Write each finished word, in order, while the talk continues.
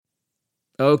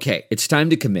Okay, it's time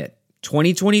to commit.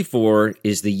 2024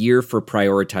 is the year for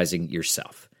prioritizing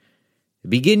yourself.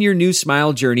 Begin your new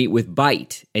smile journey with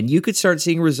Byte, and you could start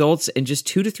seeing results in just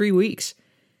 2 to 3 weeks.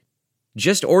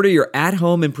 Just order your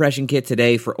at-home impression kit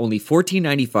today for only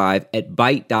 $14.95 at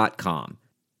Byte.com.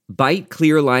 Byte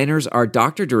clear liners are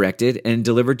doctor-directed and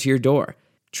delivered to your door.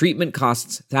 Treatment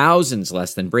costs thousands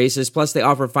less than braces, plus they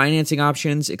offer financing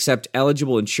options, accept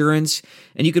eligible insurance,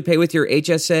 and you could pay with your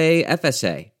HSA,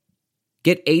 FSA.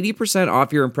 Get 80%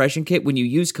 off your impression kit when you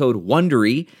use code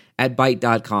WONDERY at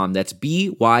Byte.com. That's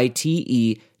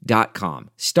BYTE.com.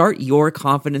 Start your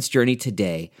confidence journey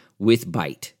today with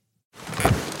Byte.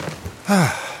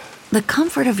 The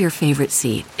comfort of your favorite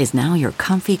seat is now your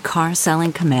comfy car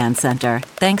selling command center,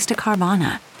 thanks to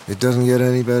Carvana. It doesn't get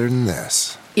any better than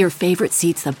this. Your favorite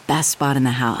seat's the best spot in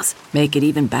the house. Make it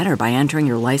even better by entering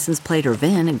your license plate or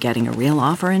VIN and getting a real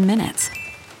offer in minutes.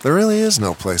 There really is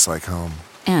no place like home.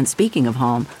 And speaking of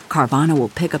home, Carvana will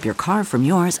pick up your car from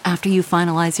yours after you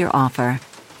finalize your offer.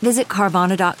 Visit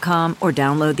Carvana.com or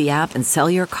download the app and sell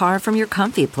your car from your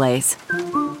comfy place.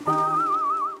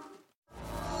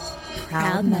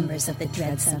 Proud members of the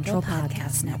Dread Central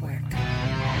Podcast Network.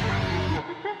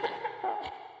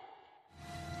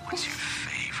 What's your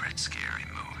favorite scary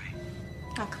movie?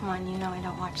 Oh, come on, you know I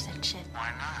don't watch that shit.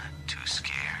 Why not? Too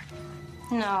scared?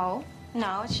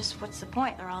 No, it's just what's the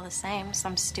point? They're all the same.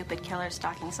 Some stupid killer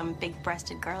stalking some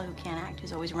big-breasted girl who can't act,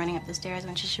 who's always running up the stairs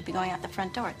when she should be going out the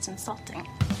front door. It's insulting.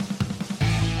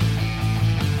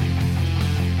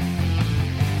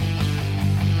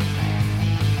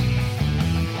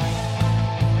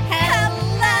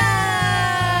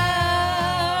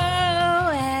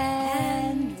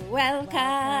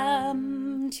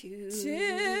 Welcome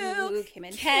to Kim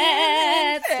and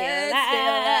Kat Still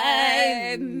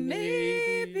Alive, maybe.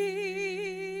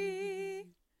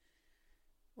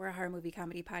 We're a horror movie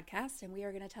comedy podcast, and we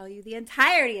are going to tell you the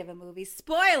entirety of a movie,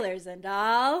 spoilers and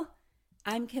all.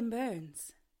 I'm Kim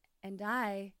Burns. And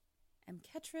I am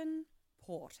Ketrin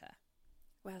Porter.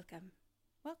 Welcome.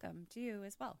 Welcome to you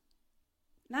as well.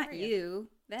 Not you,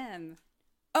 them.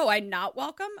 Oh, I'm not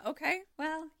welcome? Okay.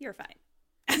 Well, you're fine.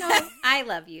 No, I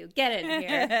love you. Get in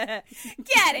here.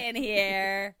 Get in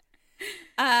here.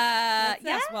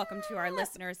 Yes, welcome to our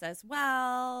listeners as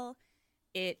well.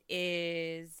 It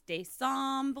is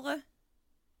Décembre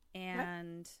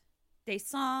and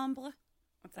Décembre.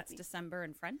 What's that mean? December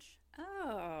in French.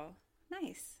 Oh,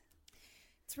 nice.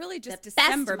 It's really just The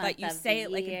December, best but you month of say the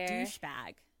it like a year.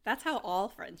 douchebag. That's how all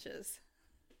French is.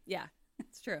 Yeah,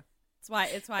 it's true. It's why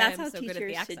That's I'm how so good at the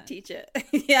teachers accent. should teach it.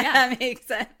 Yeah, that makes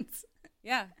sense.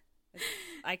 Yeah,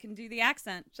 I can do the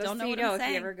accent. Just Don't know so you what know, I'm if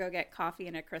saying. you ever go get coffee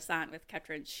and a croissant with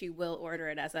Ketrin, she will order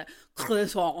it as a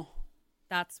croissant.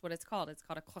 That's what it's called. It's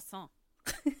called a croissant.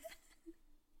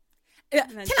 And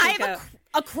then Can I have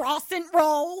a croissant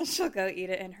roll? She'll go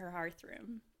eat it in her hearth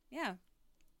room. Yeah,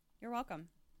 you're welcome.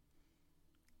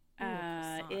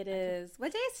 It is,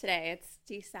 what day is today? It's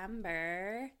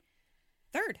December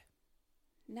 3rd.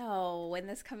 No, when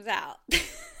this comes out.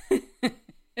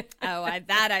 Oh,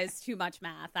 that is too much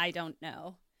math. I don't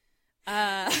know.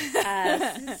 No,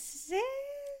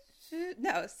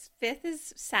 5th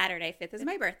is Saturday. 5th is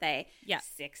my birthday. Yeah.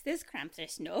 6th is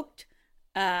Krampusnacht.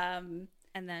 And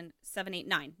then 7, 8,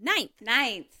 9.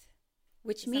 9th,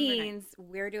 which December means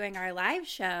we're doing our live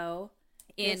show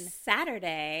In this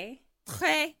Saturday.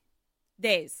 3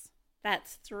 days.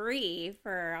 That's 3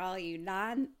 for all you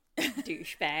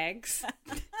non-douchebags.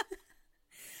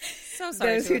 So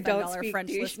sorry Those to who offend don't all our speak French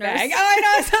douchebag. listeners. Oh, I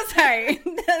know. I'm so sorry.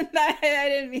 I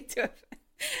didn't mean to.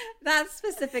 That's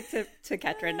specific to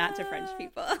Ketrin, not to French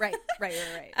people. Right.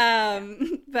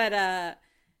 But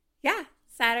yeah,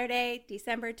 Saturday,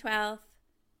 December 12th,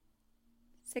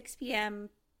 6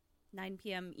 p.m. 9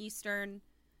 p.m. Eastern.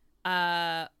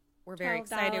 We're very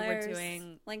excited. We're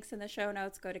doing links in the show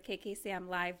notes. Go to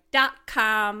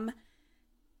kkcmlive.com.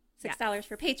 $6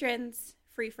 for patrons,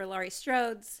 free for Laurie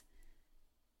Strodes.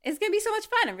 It's going to be so much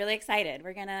fun. I'm really excited.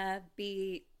 We're going to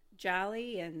be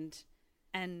jolly and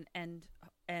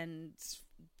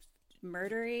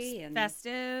murdery and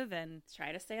festive and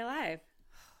try to stay alive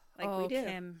like we do.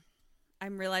 Kim,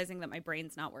 I'm realizing that my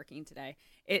brain's not working today.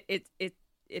 It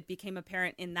became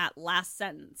apparent in that last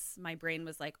sentence. My brain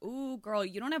was like, "Ooh, girl,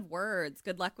 you don't have words.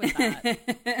 Good luck with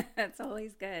that." That's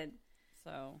always good.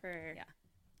 So Yeah.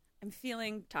 I'm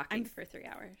feeling Talking for 3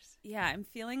 hours. Yeah, I'm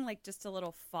feeling like just a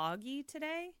little foggy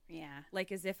today. Yeah.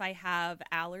 Like as if I have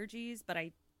allergies, but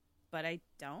I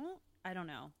don't. I don't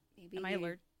know. Maybe Am I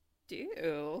allergic?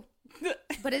 Do.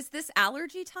 But is this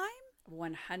allergy time?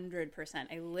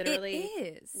 100%. I literally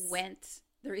It is. went.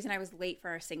 The reason I was late for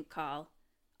our sync call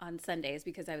on Sundays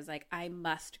because I was like, I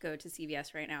must go to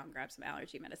CVS right now and grab some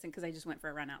allergy medicine because I just went for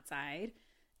a run outside.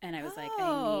 And I was like,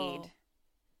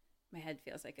 my head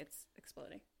feels like it's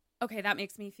exploding. Okay, that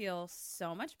makes me feel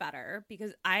so much better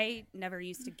because I never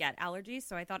used to get allergies.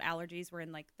 So I thought allergies were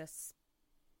in like the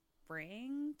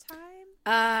springtime.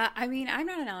 I mean, I'm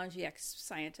not an allergy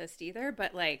scientist either,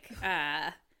 but like,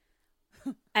 and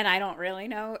I don't really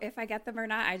know if I get them or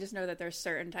not. I just know that there's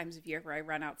certain times of year where I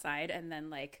run outside and then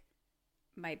like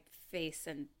my face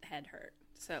and head hurt.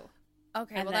 So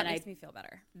okay, and well then that makes me feel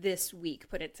better. This week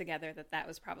put it together that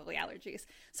was probably allergies.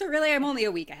 So really, I'm only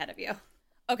a week ahead of you.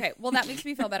 Okay, well that makes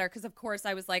me feel better because of course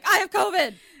I was like, I have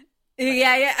COVID.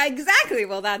 Yeah, exactly.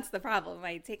 Well, that's the problem.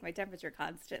 I take my temperature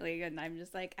constantly, and I'm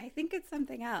just like, I think it's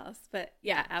something else. But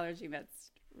yeah, allergy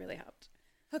meds really helped.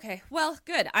 Okay, well,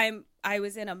 good. I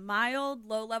was in a mild,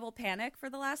 low-level panic for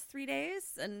the last 3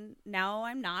 days, and now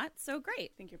I'm not. So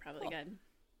great. I think you're probably good.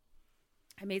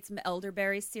 I made some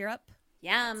elderberry syrup.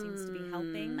 Yum. That seems to be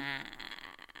helping.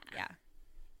 Yeah.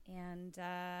 And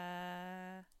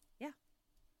yeah.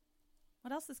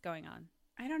 What else is going on?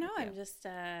 I don't know. I'm just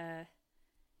I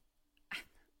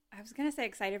was going to say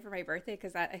excited for my birthday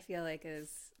because that I feel like is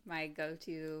my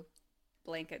go-to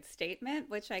blanket statement,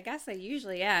 which I guess I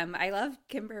usually am. I love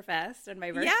Kimberfest and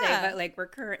my birthday, but like we're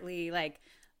currently like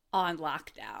on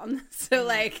lockdown. So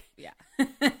like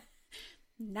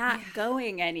not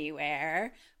going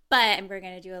anywhere. But we're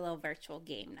going to do a little virtual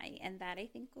game night, and that I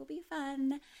think will be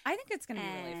fun. I think it's going to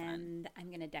be really fun. And I'm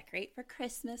going to decorate for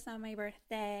Christmas on my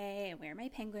birthday and wear my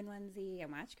penguin onesie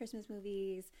and watch Christmas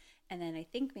movies. And then I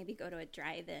think maybe go to a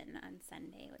drive-in on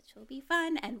Sunday, which will be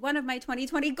fun. And one of my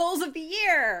 2020 goals of the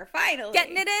year, finally.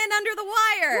 Getting it in under the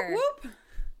wire. Whoop, whoop.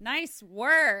 Nice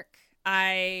work.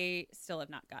 I still have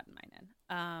not gotten mine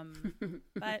in,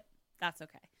 but that's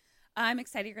okay. I'm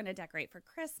excited you're going to decorate for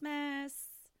Christmas.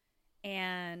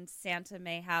 And Santa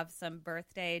may have some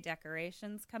birthday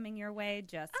decorations coming your way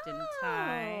just in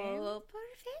time. Oh,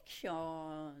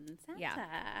 perfection. Santa.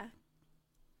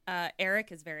 Yeah.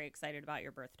 Eric is very excited about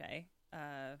your birthday.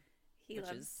 He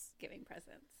loves giving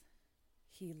presents.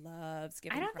 He loves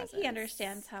giving presents. I don't think he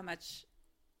understands how much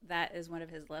that is one of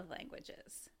his love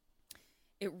languages.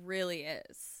 It really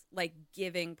is. Like,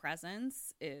 giving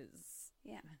presents is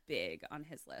big on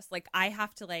his list. Like, I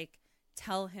have to, like,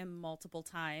 tell him multiple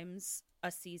times a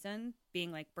season,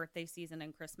 being like birthday season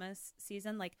and Christmas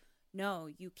season, like, no,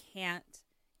 you can't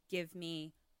give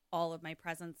me all of my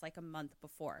presents like a month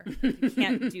before. If you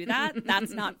can't do that,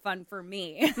 that's not fun for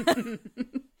me.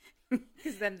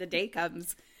 Because then the day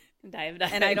comes and I have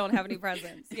nothing. And I don't have any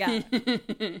presents. Yeah.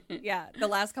 Yeah. The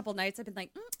last couple nights I've been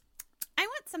like, I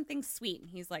want something sweet. And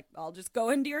he's like, I'll just go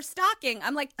into your stocking.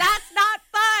 I'm like, that's not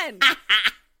fun.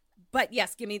 But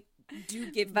yes, give me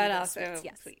also sweets.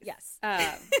 Yes, please. Yes.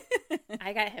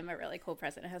 I got him a really cool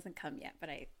present. It hasn't come yet, but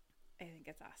I think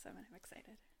it's awesome and I'm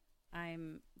excited.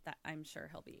 I'm sure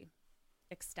he'll be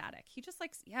ecstatic. He just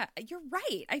likes, you're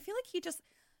right. I feel like he just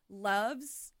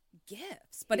loves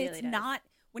gifts, but it's not,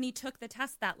 when he took the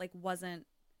test, that like wasn't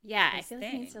I feel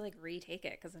like he needs to like retake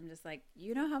it because I'm just like,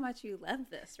 you know how much you love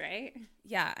this, right?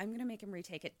 Yeah, I'm gonna make him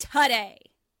retake it today,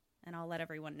 and I'll let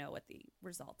everyone know what the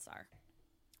results are.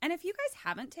 And if you guys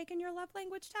haven't taken your love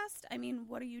language test, I mean,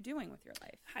 what are you doing with your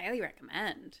life? Highly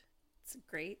recommend. It's a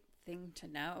great thing to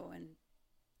know and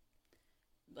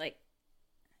like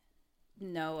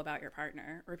know about your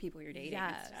partner or people you're dating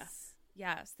and stuff.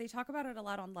 Yes. They talk about it a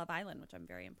lot on Love Island, which I'm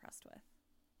very impressed with.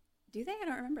 Do they? I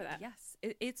don't remember that. Yes.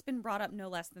 It's been brought up no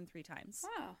less than 3 times.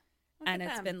 Wow. And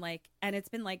it's been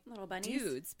like little bunnies,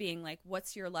 dudes being like,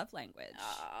 what's your love language?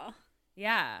 Oh.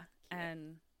 Yeah. Cute.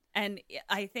 And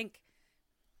I think,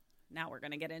 now we're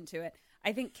going to get into it.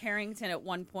 I think Carrington at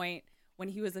one point, when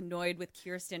he was annoyed with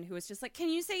Kirsten, who was just like, can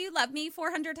you say you love me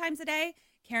 400 times a day?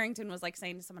 Carrington was like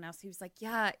saying to someone else, he was like,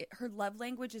 her love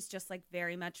language is just like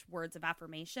very much words of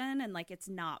affirmation. And like, it's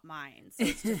not mine. So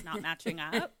it's just not matching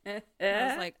up. And I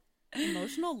was like,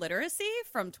 emotional literacy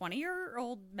from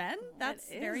 20-year-old men? That's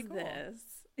very cool.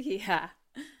 Yeah.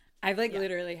 I've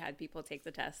literally had people take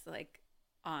the test like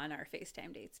on our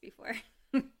FaceTime dates before.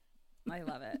 I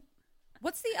love it.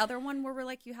 What's the other one where we're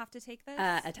like, you have to take this?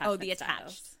 The attached.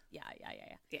 Styles. Yeah.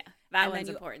 That one's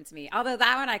important to me. Although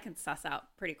that one I can suss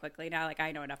out pretty quickly now. Like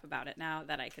I know enough about it now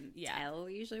that I can tell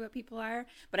usually what people are.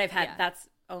 But I've had that's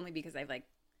only because I've like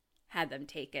had them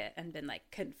take it and been like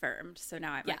confirmed. So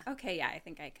now I'm like, okay, I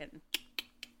think I can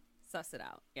suss it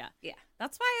out. Yeah.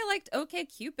 That's why I liked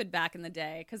OkCupid back in the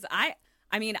day, because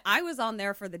I mean, I was on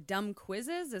there for the dumb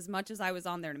quizzes as much as I was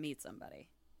on there to meet somebody.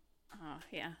 Oh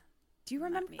yeah. Do you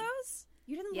remember those?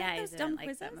 You didn't like those dumb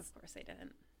quizzes? Them. Of course I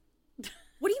didn't.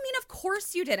 What do you mean, of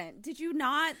course you didn't? Did you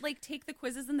not, like, take the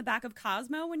quizzes in the back of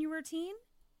Cosmo when you were a teen?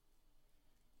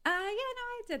 Yeah, no,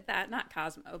 I did that. Not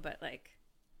Cosmo, but like,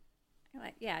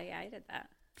 yeah, I did that.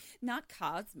 Not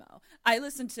Cosmo. I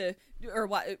listened to, or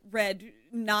what, read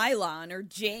Nylon or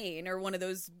Jane or one of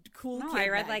those cool No, kid I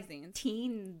read magazines. like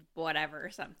Teen whatever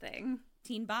or something.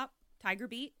 Teen Bop, Tiger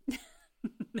Beat,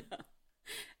 No.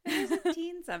 It was a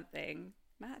Teen something.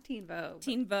 Not Teen Vogue.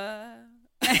 Teen Va.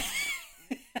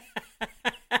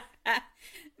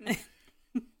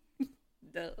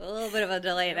 A little bit of a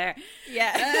delay there.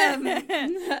 Yeah.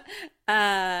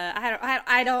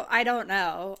 I don't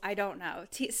know.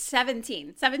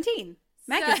 17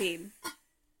 magazine.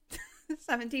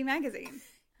 17 magazine.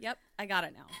 Yep, I got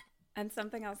it now. And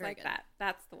something else Very like good. that.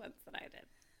 That's the ones that I did.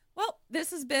 Well,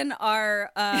 this has been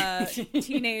our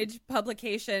teenage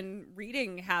publication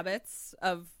reading habits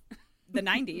of the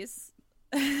 90s.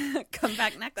 Come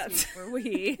back next week where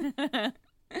we...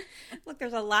 Look,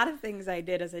 there's a lot of things I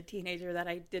did as a teenager that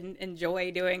I didn't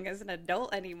enjoy doing as an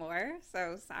adult anymore.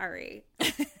 So sorry.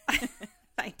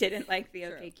 I didn't like the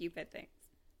OK Cupid things.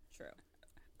 True.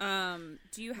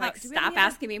 Do you have... Like, stop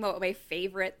asking me what my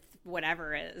favorite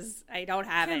whatever is. I don't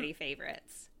have Kim, any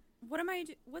favorites.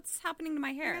 What's happening to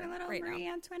my hair I got a little right Marie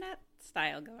now? Antoinette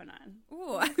style going on.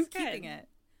 Ooh, I'm Looks keeping good. it.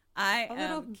 I A am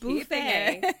little keeping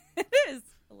buffet. it. It is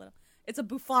a little. It's a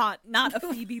bouffant, not a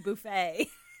Phoebe buffet.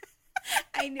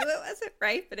 I knew it wasn't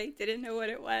right, but I didn't know what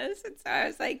it was. And so I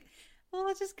was like, well,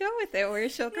 I'll just go with it where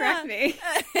she'll correct me.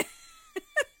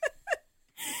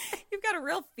 You've got a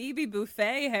real Phoebe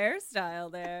buffet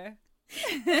hairstyle there.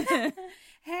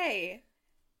 Hey,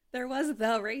 there was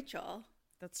the Rachel.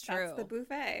 That's true. That's the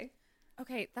buffet.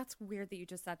 Okay, that's weird that you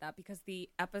just said that because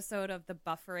the episode of the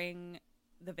Buffering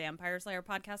the Vampire Slayer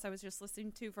podcast I was just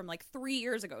listening to from like 3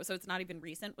 years ago, so it's not even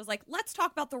recent, was like, let's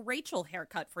talk about the Rachel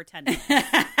haircut for 10 minutes.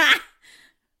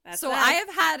 So I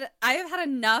have had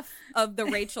enough of the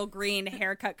Rachel Green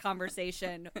haircut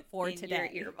conversation for in today.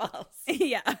 your earballs.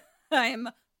 Yeah, I'm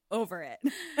over it.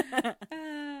 Ooh,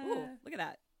 look at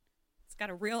that. It's got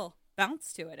a real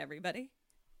bounce to it, everybody.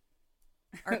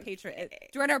 Our Patreon.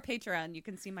 Join our Patreon. You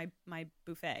can see my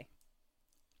buffet.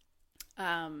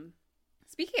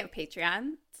 Speaking of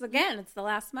Patreon, it's the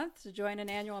last month to join an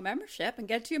annual membership and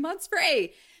get 2 months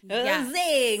free. Yes.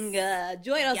 Zing!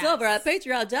 Join us Yes. over at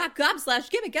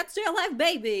patreon.com/gimmicgetstayalive,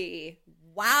 baby.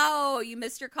 Wow, you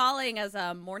missed your calling as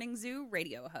a morning zoo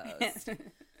radio host.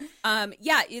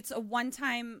 Yeah, it's a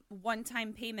one-time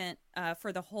payment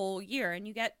for the whole year, and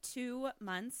you get 2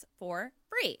 months for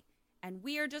free. And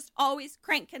we are just always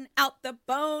cranking out the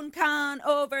bone con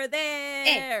over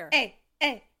there. Hey.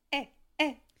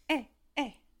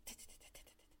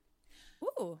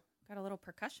 Ooh, got a little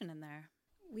percussion in there.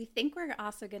 We think we're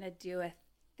also going to do a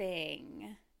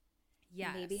thing.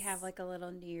 Yes. Maybe have like a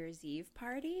little New Year's Eve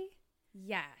party.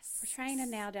 Yes. We're trying to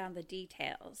nail down the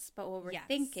details, but what we're Yes.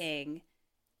 thinking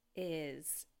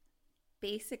is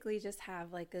basically just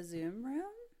have like a Zoom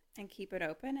room and keep it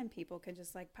open, and people can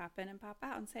just like pop in and pop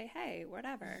out and say, hey,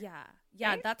 whatever. Yeah.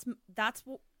 Right? That's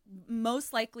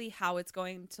most likely how it's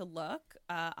going to look.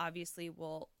 Obviously,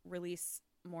 we'll release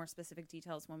more specific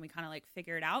details when we kind of like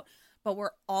figure it out. But we're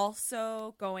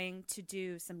also going to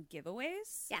do some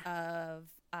giveaways of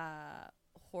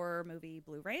horror movie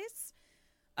Blu-rays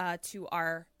to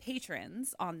our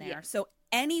patrons on there. Yeah. So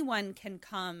anyone can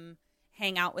come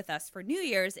hang out with us for New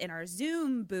Year's in our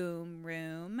Zoom boom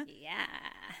room.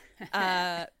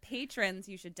 Yeah. Patrons,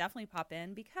 you should definitely pop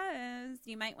in because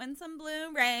you might win some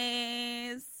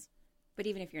Blu-rays. But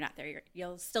even if you're not there,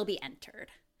 you'll still be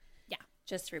entered. Yeah.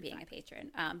 Just for being a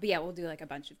patron. But yeah, we'll do like a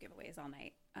bunch of giveaways all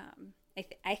night.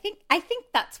 I think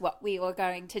that's what we were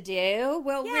going to do.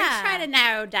 We're trying to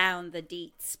narrow down the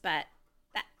deets, but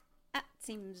that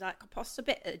seems like a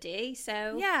possibility.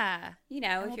 So Yeah. you know,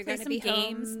 And if we'll you're play going to some be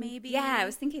games, home, maybe. Yeah, I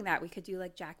was thinking that we could do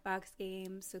like Jackbox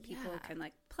games so people Yeah. can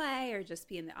like play or just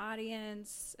be in the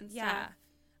audience and Yeah.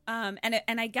 stuff.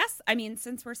 And I guess, I mean,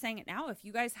 since we're saying it now, if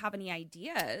you guys have any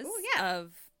ideas Ooh, yeah.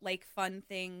 of like fun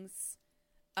things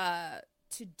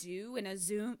to do in a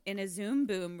Zoom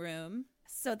boom room,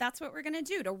 so that's what we're gonna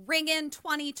do to ring in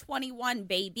 2021,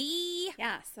 baby.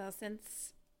 Yeah. So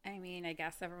since I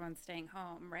guess everyone's staying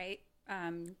home, right?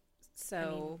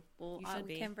 So you should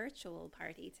we be. can virtual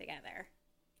party together.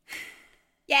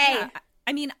 Yay! Yeah,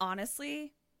 I mean,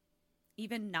 honestly,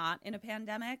 even not in a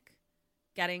pandemic,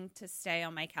 getting to stay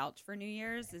on my couch for New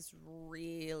Year's is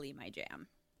really my jam.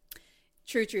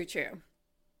 True.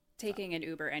 Taking an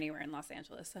Uber anywhere in Los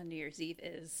Angeles on New Year's Eve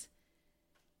is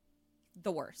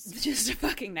The worst. just a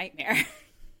fucking nightmare.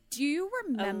 Do you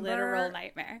remember A literal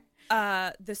nightmare.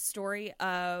 the story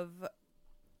of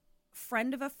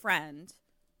friend of a friend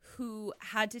who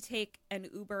had to take an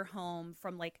Uber home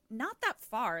from like not that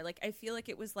far. Like I feel like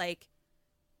it was like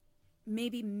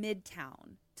maybe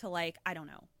Midtown to like, I don't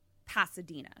know,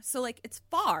 Pasadena. So like it's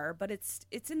far, but it's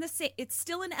in the same, it's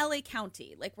still in LA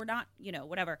County. Like we're not, you know,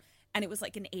 whatever. And it was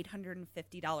like an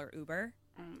 $850 Uber.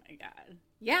 Oh my God.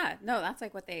 Yeah. No, that's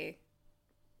like what they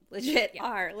legit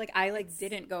are. Like I like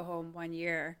didn't go home one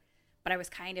year, but I was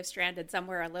kind of stranded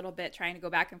somewhere a little bit trying to go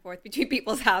back and forth between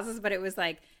people's houses, but it was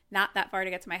like not that far to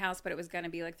get to my house, but it was going to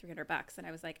be like $300. And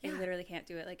I was like, I literally can't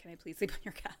do it. Like, can I please sleep on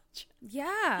your couch?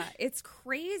 Yeah, it's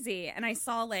crazy. And I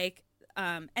saw like,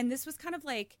 and this was kind of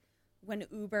like when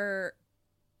Uber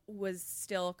was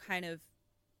still kind of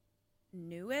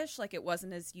newish, like it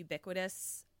wasn't as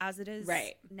ubiquitous as it is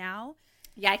now.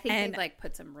 Yeah, I think they've like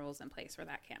put some rules in place where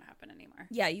that can't happen anymore.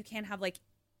 Yeah, you can't have like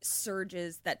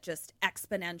surges that just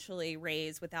exponentially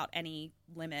raise without any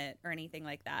limit or anything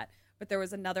like that. But there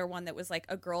was another one that was like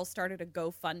a girl started a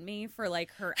GoFundMe for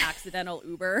like her accidental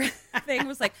Uber thing.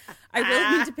 Was like, I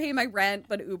really need to pay my rent,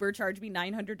 but Uber charged me $900.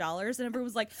 And everyone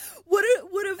was like, what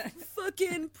a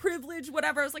fucking privilege,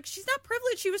 whatever. I was like, she's not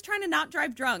privileged. She was trying to not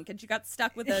drive drunk and she got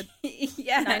stuck with a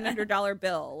 $900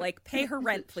 bill. Like, pay her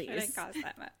rent, please. It didn't cost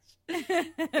that much.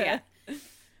 Yeah.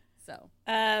 So,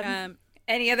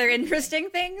 any other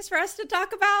interesting things for us to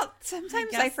talk about?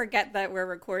 Sometimes I forget that we're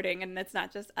recording and it's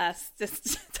not just us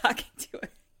just talking to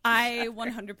it. I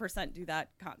 100% do that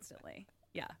constantly.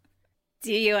 Yeah.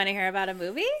 Do you want to hear about a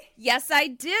movie? Yes, I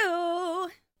do.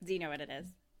 Do you know what it is?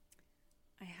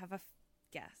 I have a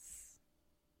guess.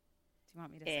 Do you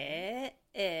want me to say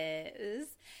it? It is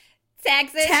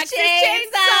Texas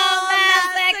Chainsaw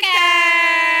Massacre!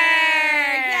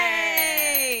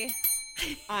 Yay!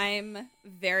 I'm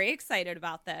very excited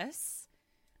about this.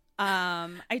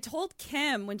 I told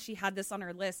Kim when she had this on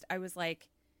her list, I was like,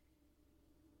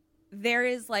 there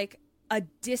is like a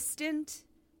distant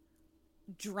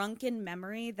drunken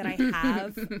memory that I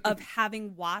have of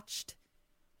having watched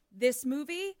this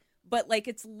movie, but like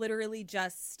it's literally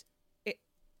just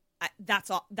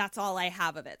that's all I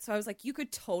have of it. So I was like, you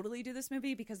could totally do this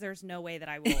movie because there's no way that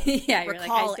I will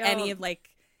recall any of like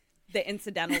the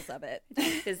incidentals of it. I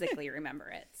don't physically remember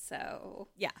it. So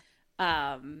yeah.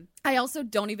 I also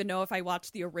don't even know if I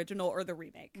watched the original or the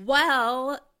remake.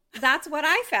 Well, that's what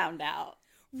I found out.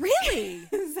 Really?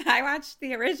 I watched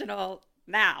the original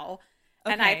now,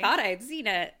 and I thought I'd seen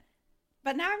it,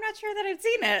 but now I'm not sure that I've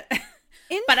seen it.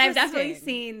 But I've definitely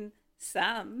seen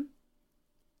some.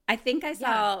 I think I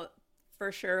saw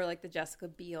for sure like the Jessica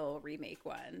Biel remake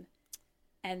one,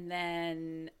 and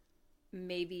then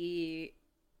maybe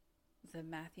the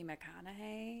Matthew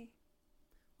McConaughey.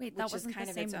 Wait, that wasn't kind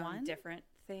the of same its own one? different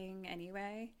thing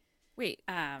anyway. Wait,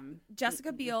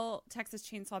 Jessica Biel, Texas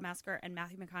Chainsaw Massacre, and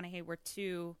Matthew McConaughey were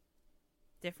two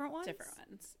different ones? Different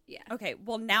ones, yeah. Okay,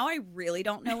 well, now I really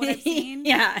don't know what I've seen.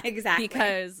 Yeah, exactly.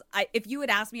 Because if you had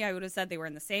asked me, I would have said they were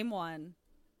in the same one.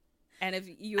 And if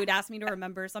you had asked me to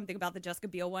remember something about the Jessica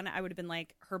Biel one, I would have been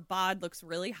like, her bod looks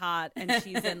really hot, and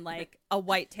she's in like a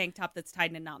white tank top that's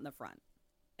tied in a knot in the front.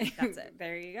 That's it.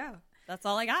 There you go. That's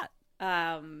all I got.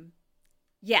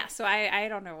 Yeah, so I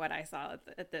don't know what I saw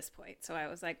at this point. So I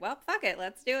was like, well, fuck it.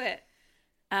 Let's do it.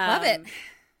 Love it.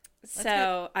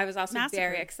 So I was also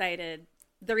very excited.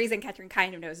 The reason Catherine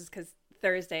kind of knows is because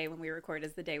Thursday when we record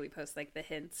is the day we post like the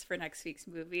hints for next week's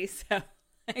movie. So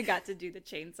I got to do the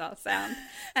chainsaw sound.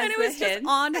 And it was just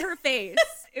on her face.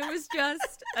 It was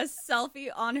just a selfie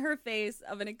on her face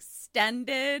of an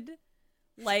extended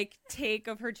like take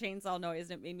of her chainsaw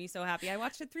noise, and it made me so happy. I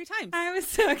watched it 3 times. I was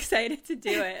so excited to do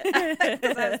it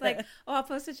because I was like, "Oh, I'll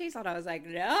post a chainsaw." And I was like,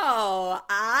 "No,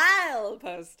 I'll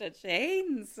post a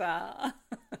chainsaw."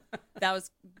 That was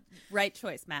right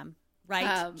choice, ma'am.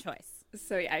 Right choice.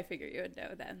 So yeah, I figure you would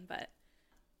know then. But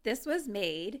this was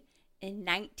made in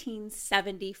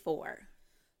 1974.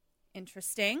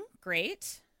 Interesting.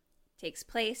 Great. Takes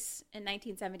place in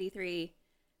 1973.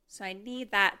 So I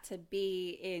need that to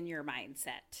be in your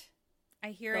mindset. I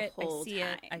hear it. I see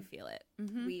it. I feel it.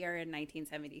 Mm-hmm. We are in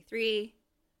 1973.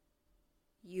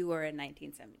 You are in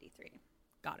 1973.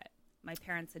 Got it. My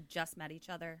parents had just met each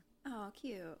other. Oh,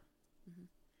 cute.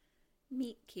 Mm-hmm.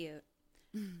 Meet cute.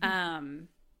 Mm-hmm.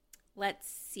 Let's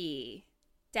see.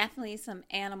 Definitely some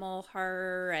animal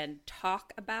horror and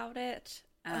talk about it.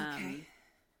 Okay.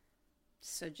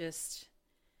 So just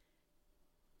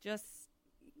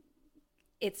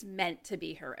it's meant to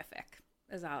be horrific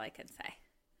is all I can say.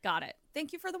 Got it.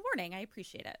 Thank you for the warning. I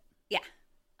appreciate it. Yeah.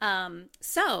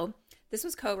 So this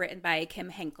was co-written by Kim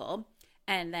Henkel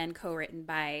and then co-written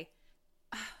by,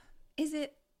 is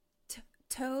it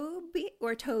Toby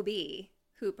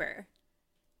Hooper?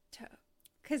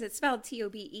 because it's spelled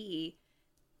Tobe.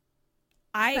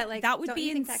 I But that would don't be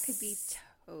you think that could be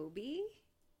Toby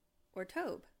or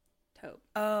Tobe? Tobe.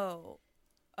 Oh.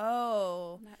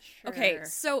 I'm not sure. Okay,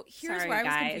 so here's Sorry, where I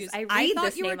was guys. confused. I read thought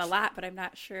this you were name a lot, but I'm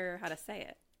not sure how to say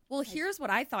it. Well, here's what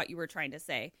I thought you were trying to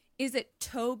say. Is it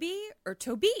Toby or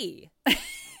Toby?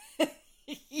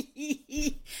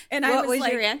 And what I was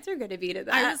like, your answer going to be to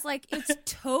that? I was like, it's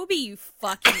Toby, you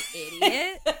fucking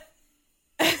idiot.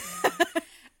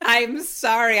 I'm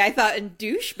sorry. I thought in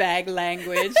douchebag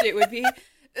language it would be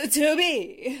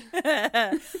Toby.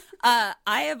 I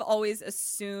have always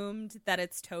assumed that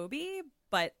it's Toby,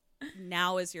 but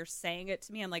now as you're saying it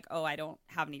to me, I'm like, oh, I don't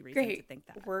have any reason to think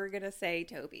that. We're going to say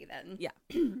Toby then. Yeah,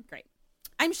 great.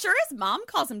 I'm sure his mom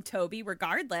calls him Toby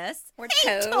regardless. Or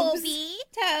Hey, Tobes. Toby.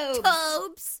 Tobes.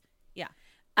 Tobes. Yeah.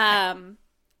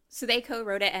 So they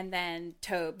co-wrote it and then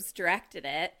Tobes directed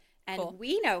it. And Cool.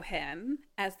 we know him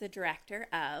as the director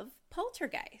of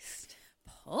Poltergeist.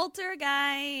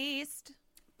 Poltergeist.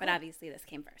 But obviously this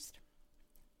came first.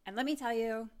 And let me tell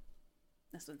you,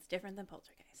 this one's different than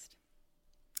Poltergeist.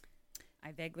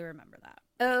 I vaguely remember that.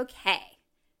 Okay.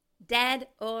 Dead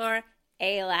or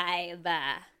alive?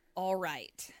 All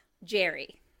right.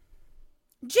 Jerry.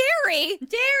 Jerry.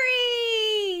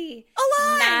 Jerry!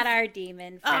 Alive! Not our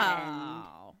demon friend,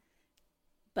 Oh.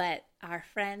 but our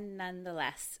friend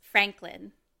nonetheless.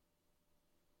 Franklin.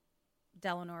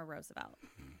 Delano Roosevelt.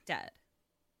 Dead.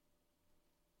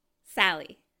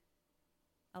 Sally.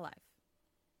 Alive.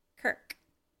 Kirk.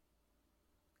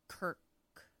 Kirk.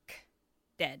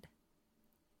 Dead.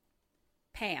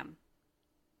 Pam.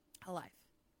 Alive.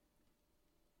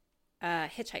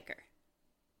 Hitchhiker.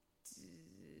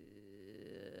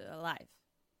 Alive.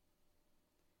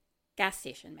 Gas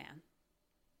station man.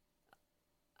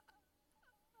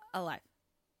 Alive.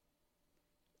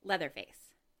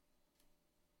 Leatherface.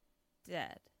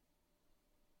 Dead.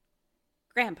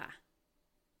 Grandpa.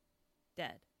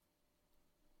 Dead.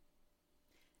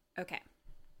 Okay.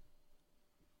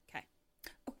 Okay.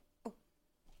 Oh.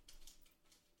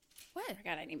 What? I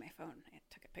forgot I need my phone. I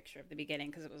took a picture of the beginning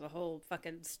because it was a whole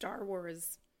fucking Star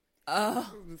Wars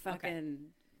Oh.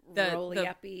 fucking The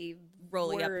roly-uppy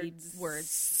roly-uppy words.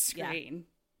 screen.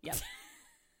 Yep.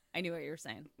 I knew what you were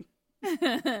saying.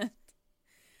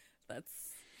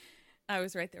 I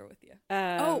was right there with you.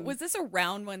 Was this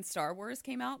around when Star Wars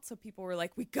came out? So people were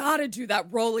like, we gotta do that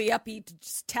roly-uppy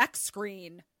text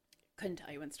screen. Couldn't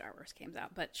tell you when Star Wars came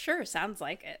out, but sure, sounds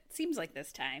like it. Seems like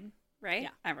this time, right? Yeah.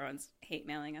 Everyone's hate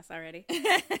mailing us already.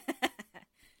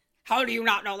 How do you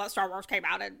not know that Star Wars came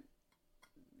out in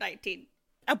 19...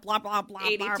 blah, blah, blah,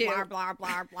 82. blah, blah,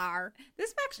 blah, blah.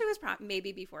 This actually was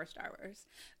maybe before Star Wars.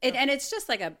 And it's just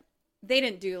like they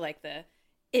didn't do like the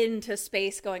into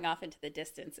space going off into the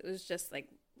distance. It was just like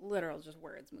literal just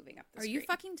words moving up the Are screen. you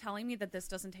fucking telling me that this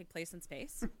doesn't take place in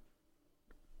space?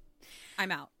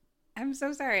 I'm out. I'm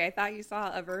so sorry. I thought you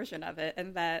saw a version of it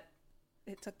and that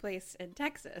it took place in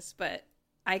Texas, but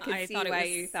I could see why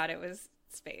you thought it was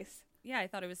space. Yeah, I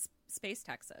thought it was Space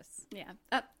Texas. Yeah.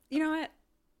 You know what?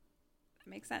 That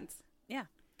makes sense. Yeah.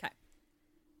 Okay.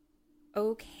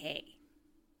 Okay.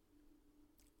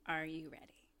 Are you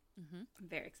ready? Mm-hmm. I'm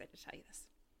very excited to tell you this.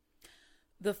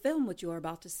 The film which you are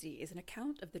about to see is an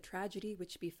account of the tragedy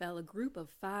which befell a group of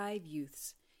 5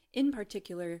 youths, in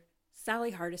particular Sally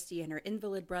Hardesty and her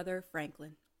invalid brother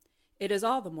Franklin. It is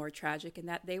all the more tragic in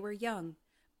that they were young,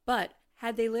 but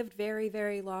had they lived very,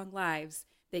 very long lives,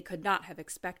 they could not have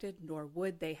expected, nor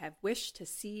would they have wished to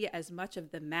see as much of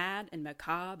the mad and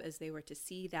macabre as they were to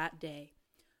see that day.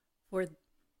 For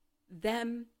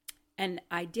them, an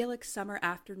idyllic summer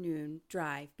afternoon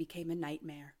drive became a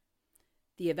nightmare.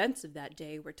 The events of that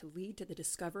day were to lead to the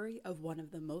discovery of one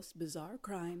of the most bizarre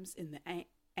crimes in the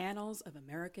annals of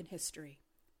American history,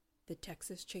 the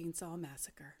Texas Chainsaw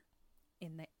Massacre.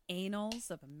 In the annals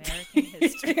of American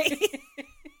history.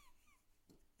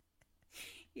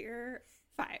 You're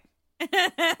 5.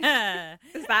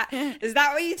 Is that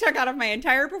what you took out of my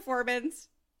entire performance?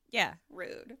 Yeah.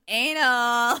 Rude.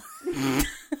 Anal.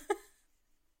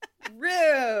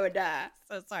 Rude.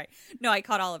 So sorry. No, I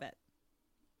caught all of it.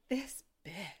 This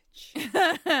bitch.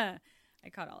 I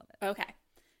caught all of it. Okay.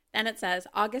 Then it says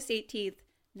August 18th,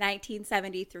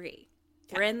 1973.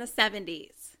 We're in the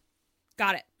 70s.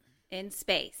 Got it. In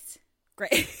space.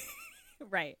 Great.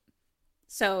 Right.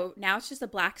 So now it's just a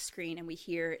black screen and we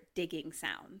hear digging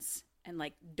sounds and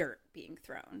like dirt being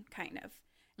thrown, kind of.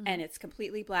 Mm-hmm. And it's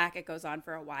completely black. It goes on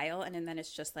for a while. And then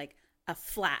it's just like a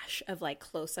flash of like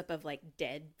close up of like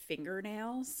dead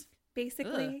fingernails,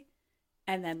 basically. Ugh.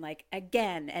 And then like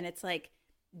again, and it's like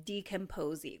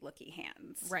decomposing looking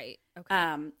hands. Right. Okay.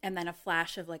 And then a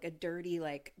flash of like a dirty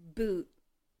like boot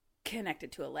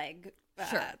connected to a leg.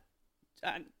 Sure.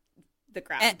 On the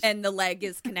ground. And the leg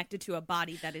is connected to a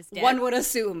body that is dead. One would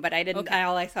assume, but I didn't. Okay.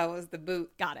 All I saw was the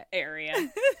boot. Got it. Area.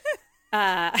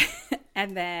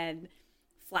 And then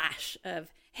flash of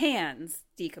hands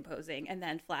decomposing, and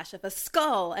then flash of a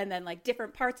skull, and then like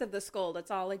different parts of the skull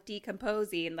that's all like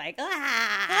decomposing, like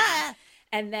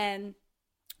and then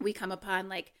we come upon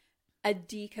like a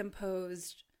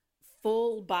decomposed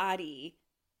full body,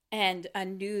 and a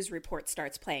news report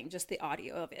starts playing, just the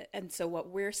audio of it. And so what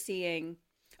we're seeing,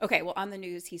 okay, well, on the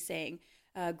news he's saying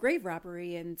grave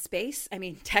robbery in Texas,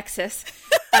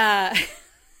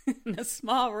 in a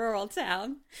small rural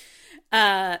town.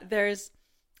 There's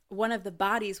one of the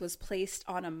bodies was placed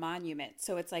on a monument.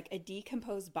 So it's like a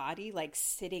decomposed body, like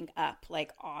sitting up,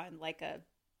 like on like a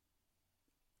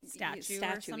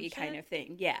statue-y kind of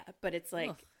thing. Yeah. But it's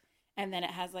like, and then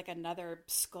it has like another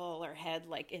skull or head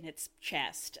like in its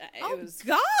chest. Oh, it was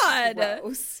God.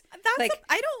 gross. That's like,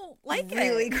 I don't like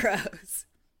really it. gross.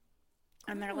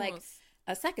 And they're like, Gross.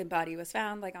 a second body was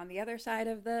found like on the other side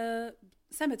of the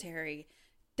cemetery.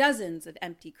 Dozens of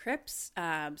empty crypts.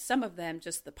 Some of them,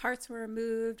 just the parts were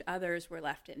removed. Others were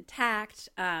left intact.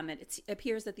 And it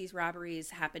appears that these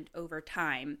robberies happened over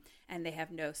time, and they have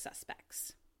no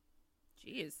suspects.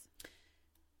 Jeez.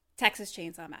 Texas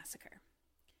Chainsaw Massacre.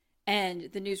 And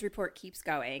the news report keeps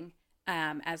going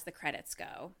as the credits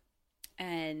go.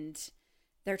 And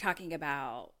they're talking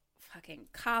about fucking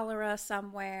cholera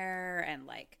somewhere, and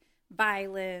like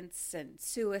violence and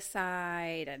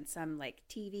suicide and some like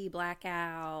TV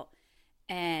blackout.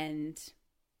 And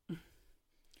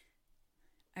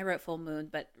I wrote full moon,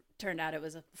 but turned out it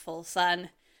was a full sun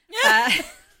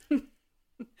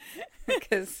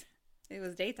because it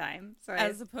was daytime. So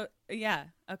yeah,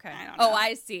 okay. I don't know.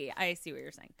 I see what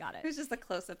you're saying. Got it it. was just a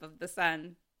close up of the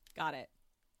sun. Got it.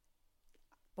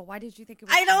 But why did you think it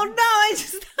was? I don't know. I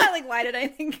just thought, like, why did I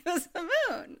think it was the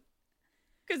moon?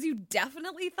 Because you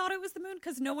definitely thought it was the moon?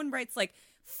 Because no one writes, like,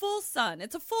 full sun.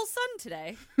 It's a full sun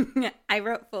today. I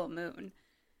wrote full moon.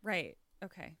 Right.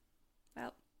 Okay.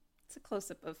 Well, it's a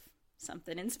close-up of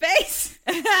something in space.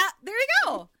 There you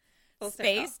go. Full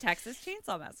Space, circle. Texas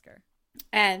Chainsaw Massacre.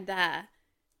 And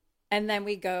then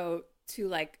we go to,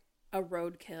 like, a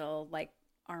roadkill, like,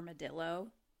 armadillo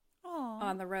Aww.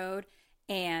 on the road.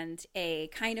 And a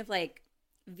kind of, like,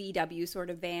 VW sort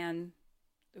of van.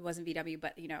 It wasn't VW,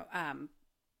 but, you know,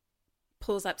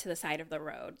 pulls up to the side of the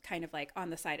road, kind of like on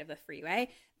the side of the freeway.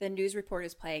 The news report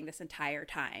is playing this entire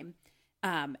time.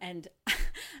 And I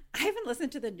haven't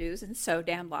listened to the news in so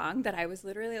damn long that I was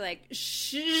literally like,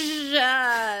 shush,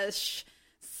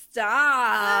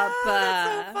 stop.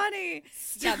 That's so funny.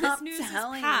 Stop this news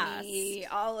telling is past. me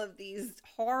all of these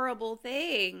horrible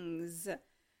things.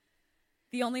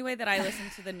 The only way that I listen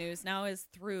to the news now is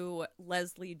through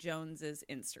Leslie Jones's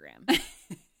Instagram.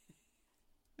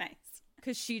 Nice.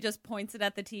 Because she just points it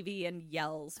at the TV and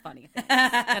yells funny things.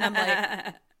 And I'm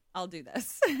like, I'll do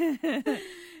this.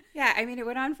 Yeah, I mean, it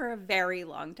went on for a very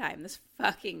long time, this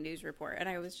fucking news report. And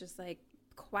I was just like,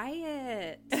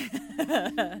 quiet.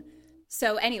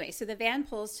 So anyway, so the van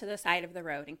pulls to the side of the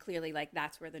road, and clearly, like,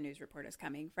 that's where the news report is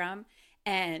coming from.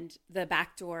 And the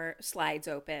back door slides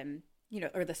open, you know,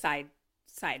 or the side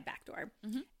back door.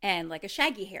 Mm-hmm. And like a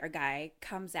shaggy hair guy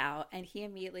comes out, and he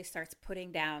immediately starts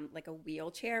putting down like a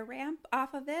wheelchair ramp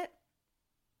off of it.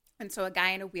 And so a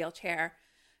guy in a wheelchair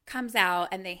comes out,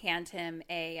 and they hand him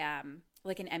a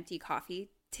like an empty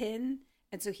coffee tin.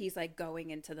 And so he's like going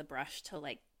into the brush to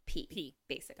like pee.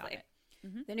 Basically.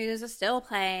 Mm-hmm. The news is still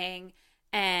playing,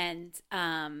 and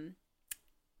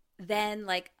then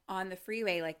like on the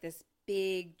freeway, like this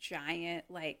big giant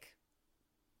like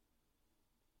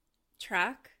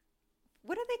truck.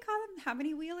 What do they call them? How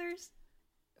many wheelers?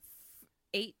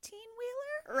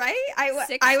 18-wheeler? Right? I was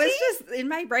just, in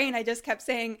my brain, I just kept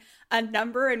saying a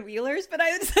number and wheelers, but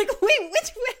I was like, wait,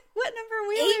 what number of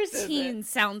wheelers 18 is it?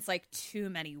 sounds like too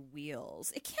many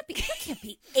wheels. It can't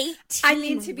be 18 I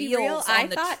mean, to be real, wheels I on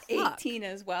the thought truck. 18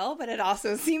 as well, but it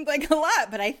also seemed like a lot,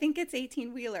 but I think it's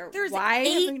 18-wheeler. There's Why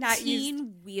have we not 18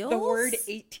 used wheels? the word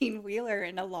 18-wheeler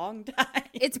in a long time?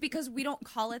 It's because we don't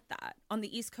call it that. On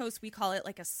the East Coast, we call it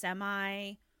like a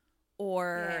semi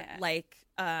or like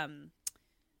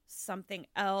something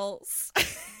else.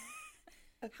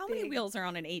 How many wheels are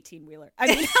on an 18-wheeler? I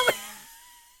mean, how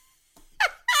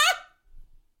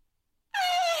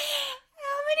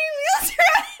many wheels are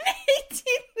on an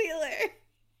 18-wheeler?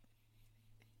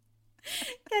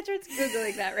 Catherine's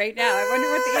Googling that right now. I wonder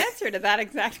what the answer to that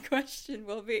exact question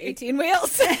will be. 18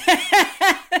 wheels?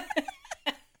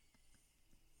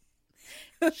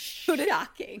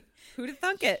 Shocking. Who'd have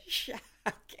thunk it?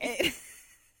 Shocking.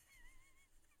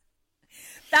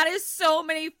 That is so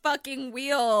many fucking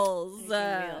wheels. Wheels.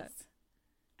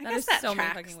 I that guess is that so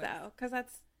many tracks fucking wheels. though, because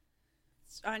that's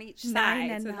on each 9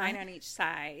 side. and So 9. 9 on each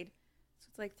side. So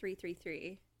it's like 3, 3,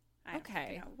 3.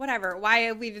 Okay. Whatever. Why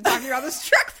have we been talking about this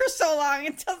truck for so long?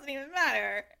 It doesn't even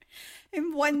matter.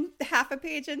 I'm 1/2 a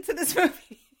page into this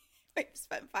movie. I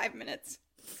spent 5 minutes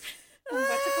on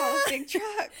what to call a big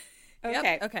truck.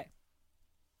 Okay. Yep, okay.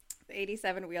 The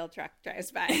 87 wheel truck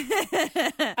drives by.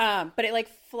 But it like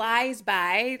flies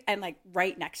by and like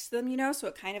right next to them, you know, so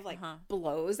it kind of like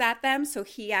blows at them. So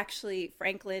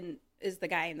Franklin is the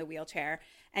guy in the wheelchair,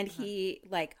 and he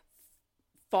like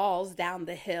falls down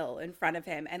the hill in front of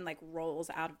him and like rolls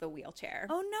out of the wheelchair.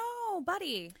 Oh no,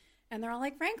 buddy. And they're all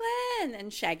like, Franklin,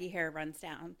 and Shaggy Hair runs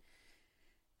down.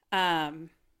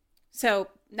 So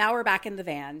now we're back in the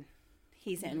van.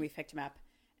 He's in, we picked him up,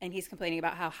 and he's complaining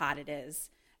about how hot it is.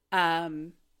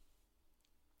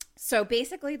 So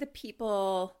basically the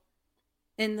people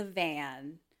in the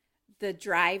van, the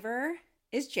driver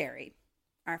is Jerry,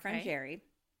 our friend Okay. Jerry.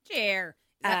 Is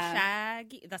that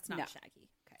Shaggy? That's not no. Shaggy.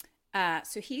 Okay.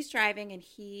 So he's driving, and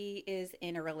he is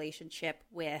in a relationship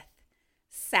with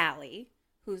Sally,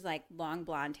 who's like long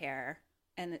blonde hair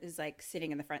and is like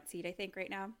sitting in the front seat, I think, right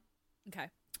now. Okay.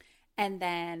 And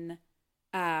then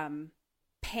Pam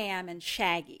and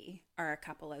Shaggy are a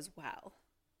couple as well.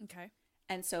 Okay.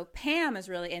 And so Pam is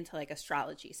really into like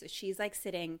astrology. So she's like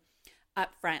sitting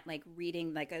up front, like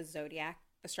reading like a zodiac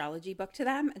astrology book to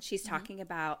them. And she's talking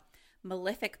about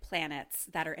malefic planets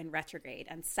that are in retrograde.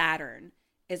 And Saturn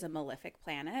is a malefic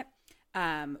planet.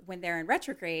 When they're in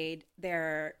retrograde,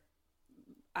 their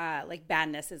like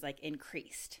badness is like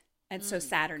increased. And so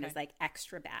Saturn is like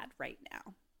extra bad right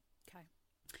now. Okay.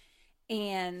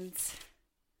 And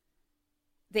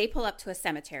they pull up to a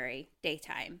cemetery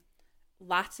daytime.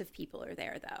 Lots of people are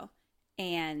there though.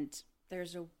 And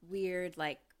there's a weird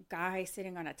like guy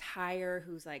sitting on a tire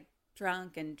who's like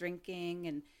drunk and drinking.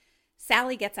 And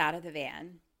Sally gets out of the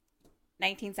van.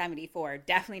 1974,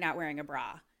 definitely not wearing a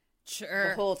bra. Sure.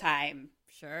 The whole time.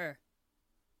 Sure.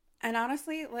 And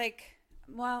honestly, like,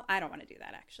 well, I don't want to do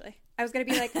that actually. I was going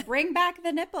to be like, bring back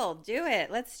the nipple. Do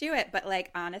it. Let's do it. But like,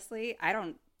 honestly, I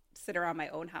don't sit around my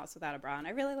own house without a bra. And I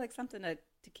really like something to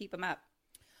keep them up.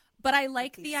 But I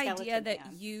like these the idea skeleton that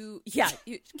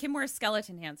hands. Kim wears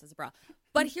skeleton hands as a bra.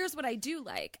 But here's what I do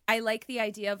like. I like the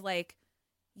idea of like,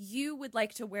 you would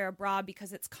like to wear a bra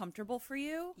because it's comfortable for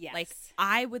you. Yes. Like,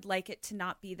 I would like it to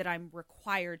not be that I'm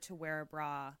required to wear a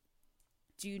bra.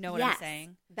 Do you know what Yes. I'm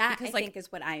saying? That because, I think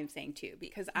is what I am saying too,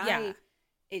 because I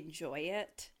enjoy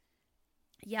it.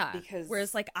 Yeah. Because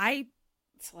whereas like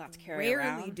it's a lot to carry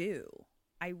rarely around. do.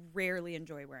 I rarely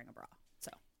enjoy wearing a bra.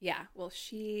 So Yeah. Well,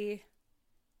 she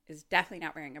is definitely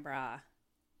not wearing a bra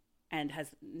and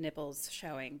has nipples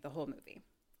showing the whole movie.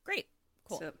 great.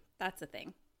 Cool. So that's a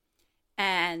thing.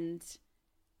 And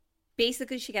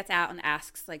basically she gets out and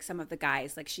asks like some of the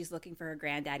guys, like she's looking for her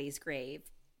granddaddy's grave.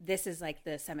 This is like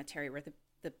the cemetery where the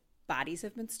bodies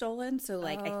have been stolen. So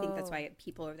like I think that's why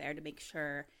people are there to make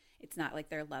sure it's not like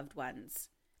their loved ones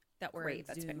that were grave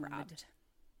that's been exhumed. robbed.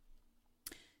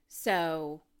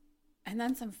 So, and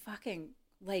then some fucking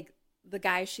like the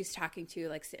guys she's talking to,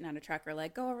 like sitting on a truck, are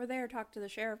like, go over there, talk to the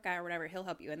sheriff guy or whatever, he'll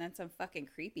help you. And then some fucking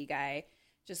creepy guy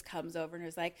just comes over and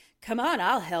is like, come on,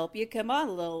 I'll help you. Come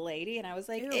on, little lady. And I was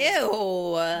like, ew.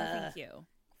 No, thank you.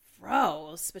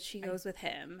 Gross. But she goes with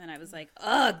him. And I was like,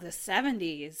 ugh, the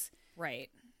 70s. Right.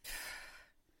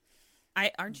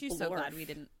 Aren't you so glad Blorf. we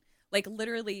didn't, like,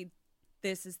 literally,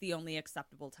 this is the only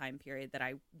acceptable time period that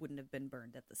I wouldn't have been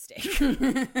burned at the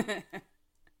stake.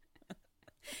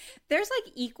 There's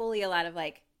like equally a lot of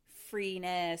like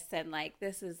freeness and like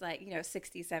this is like, you know,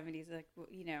 60s, 70s, like,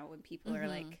 you know, when people are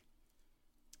like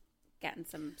getting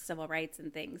some civil rights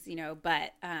and things, you know,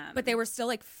 but But they were still,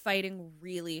 like, fighting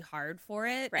really hard for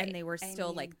it. Right. And they were I still,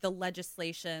 mean, like, the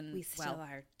legislation. we still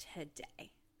are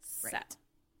today. Right. So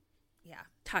Yeah.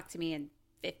 talk to me in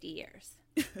 50 years.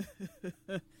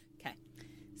 Okay.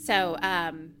 So,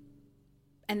 and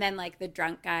then like the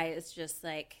drunk guy is just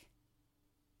like,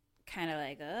 kind of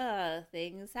like, oh,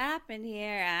 things happen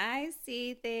here. I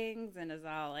see things, and is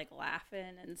all like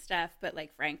laughing and stuff. But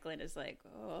like Franklin is like,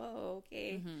 oh,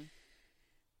 okay.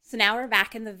 So now we're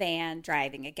back in the van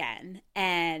driving again.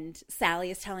 And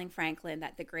Sally is telling Franklin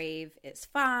that the grave is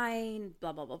fine,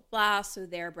 blah, blah, blah, blah. So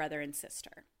they're brother and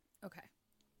sister. Okay.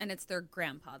 And it's their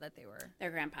grandpa that they were.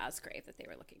 Their grandpa's grave that they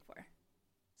were looking for.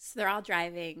 So they're all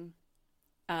driving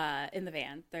in the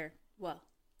van.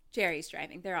 Jerry's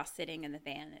driving. They're all sitting in the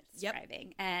van. It's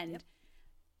driving. And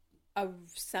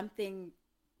something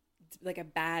like a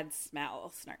bad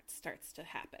smell starts to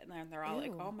happen. And they're all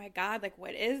like, oh my God, like,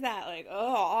 what is that? Like,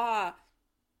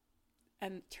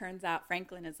 And turns out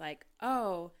Franklin is like,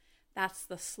 oh, that's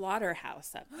the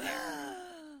slaughterhouse up there.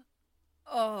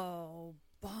 Oh,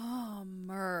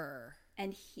 bummer.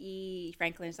 And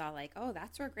Franklin's all like, oh,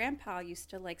 that's where Grandpa used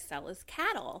to like sell his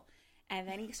cattle. And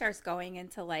then he starts going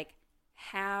into like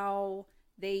how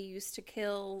they used to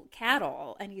kill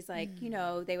cattle. And he's like, you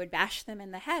know, they would bash them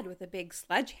in the head with a big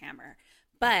sledgehammer.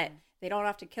 But they don't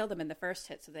have to kill them in the first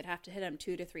hit. So they'd have to hit them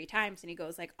 2 to 3 times. And he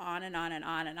goes like on and on and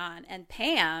on and on. And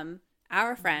Pam,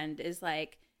 our friend, is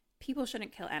like, people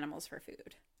shouldn't kill animals for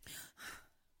food.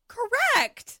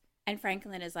 Correct. And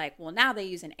Franklin is like, well, now they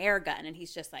use an air gun. And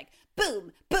he's just like,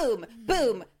 boom, boom,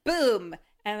 boom, boom.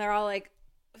 And they're all like,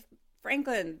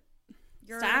 Franklin,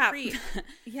 You're stop. a creep.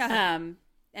 Yeah.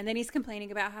 And then he's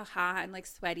complaining about how hot and like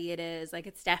sweaty it is. Like,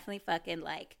 it's definitely fucking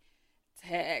like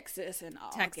Texas in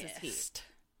August. Texas heat.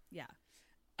 Yeah.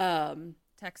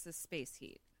 Texas space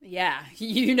heat. Yeah.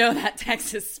 You know that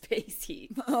Texas space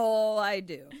heat. Oh, I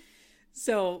do.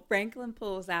 So Franklin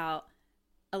pulls out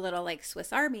a little like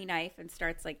Swiss Army knife and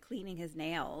starts like cleaning his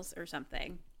nails or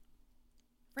something.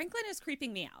 Franklin is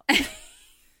creeping me out.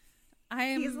 I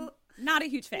am not a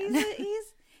huge fan.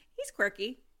 He's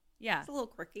quirky. Yeah. He's a little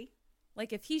quirky.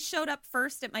 Like if he showed up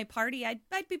first at my party, I'd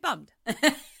be bummed.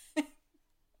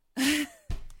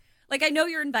 Like I know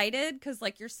you're invited because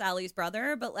like you're Sally's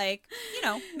brother, but like, you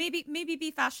know, maybe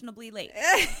be fashionably late.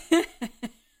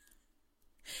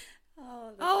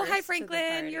 Oh, hi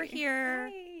Franklin, you're here.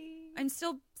 Hi. I'm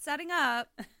still setting up.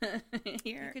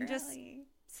 Here, You can just girly.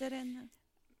 sit in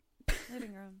the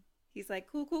living room. He's like,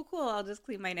 cool. I'll just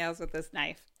clean my nails with this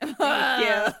knife. Thank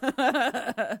you.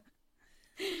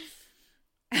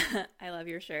 I love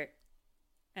your shirt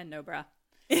and no bra.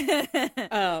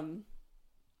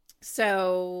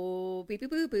 So boo boo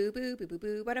boo boo boo boo boo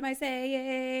boo. What am I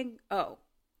saying? Oh,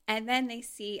 and then they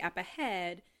see up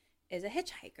ahead is a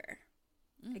hitchhiker.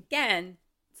 Again,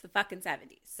 it's the fucking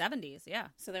 70s. 70s, yeah.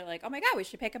 So they're like, oh my god, we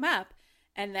should pick him up.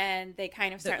 And then they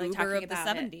kind of start The like Uber talking of the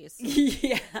about 70s.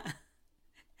 It.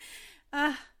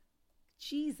 Yeah.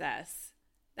 Jesus.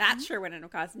 That sure wouldn't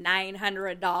have cost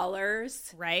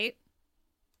 $900. Right?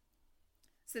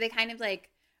 So they kind of like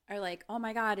are like, oh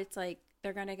my god, it's like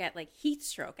they're gonna get like heat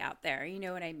stroke out there. You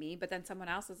know what I mean? But then someone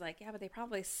else is like, yeah, but they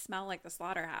probably smell like the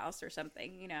slaughterhouse or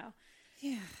something, you know?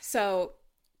 Yeah. So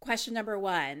question number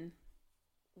 1,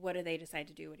 what do they decide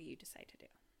to do? What do you decide to do?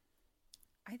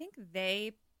 I think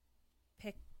they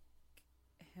pick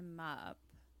him up.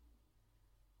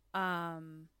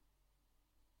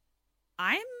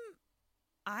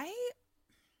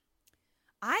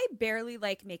 I barely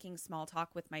like making small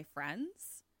talk with my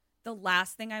friends. The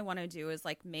last thing I want to do is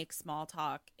like make small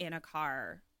talk in a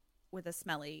car with a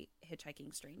smelly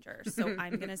hitchhiking stranger. So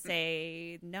I'm going to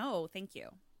say no, thank you.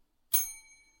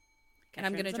 And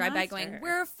I'm going to drive by going,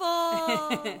 we're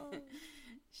full.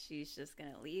 She's just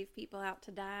going to leave people out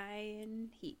to die in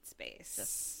heat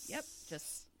space.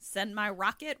 Just send my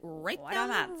rocket right What down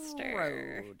a the monster.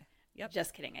 road. Yep.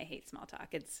 Just kidding. I hate small talk.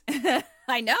 It's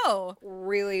I know.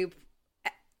 really...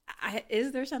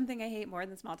 is there something I hate more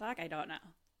than small talk? I don't know.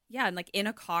 Yeah, and like in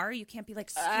a car, you can't be like,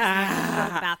 excuse me, I have to go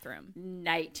to the bathroom.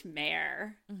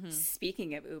 Nightmare.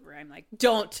 Speaking of Uber, I'm like,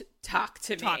 don't talk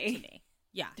to Talk me. to me.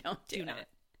 Yeah, Don't do not. it.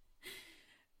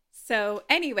 So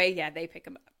anyway, yeah, they pick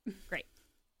him up. Great.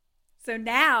 So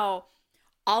now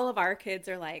all of our kids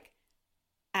are like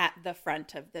at the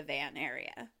front of the van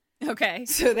area. Okay.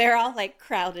 So they're all like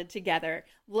crowded together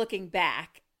looking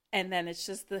back. And then it's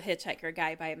just the hitchhiker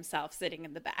guy by himself sitting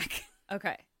in the back.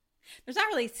 Okay. There's not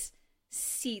really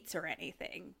seats or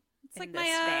anything. It's like in this my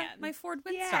van. my Ford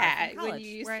Windstar Yeah, from college. when you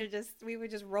used where to we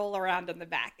would just roll around in the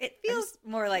back. It feels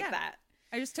more like that.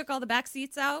 I just took all the back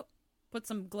seats out, put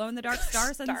some glow-in-the-dark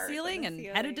stars on the ceiling, and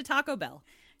headed to Taco Bell.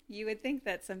 You would think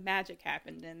that some magic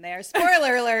happened in there.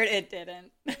 Spoiler alert, it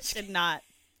didn't. Did not.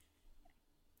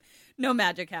 No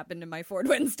magic happened in my Ford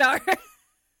Windstar.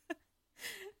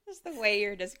 Just the way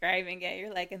you're describing it.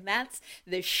 You're like, and that's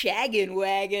the shaggin'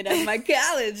 wagon of my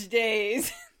college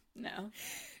days. No,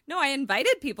 I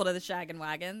invited people to the Shaggin'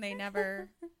 Wagon. They never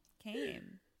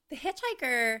came. the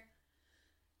hitchhiker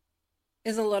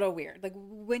is a little weird. Like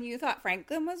when you thought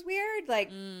Franklin was weird,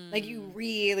 like you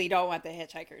really don't want the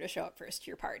hitchhiker to show up first to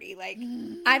your party. Like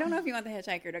I don't know if you want the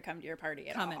hitchhiker to come to your party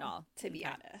at all. To be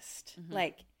honest,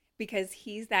 like because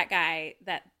he's that guy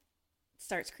that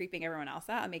starts creeping everyone else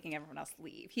out and making everyone else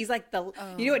leave. He's like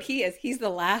you know what he is? He's the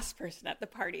last person at the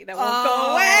party that won't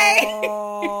go away.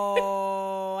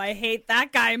 Oh, I hate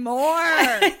that guy more.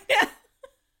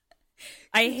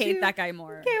 I hate that guy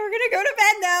more. Okay, we're gonna go to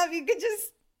bed now. If you could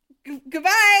just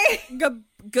goodbye.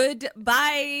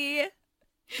 Goodbye.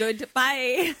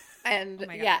 Goodbye. And Oh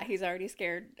my God. yeah, he's already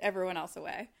scared everyone else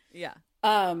away. Yeah.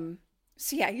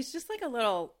 So yeah, he's just like a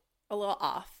little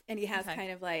off, and he has Okay.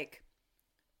 kind of like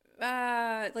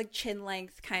chin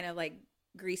length, kind of like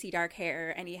greasy dark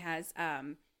hair, and he has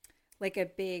like a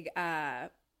big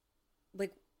like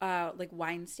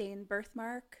wine stain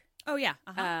birthmark, Oh yeah.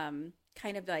 Uh-huh.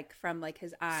 kind of like from like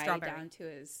his eye Strawberry. down to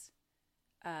his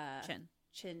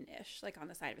chin-ish, like on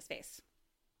the side of his face.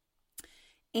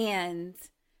 And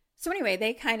so anyway,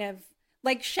 they kind of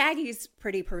like Shaggy's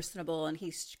pretty personable, and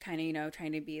he's kind of, you know,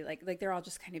 trying to be like they're all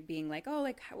just kind of being like, oh,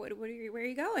 like what are you, where are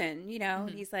you going, you know?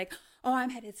 And he's like, oh, I'm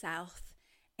headed south.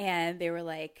 And they were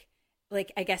like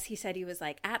I guess he said he was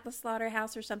like at the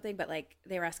slaughterhouse or something, but like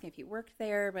they were asking if he worked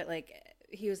there, but like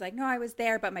he was like, no, I was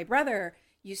there, but my brother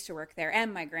used to work there,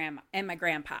 and my grandpa, not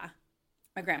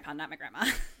my grandma.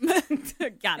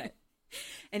 Got it.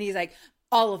 And he's like,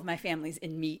 all of my family's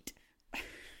in meat.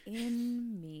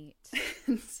 In meat.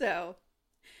 So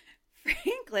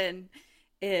Franklin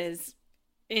is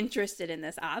interested in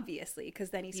this, obviously, because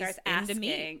then he starts into asking.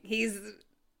 meat.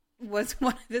 Was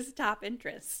one of his top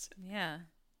interests. Yeah.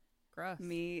 Gross.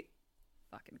 Meat.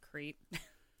 Fucking creep.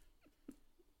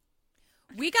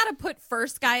 We got to put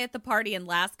first guy at the party and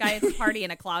last guy at the party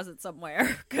in a closet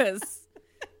somewhere, because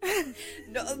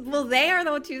No, well, they are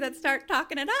the two that start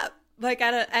talking it up. Like,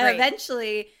 and Right.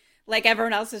 eventually, like,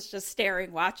 everyone else is just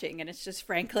staring, watching, and it's just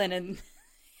Franklin and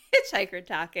Hitchhiker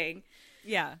talking.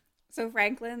 yeah. So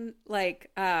Franklin,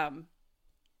 like,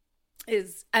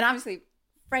 is, and obviously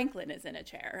Franklin is in a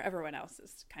chair. Everyone else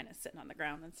is kind of sitting on the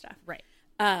ground and stuff. Right.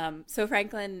 So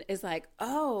Franklin is like,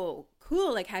 oh,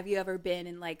 cool. Like, have you ever been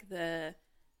in like the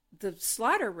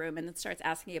slaughter room? And then starts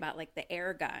asking about like the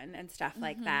air gun and stuff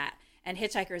like that. And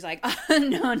Hitchhiker's like, oh,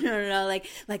 no.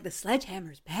 Like the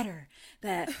sledgehammer's better.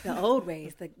 The old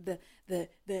ways, the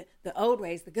old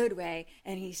ways, the good way.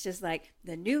 And he's just like,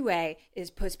 the new way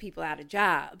is puts people out of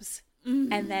jobs.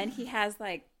 And then he has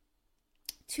like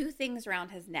two things around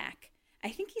his neck. I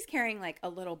think he's carrying like a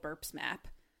little burps map.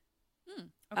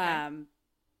 Okay.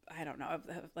 I don't know,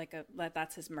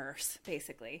 that's his merce,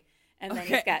 basically. And then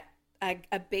he's got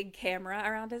a big camera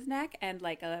around his neck and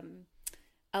like a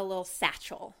little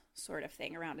satchel sort of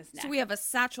thing around his neck. So we have a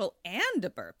satchel and a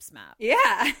burps map.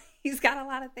 Yeah, he's got a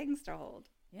lot of things to hold.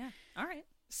 Yeah. All right.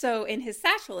 So in his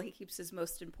satchel, he keeps his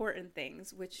most important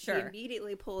things, which he Sure.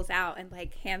 immediately pulls out and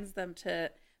like hands them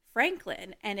to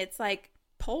Franklin. And it's like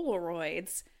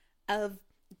Polaroids of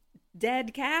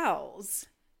dead cows.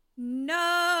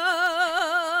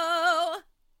 No.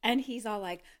 And he's all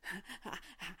like,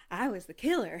 I was the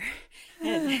killer.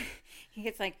 And he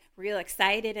gets like real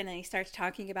excited. And then he starts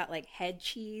talking about like head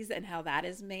cheese and how that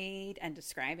is made and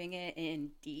describing it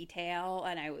in detail.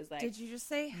 And I was like, Did you just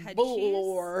say head cheese?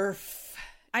 Borf.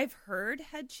 I've heard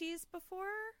head cheese before.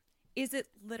 Is it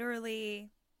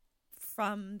literally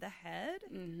from the head?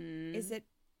 Mm-hmm. Is it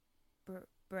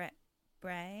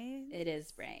brain? It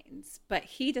is brains. But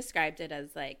he described it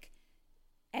as like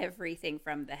everything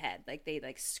from the head. Like they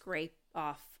like scrape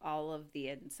off all of the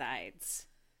insides.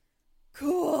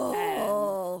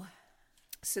 Cool.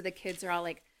 So the kids are all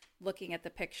like looking at the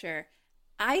picture.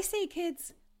 I say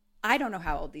kids, I don't know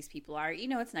how old these people are. You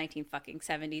know, it's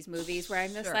 1970s movies where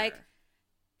I'm just Sure. like,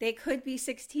 they could be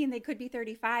 16, they could be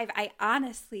 35. I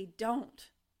honestly don't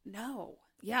know.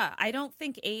 Yeah, I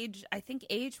think age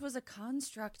was a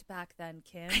construct back then,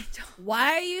 Kim. don't-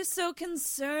 Why are you so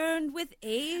concerned with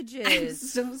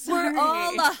ages? I'm so sorry. We're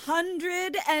all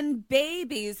 100 and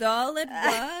babies all at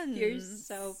once. You're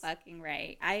so fucking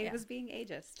right. I Yeah. was being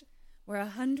ageist. We're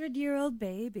 100-year-old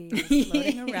babies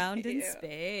floating around in Ew.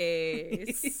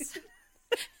 space.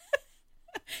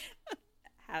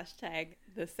 Hashtag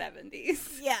the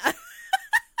 70s. Yeah.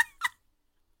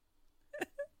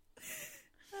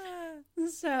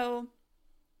 So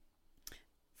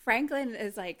Franklin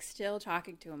is like still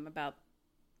talking to him about,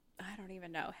 I don't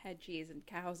even know, head cheese and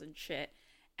cows and shit.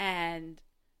 And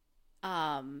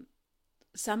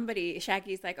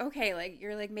Shaggy's like, okay, like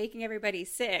you're like making everybody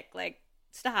sick, like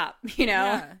stop, you know?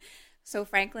 Yeah. So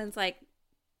Franklin's like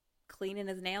cleaning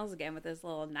his nails again with his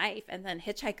little knife, and then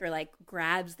Hitchhiker like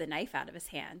grabs the knife out of his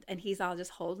hand, and he's all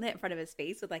just holding it in front of his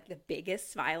face with like the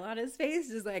biggest smile on his face,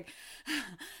 just like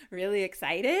really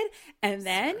excited. And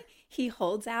then the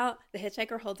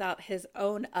Hitchhiker holds out his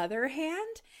own other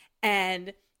hand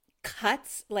and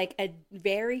cuts like a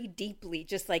very deeply,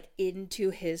 just like into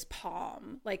his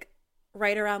palm, like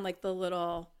right around like the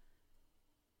little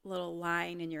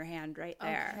line in your hand right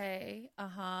there. Okay.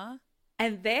 Uh-huh.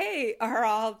 And they are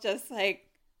all just like,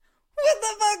 what the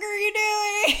fuck are you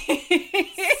doing?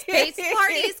 Space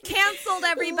party's canceled,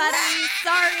 everybody.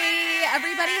 Sorry.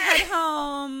 Everybody head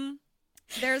home.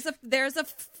 There's a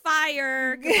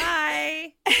fire.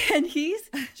 Goodbye. And he's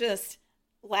just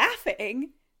laughing.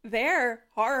 They're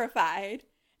horrified.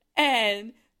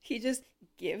 And he just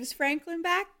gives Franklin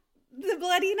back the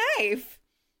bloody knife.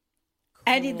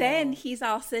 Cool. And then he's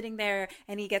all sitting there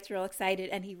and he gets real excited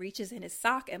and he reaches in his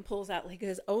sock and pulls out like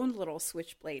his own little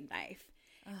switchblade knife.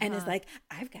 And is like,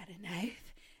 I've got a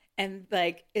knife. And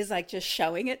like is like just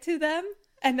showing it to them.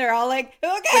 And they're all like,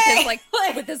 okay.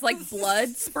 With his blood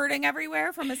spurting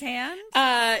everywhere from his hand?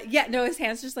 Yeah, no, his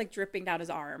hand's just like dripping down his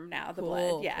arm now, the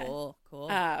blood. Yeah. Cool.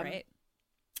 Great.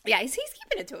 Yeah, he's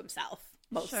keeping it to himself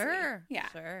mostly. Sure. Yeah.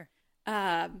 Sure.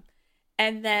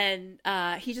 And then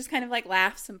he just kind of like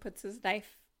laughs and puts his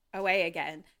knife away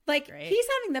again. Like Great. He's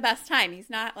having the best time. He's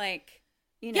not like,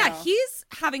 you know. Yeah, he's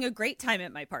having a great time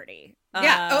at my party.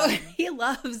 Yeah. He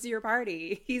loves your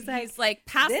party. He's like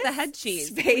pass the head cheese.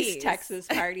 Space please. Texas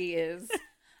party is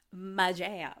my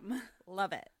jam.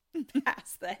 Love it.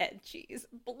 Pass the head cheese.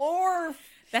 Blorf.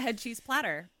 The head cheese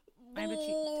platter. I have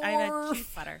a cheese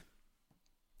platter.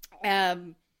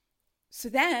 So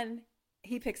then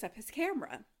he picks up his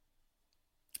camera.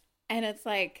 And it's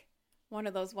like one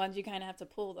of those ones you kind of have to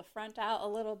pull the front out a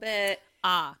little bit.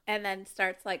 And then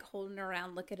starts like holding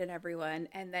around, looking at everyone,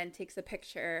 and then takes a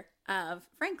picture of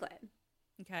Franklin.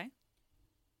 Okay.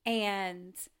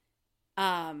 And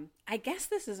I guess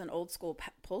this is an old school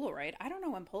Polaroid. I don't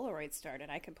know when Polaroid started.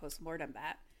 I can postmortem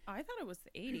that. Oh, I thought it was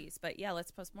the 80s, but yeah,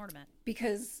 let's postmortem it.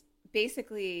 Because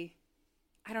basically,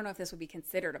 I don't know if this would be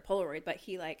considered a Polaroid, but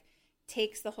he like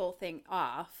takes the whole thing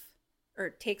off. Or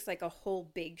takes like a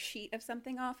whole big sheet of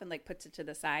something off and like puts it to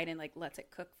the side and like lets it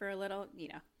cook for a little, you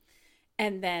know,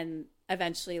 and then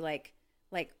eventually like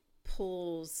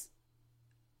pulls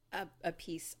a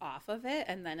piece off of it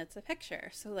and then it's a picture.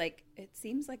 So like it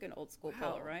seems like an old school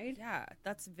Polaroid. Yeah,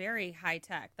 that's very high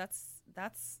tech. That's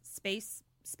space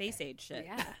age shit.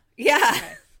 Yeah.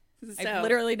 Okay. So, I've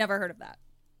literally never heard of that.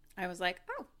 I was like,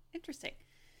 oh, interesting.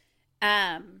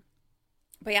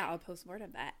 But yeah, I'll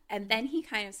postmortem that. And then he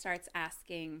kind of starts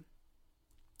asking,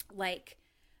 like,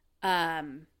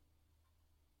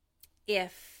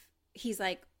 if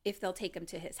they'll take him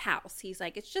to his house. He's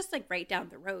like, it's just like right down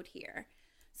the road here.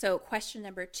 So question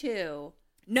number 2.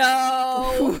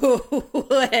 No.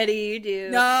 What do you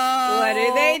do? No. What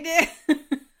do they do?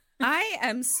 I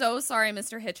am so sorry,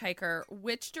 Mr. Hitchhiker.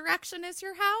 Which direction is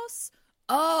your house?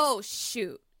 Oh,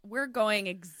 shoot. We're going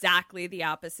exactly the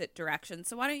opposite direction.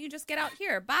 So why don't you just get out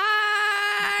here?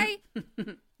 Bye.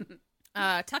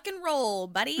 Tuck and roll,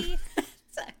 buddy.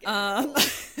 Not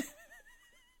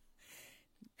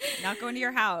going to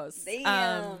your house.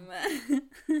 Damn.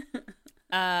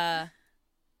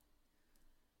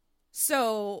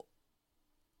 So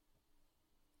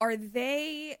are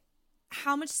they,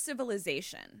 how much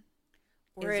civilization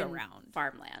We're is in around?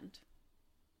 farmland.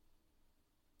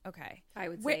 Okay. I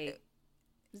would say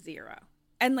 0.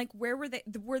 And like, where were they?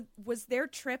 Was their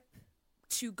trip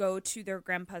to go to their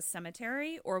grandpa's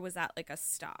cemetery, or was that like a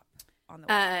stop on the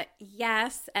way?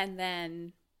 Yes, and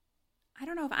then I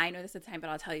don't know if I know this at the time, but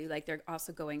I'll tell you. Like, they're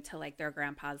also going to like their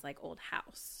grandpa's like old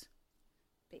house,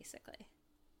 basically.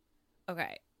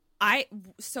 Okay.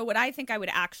 So what I think I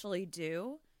would actually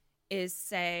do is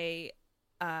say,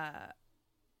 I'm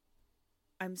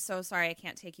so sorry I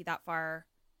can't take you that far,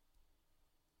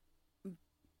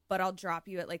 but I'll drop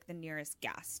you at like the nearest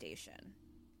gas station.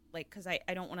 Like, cause I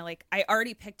don't want to like, I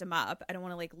already picked him up. I don't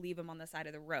want to like leave him on the side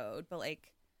of the road, but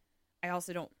like, I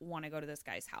also don't want to go to this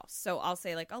guy's house. So I'll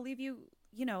say like, I'll leave you,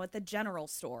 you know, at the general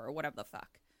store or whatever the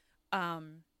fuck.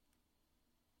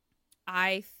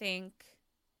 I think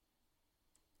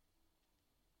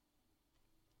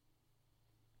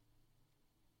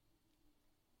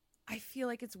I feel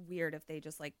like it's weird if they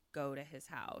just like go to his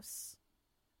house.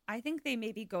 I think they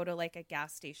maybe go to like a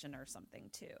gas station or something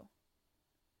too.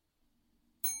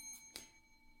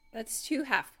 That's 2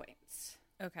 half points.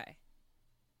 Okay.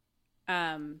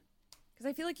 Because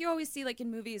I feel like you always see like in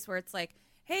movies where it's like,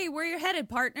 hey, where you headed,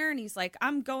 partner? And he's like,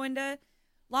 I'm going to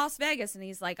Las Vegas. And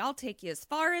he's like, I'll take you as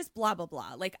far as blah, blah,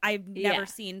 blah. Like, I've never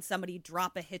seen somebody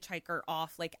drop a hitchhiker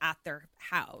off like at their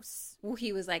house. Well,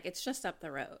 he was like, it's just up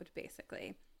the road,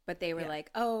 basically. But they were like,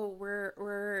 oh,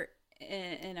 we're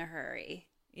in a hurry.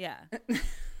 Yeah.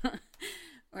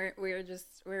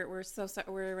 we're so sorry.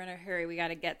 We're in a hurry. We got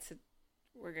to get to,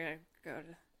 we're going to go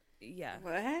to. Yeah.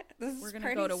 What? We're going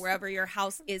to go to wherever your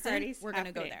house isn't. We're going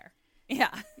to go there. Yeah.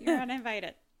 You're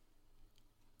uninvited.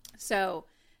 So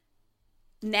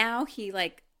now he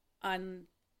like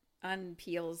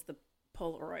unpeels the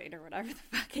Polaroid or whatever the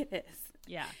fuck it is.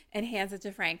 Yeah. And hands it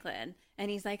to Franklin. And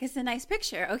he's like, it's a nice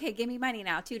picture. Okay, give me money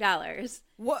now, $2.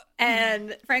 What?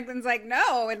 And Franklin's like,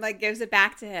 no, and like gives it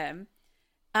back to him.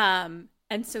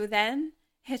 And so then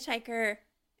Hitchhiker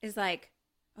is like,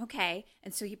 okay.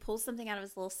 And so he pulls something out of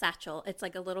his little satchel. It's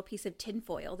like a little piece of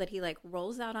tinfoil that he like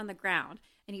rolls out on the ground,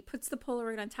 and he puts the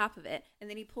Polaroid on top of it. And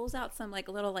then he pulls out some like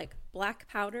little like black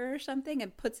powder or something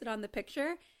and puts it on the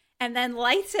picture and then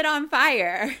lights it on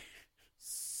fire.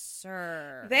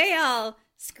 Sir. They all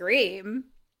scream.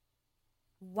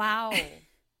 Wow.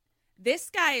 This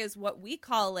guy is what we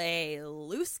call a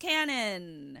loose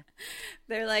cannon.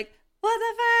 They're like, what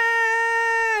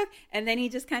the fuck? And then he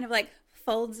just kind of like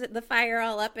folds the fire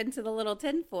all up into the little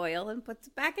tin foil and puts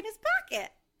it back in his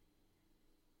pocket.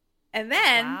 And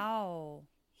then Wow.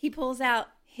 he pulls out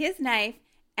his knife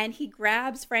and he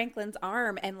grabs Franklin's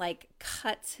arm and like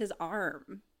cuts his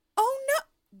arm. Oh, no.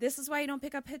 This is why you don't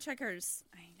pick up hitchhikers.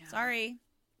 I know. Sorry.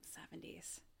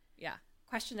 70s. Yeah.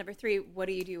 Question number 3. What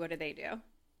do you do? What do they do?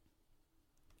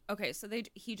 Okay, so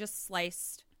he just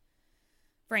sliced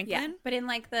Franklin? Yeah, but in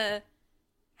like the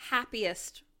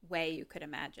happiest way you could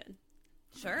imagine.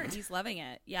 Sure, he's loving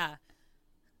it. Yeah.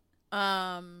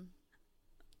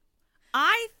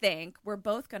 I think we're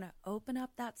both going to open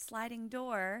up that sliding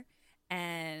door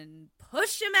and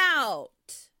push him out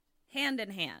hand in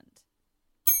hand.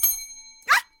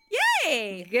 Ah,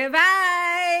 yay!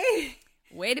 Goodbye!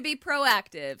 Way to be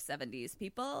proactive, 70s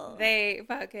people. They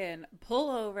fucking pull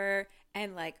over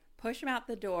and like push him out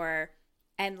the door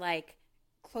and like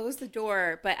close the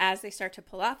door, but as they start to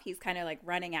pull off, he's kind of like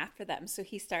running after them. So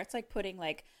he starts like putting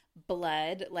like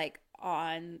blood like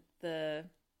on the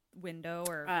window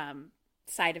or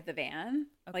side of the van.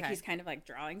 Like Okay. he's kind of like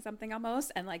drawing something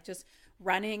almost and like just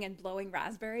running and blowing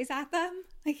raspberries at them.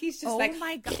 Like he's just oh like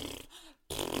my god.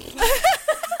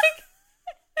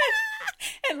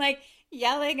 and like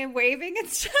yelling and waving and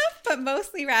stuff, but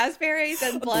mostly raspberries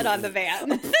and blood on the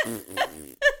van.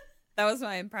 That was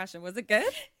my impression. Was it good?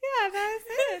 Yeah, that was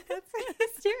it. That's what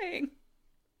he's doing.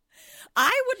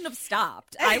 I wouldn't have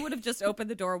stopped. I would have just opened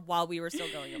the door while we were still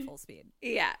going at full speed.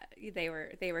 Yeah, they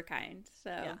were kind. So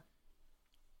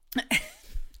Yeah.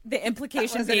 The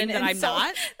implication wasn't being an that I'm insult.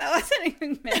 not. That wasn't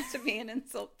even meant to be an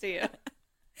insult to you.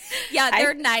 Yeah,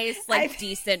 they're I- nice, like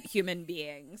decent human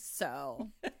beings. So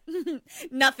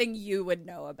nothing you would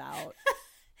know about.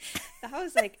 That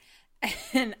was like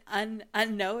an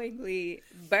unknowingly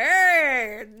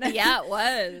burn. Yeah, it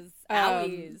was.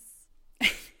 Owies.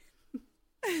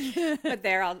 But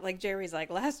they're all like, Jerry's like,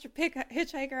 last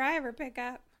hitchhiker I ever pick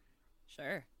up.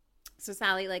 Sure. So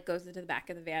Sally like goes into the back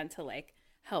of the van to like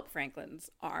help Franklin's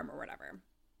arm or whatever.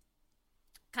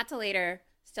 Cut to later,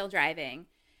 still driving.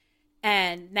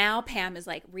 And now Pam is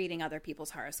like reading other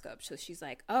people's horoscopes. So she's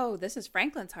like, oh, this is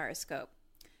Franklin's horoscope.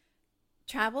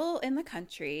 Travel in the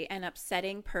country and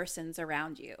upsetting persons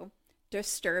around you.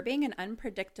 Disturbing and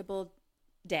unpredictable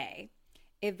day.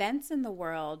 Events in the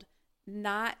world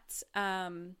not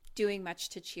doing much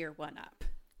to cheer one up.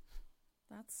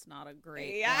 That's not a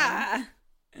great Yeah.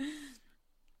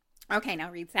 Okay, now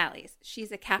read Sally's.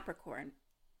 She's a Capricorn,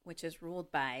 which is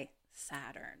ruled by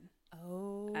Saturn.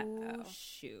 Oh, Uh-oh.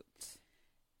 shoot.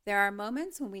 There are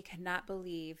moments when we cannot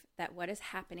believe that what is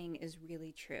happening is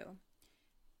really true.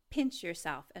 Pinch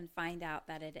yourself and find out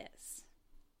that it is.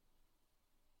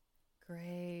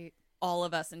 Great. All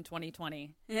of us in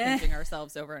 2020 pinching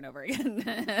ourselves over and over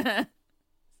again.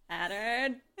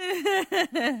 Saturn.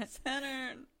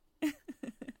 Saturn.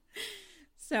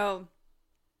 So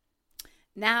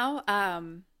now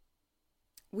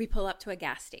we pull up to a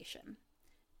gas station.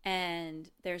 And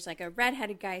there's like a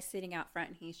redheaded guy sitting out front,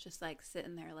 and he's just like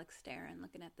sitting there, like staring,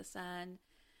 looking at the sun.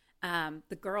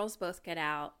 The girls both get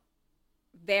out,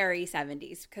 very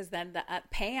 70s, because then the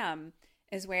Pam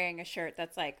is wearing a shirt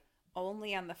that's like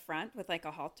only on the front with like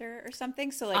a halter or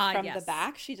something. So like from yes. the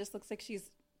back, she just looks like she's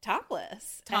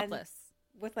topless. Topless.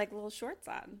 And with like little shorts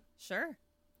on. Sure.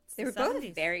 It's They the were both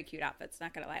 70s. very cute outfits,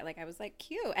 not gonna lie. Like I was like,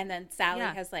 cute. And then Sally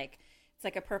Yeah. has like, it's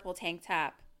like a purple tank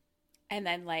top. And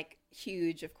then like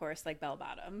huge, of course, like bell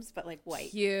bottoms, but like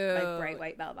white, Cute. like bright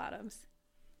white bell bottoms.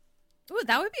 Ooh,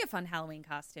 that would be a fun Halloween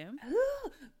costume.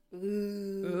 Ooh.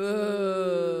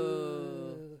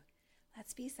 Ooh.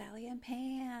 Let's be Sally and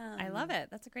Pam. I love it.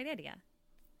 That's a great idea.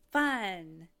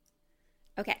 Fun.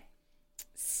 Okay.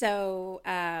 So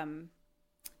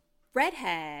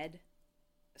Redhead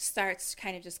starts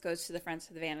kind of just goes to the front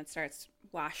of the van and starts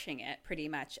washing it pretty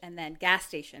much. And then gas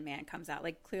station man comes out,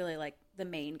 like clearly like the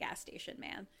main gas station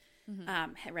man.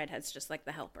 Mm-hmm. Redhead's just like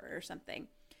the helper or something.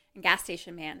 And gas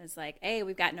station man is like, hey,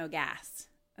 we've got no gas.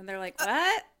 And they're like,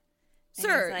 what?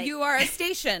 Sir, like- you are a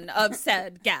station of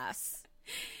said gas.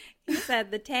 He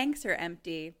said the tanks are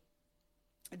empty.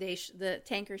 The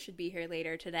tanker should be here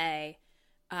later today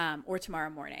or tomorrow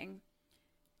morning.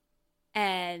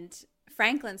 And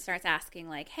Franklin starts asking,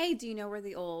 like, hey, do you know where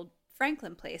the old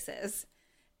Franklin place is?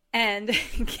 And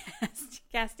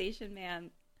gas station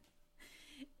man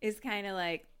is kind of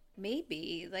like,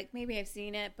 maybe I've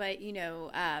seen it, but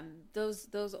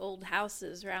those old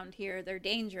houses around here, they're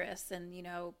dangerous, and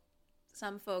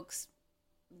some folks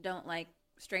don't like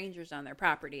strangers on their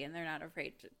property, and they're not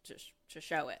afraid to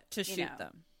show it, To shoot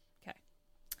them. Okay.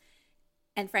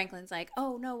 And Franklin's like,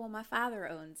 oh no, well, my father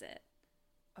owns it.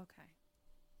 Okay.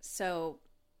 So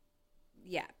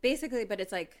yeah, basically, but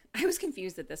it's like, I was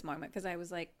confused at this moment because I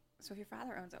was like, so if your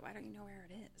father owns it, why don't you know where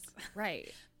it is?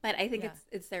 Right. But I think Yeah.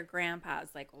 it's their grandpa's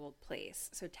like old place,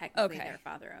 so technically Okay. their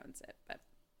father owns it. But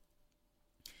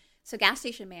so gas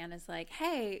station man is like,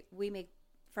 hey, we make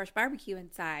fresh barbecue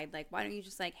inside. Like, why don't you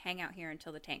just like hang out here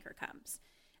until the tanker comes?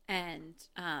 And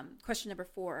question number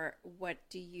 4: what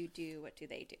do you do? What do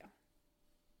they do?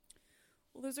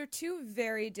 Well, those are two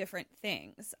very different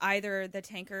things. Either the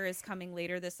tanker is coming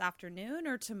later this afternoon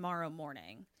or tomorrow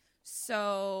morning.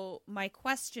 So my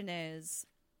question is,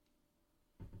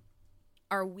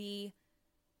 are we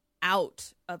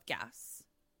out of gas?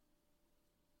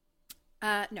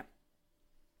 No.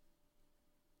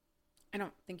 I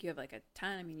don't think you have like a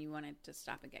ton. I mean, you wanted to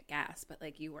stop and get gas, but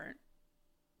like you weren't.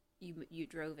 You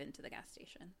drove into the gas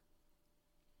station,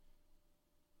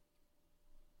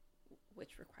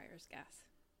 which requires gas.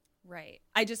 Right.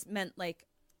 I just meant like,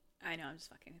 I know, I'm just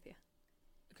fucking with you.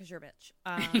 because you're a bitch.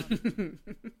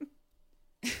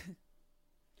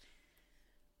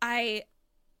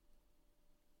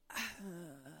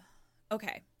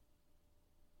 Okay.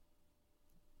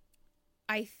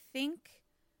 I think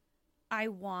I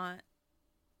want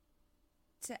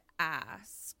to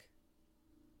ask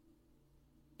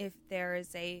if there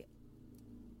is a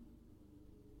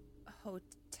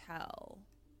hotel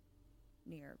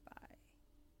nearby.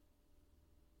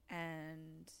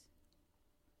 And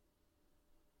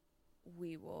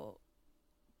we will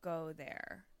go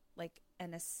there, like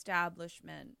an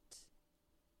establishment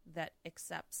that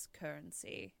accepts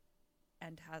currency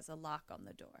and has a lock on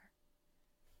the door.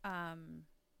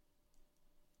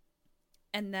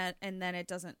 And then it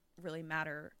doesn't really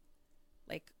matter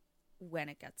like when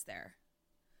it gets there.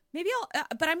 Maybe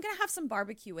but I'm going to have some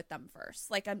barbecue with them first.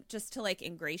 Like, I'm just to like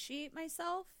ingratiate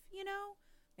myself,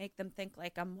 make them think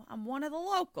like I'm one of the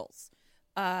locals.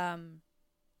 But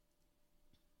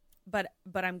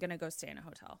I'm going to go stay in a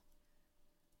hotel.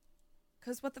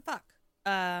 'Cause what the fuck?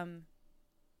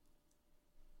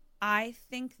 I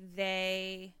think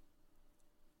they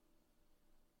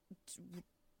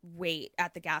wait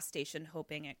at the gas station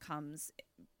hoping it comes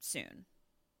soon.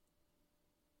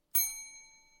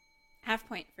 Half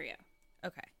point for you.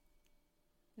 Okay.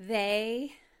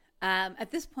 They,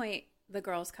 at this point, the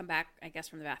girls come back, I guess,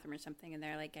 from the bathroom or something, and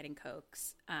they're like getting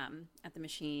Cokes at the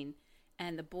machine.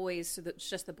 And the boys, so it's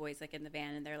just the boys like in the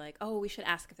van, and they're like, oh, we should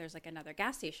ask if there's like another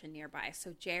gas station nearby.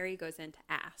 So Jerry goes in to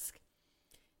ask.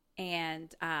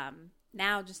 And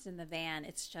now just in the van,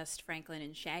 it's just Franklin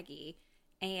and Shaggy.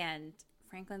 And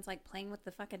Franklin's like playing with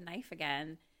the fucking knife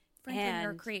again. Franklin,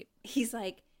 you're a creep. He's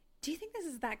like, do you think this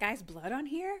is that guy's blood on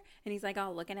here? And he's like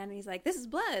all looking at it, and he's like, this is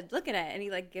blood. Look at it. And he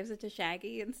like gives it to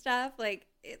Shaggy and stuff. Like,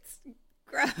 it's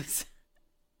gross.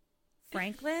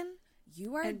 Franklin,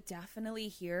 you are definitely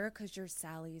here because you're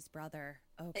Sally's brother.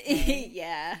 Okay.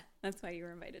 Yeah. That's why you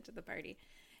were invited to the party.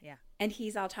 Yeah. And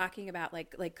he's all talking about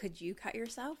like could you cut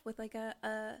yourself with like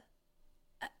a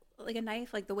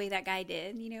knife, like the way that guy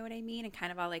did, you know what I mean? And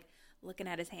kind of all like looking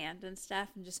at his hand and stuff,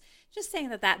 and just saying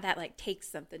that like takes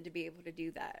something to be able to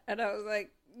do that. And I was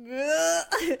like,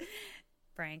 ugh.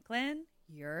 Franklin,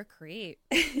 you're a creep.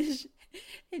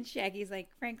 And Shaggy's like,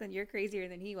 Franklin, you're crazier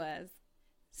than he was.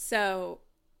 So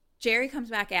Jerry comes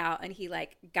back out, and he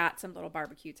like got some little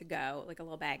barbecue to go, like a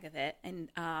little bag of it. And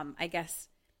I guess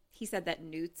he said that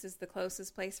Newt's is the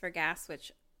closest place for gas,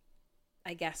 which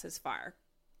I guess is far.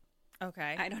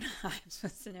 Okay. I don't know how I'm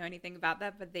supposed to know anything about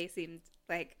that, but they seemed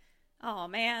like, oh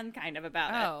man, kind of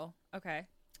about it. Oh, okay.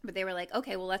 But they were like,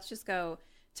 okay, well, let's just go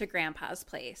to Grandpa's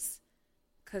place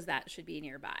because that should be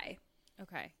nearby.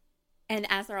 Okay. And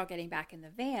as they're all getting back in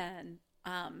the van,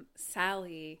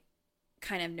 Sally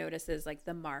kind of notices like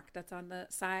the mark that's on the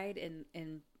side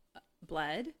in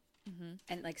blood,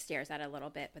 and like stares at it a little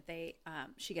bit. But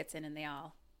she gets in, and they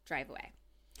all drive away.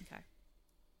 Okay.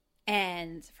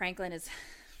 And Franklin is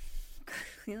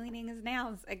cleaning his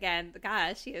nails again.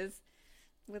 Gosh, he is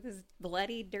with his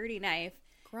bloody, dirty knife.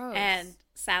 Gross. And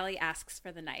Sally asks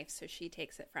for the knife, so she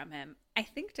takes it from him. I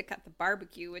think to cut the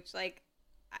barbecue, which like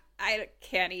I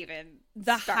can't even.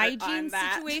 The start hygiene on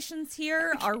that. situations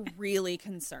here are really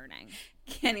concerning.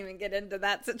 Can't even get into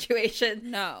that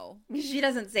situation. No. She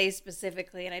doesn't say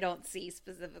specifically, and I don't see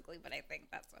specifically, but I think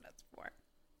that's what it's for.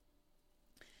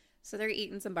 So they're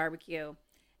eating some barbecue,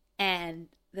 and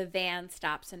the van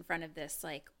stops in front of this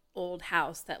like old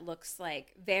house that looks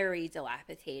like very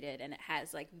dilapidated, and it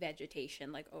has like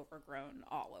vegetation like overgrown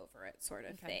all over it sort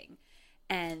of thing.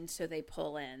 And so they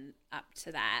pull in up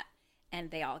to that,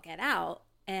 and they all get out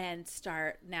and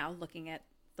start now looking at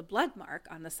the blood mark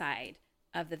on the side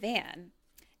of the van.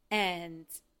 And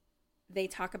they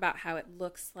talk about how it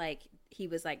looks like he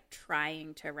was like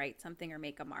trying to write something or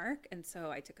make a mark. And so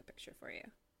I took a picture for you.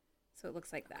 So it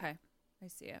looks like that. Okay. I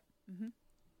see it.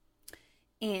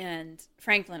 Mm-hmm. And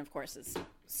Franklin, of course, is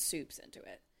soups into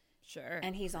it. Sure.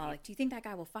 And he's all like, do you think that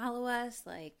guy will follow us?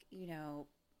 Like, you know,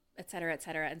 et cetera, et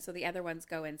cetera. And so the other ones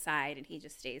go inside, and he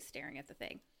just stays staring at the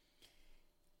thing.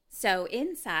 So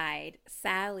inside,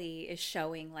 Sally is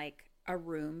showing like a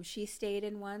room she stayed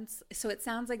in once. So it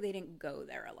sounds like they didn't go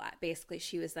there a lot. Basically,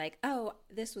 she was like, oh,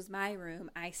 this was my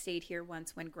room. I stayed here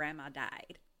once when Grandma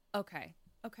died. Okay.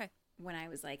 When I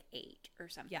was like 8 or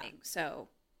something. Yeah. So,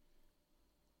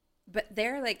 but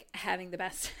they're like having the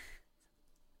best.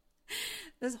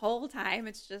 This whole time,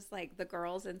 it's just like the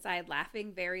girls inside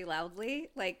laughing very loudly.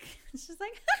 Like, it's just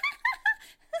like,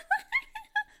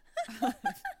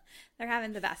 they're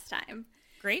having the best time.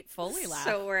 Great Foley laugh.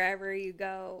 So wherever you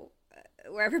go,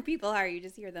 wherever people are, you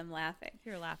just hear them laughing.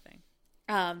 You're laughing.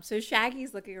 So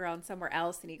Shaggy's looking around somewhere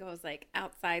else, and he goes like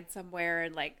outside somewhere,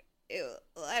 and like, ew,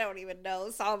 I don't even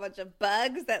know, saw a bunch of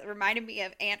bugs that reminded me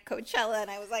of Aunt Coachella,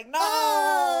 and I was like, no,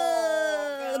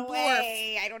 go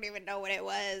away. I don't even know what it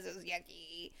was. It was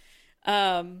yucky.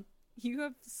 You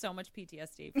have so much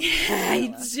PTSD.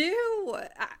 I do.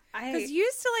 Because you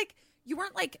used to like, you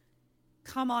weren't like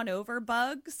come on over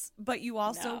bugs, but you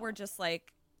also were just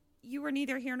like, you were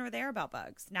neither here nor there about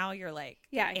bugs. Now you're like,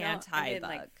 I anti-bug. didn't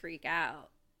like freak out.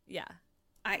 Yeah.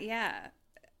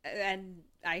 And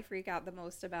I freak out the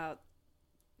most about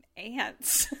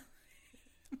ants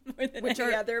more than Which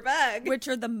any are- other bug. Which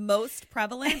are the most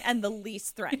prevalent and the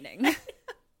least threatening.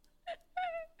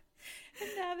 And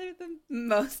now they're the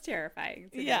most terrifying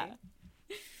to me.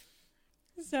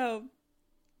 So,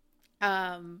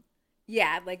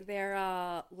 like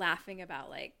they're laughing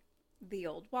about like the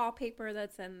old wallpaper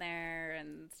that's in there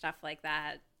and stuff like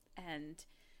that. And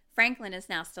Franklin is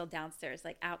now still downstairs,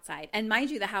 like outside. And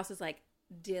mind you, the house is like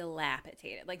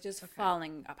dilapidated, like just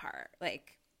falling apart,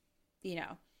 like, you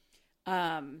know.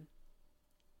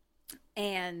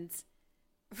 And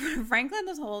Franklin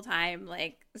this whole time,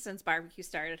 like since barbecue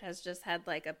started, has just had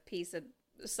like a piece of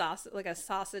sausage, like a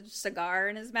sausage cigar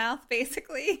in his mouth,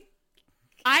 basically.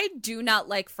 I do not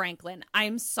like Franklin.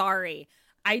 I'm sorry.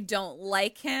 I don't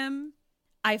like him.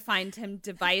 I find him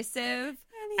divisive.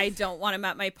 I don't want him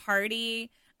at my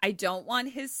party. I don't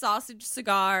want his sausage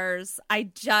cigars.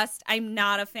 I'm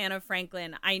not a fan of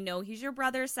Franklin. I know he's your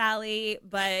brother, Sally,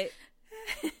 but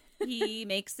he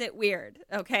makes it weird,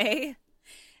 okay?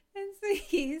 And so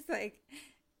he's like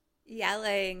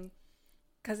yelling,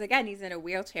 because again, he's in a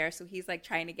wheelchair, so he's like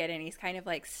trying to get in. He's kind of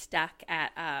like stuck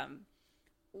at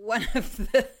one of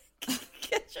the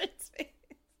kitchen spaces.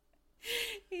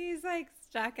 He's like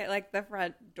stuck at like the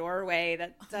front doorway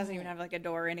that doesn't even have like a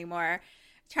door anymore,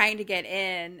 trying to get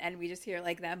in, and we just hear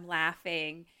like them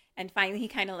laughing. And finally he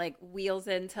kind of like wheels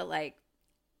into like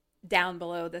down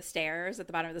below the stairs at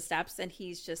the bottom of the steps, and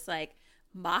he's just like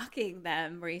mocking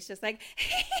them, where he's just like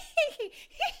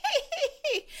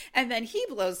and then he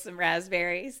blows some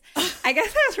raspberries. I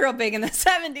guess that was real big in the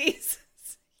 70s.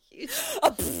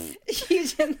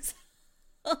 Huge insult.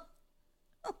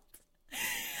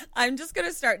 I'm just going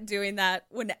to start doing that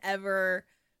whenever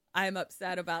I'm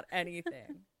upset about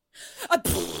anything.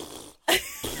 Let's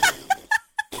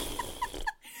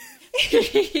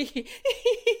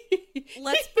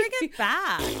bring it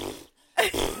back.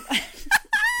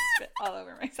 Spit all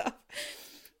over myself.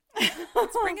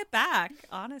 Let's bring it back,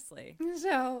 honestly.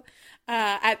 So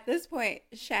at this point,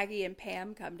 Shaggy and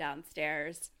Pam come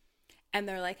downstairs, and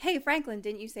they're like, hey, Franklin,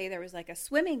 didn't you say there was like a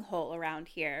swimming hole around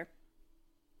here?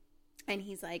 And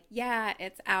he's like, yeah,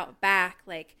 it's out back,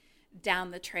 like down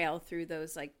the trail through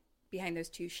those, like behind those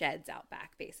 2 sheds out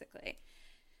back, basically.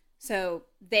 So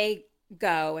they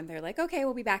go, and they're like, okay,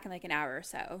 we'll be back in like an hour or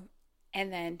so.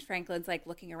 And then Franklin's like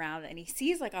looking around, and he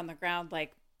sees like on the ground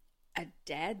like a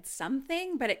dead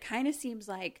something, but it kind of seems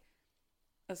like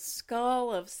a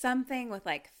skull of something with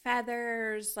like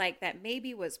feathers, like that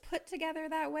maybe was put together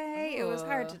that way. It was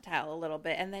hard to tell a little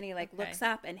bit. And then he like looks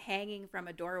up, and hanging from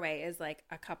a doorway is like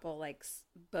a couple like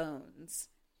bones.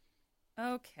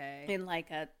 Okay. In like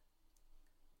a,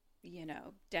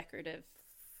 decorative,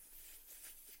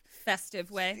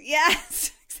 festive way.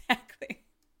 Yes, exactly.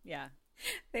 Yeah.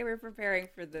 They were preparing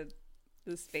for the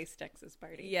Space Texas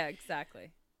party. Yeah,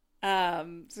 exactly.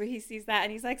 So he sees that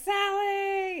and he's like,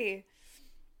 Sally!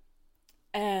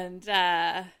 And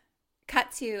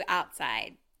cut to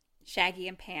outside. Shaggy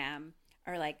and Pam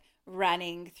are like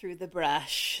running through the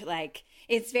brush. Like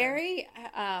it's very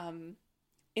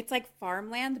it's like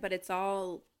farmland, but it's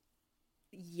all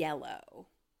yellow.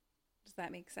 Does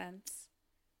that make sense?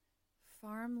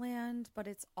 Farmland, but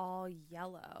it's all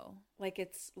yellow. Like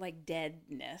it's like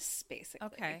deadness, basically.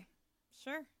 Okay.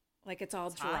 Sure. Like it's all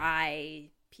dry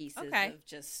pieces of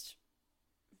just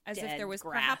as dead if there was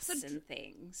grass perhaps and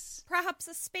things. Perhaps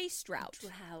a space drought.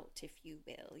 Drought, if you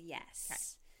will.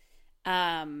 Yes.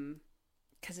 Okay.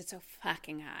 Because it's so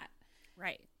fucking hot.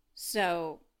 Right.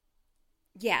 So,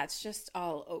 yeah, it's just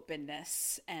all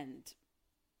openness and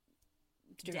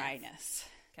dryness.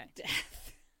 Okay.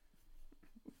 Death.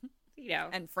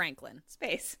 And Franklin.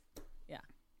 Space. Yeah.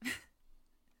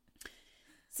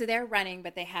 So they're running,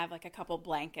 but they have like a couple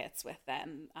blankets with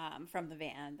them from the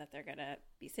van that they're going to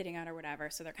be sitting on or whatever.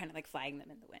 So they're kind of like flying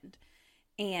them in the wind.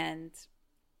 And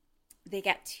they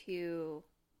get to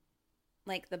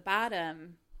like the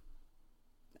bottom.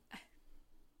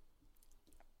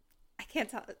 I can't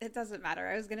tell. It doesn't matter.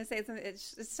 I was going to say something.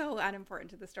 It's so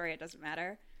unimportant to the story. It doesn't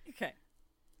matter. Okay.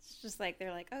 It's just like,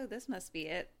 they're like, oh, this must be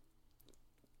it.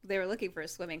 They were looking for a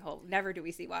swimming hole. Never do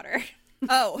we see water.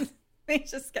 Oh. They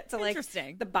just get to like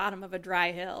the bottom of a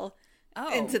dry hill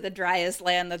into the driest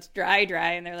land that's dry.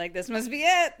 And they're like, this must be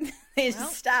it. They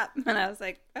just stop. And I was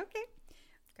like, okay,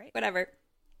 great, whatever.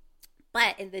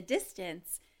 But in the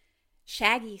distance,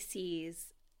 Shaggy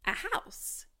sees a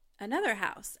house, another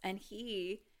house. And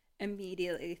he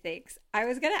immediately thinks, I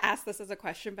was going to ask this as a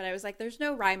question, but I was like, there's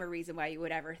no rhyme or reason why you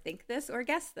would ever think this or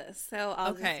guess this. So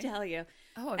I'll just tell you.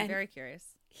 Oh, I'm very curious.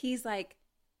 He's like,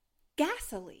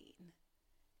 gasoline.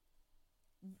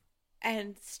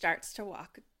 And starts to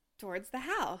walk towards the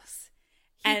house.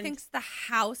 He thinks the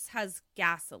house has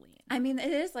gasoline. I mean,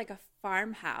 it is like a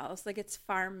farmhouse. Like, it's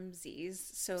farmsies.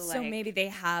 So maybe they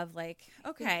have, like,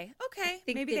 okay. I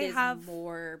think maybe it they is have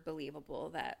more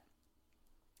believable that.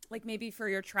 Like, maybe for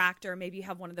your tractor, maybe you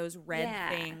have one of those red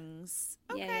things.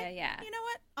 Okay. Yeah. You know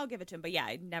what? I'll give it to him. But yeah,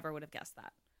 I never would have guessed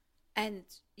that. And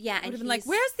yeah. I would have been like,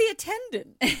 where's the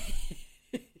attendant?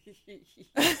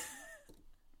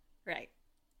 Right.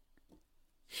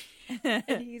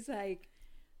 And he's like,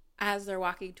 as they're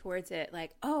walking towards it,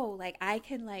 like, oh, like I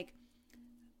can like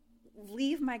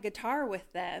leave my guitar with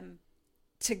them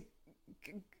to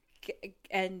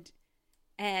and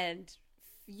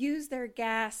use their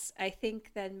gas. I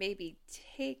think then maybe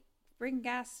bring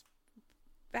gas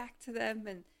back to them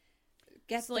and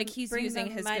get so like he's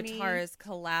using his money. Guitar as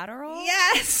collateral.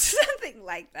 Yes, something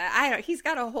like that. I don't. He's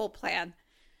got a whole plan,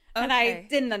 and I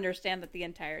didn't understand that the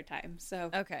entire time. So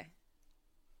okay.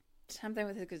 Something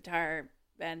with his guitar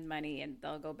and money, and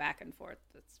they'll go back and forth.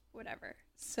 It's whatever.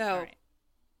 So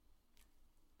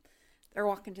they're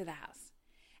walking to the house,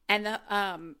 and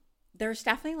there's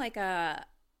definitely like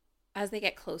as they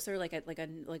get closer, like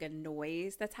a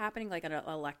noise that's happening, like an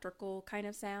electrical kind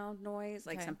of sound noise,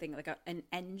 like something like an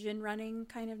engine running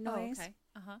kind of noise.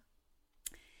 Oh, okay.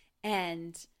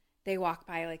 And they walk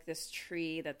by like this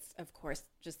tree that's of course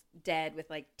just dead with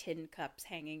like tin cups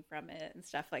hanging from it and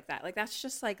stuff like that. Like that's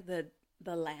just like the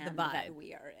land that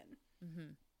we are in.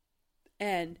 Mm-hmm.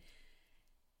 And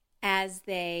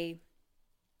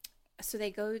so they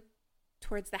go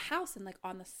towards the house, and like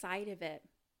on the side of it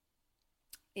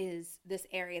is this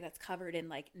area that's covered in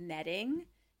like netting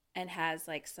and has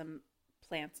like some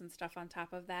plants and stuff on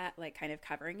top of that, like kind of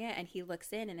covering it. And he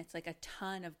looks in, and it's like a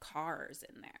ton of cars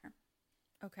in there.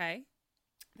 Okay.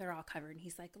 They're all covered. And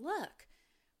he's like, look,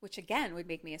 which again would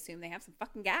make me assume they have some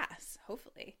fucking gas,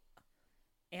 hopefully.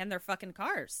 And they're fucking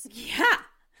cars. Yeah.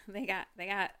 They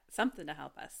got something to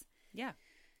help us. Yeah.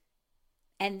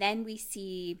 And then we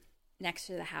see next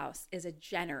to the house is a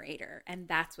generator, and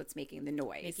that's what's making the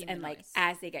noise. Like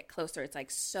as they get closer, it's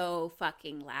like so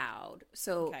fucking loud.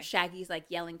 So Shaggy's like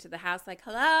yelling to the house, like,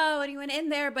 hello, anyone in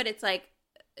there? But it's like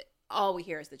all we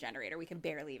hear is the generator. We can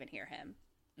barely even hear him.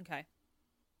 Okay.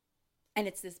 And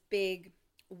it's this big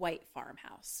white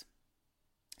farmhouse.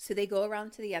 So they go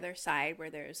around to the other side where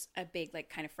there's a big like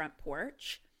kind of front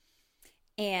porch,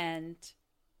 and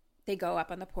they go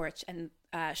up on the porch, and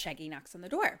Shaggy knocks on the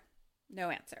door. No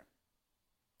answer.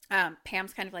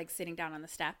 Pam's kind of like sitting down on the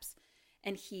steps,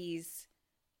 and he's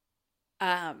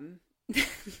to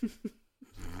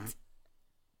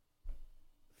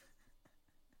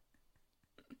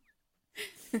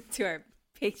our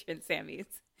patron Sammy's,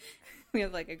 we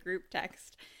have like a group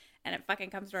text, and it fucking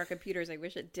comes to our computers. I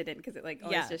wish it didn't, because it like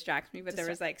always distracts me. But there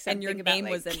was like something and your about name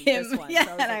like, was in Kim. this one. Yeah,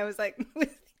 so and I was like,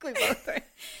 we both were.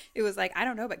 It was like, I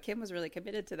don't know, but Kim was really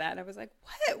committed to that. And I was like,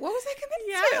 what? What was I committed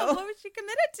to? what was she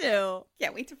committed to?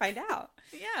 Can't wait to find out.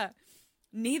 Yeah.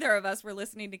 Neither of us were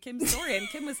listening to Kim's story, and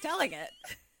Kim was telling it.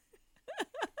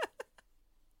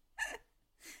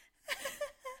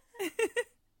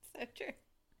 So true.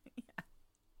 Yeah.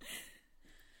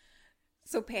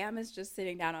 So Pam is just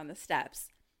sitting down on the steps.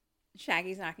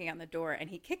 Shaggy's knocking on the door, and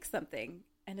he kicks something,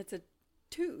 and it's a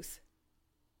tooth.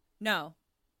 No.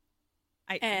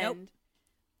 And nope.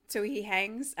 so he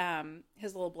hangs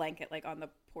his little blanket like on the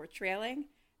porch railing,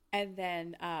 and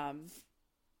then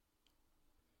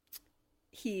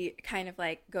he kind of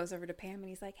like goes over to Pam, and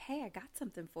he's like, "Hey, I got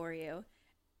something for you,"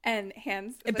 and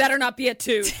hands. It better not be a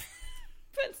tooth.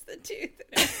 Puts the tooth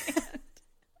in her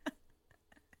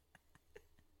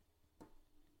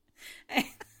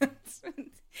hand.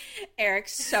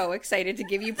 Eric's so excited to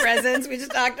give you presents. We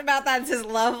just talked about that. It's his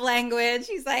love language.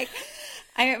 He's like,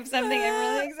 I have something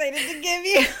I'm really excited to give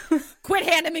you. Quit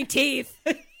handing me teeth.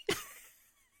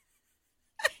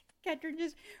 Ketrin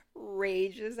just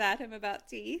rages at him about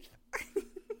teeth.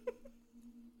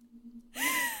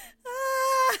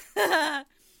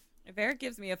 If Eric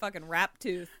gives me a fucking rap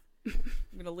tooth, I'm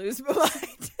going to lose my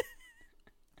mind.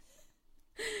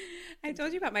 I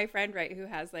told you about my friend, right, who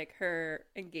has like her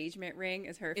engagement ring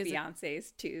is her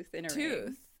fiance's tooth in her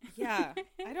ring. Yeah.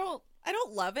 I don't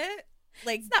love it.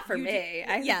 Like, it's not for me.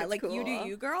 I think it's like cool, you do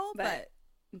you, girl, but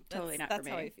totally not for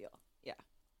me. That's how I feel. Yeah.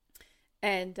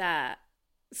 And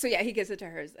so yeah, he gives it to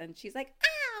hers, and she's like,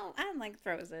 "Ow!" and like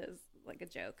throws it as like a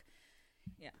joke.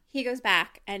 Yeah. He goes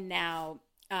back and now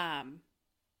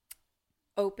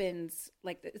opens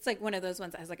like it's like one of those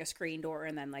ones that has like a screen door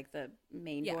and then like the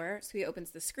main door. So he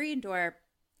opens the screen door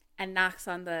and knocks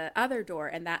on the other door,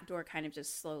 and that door kind of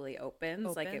just slowly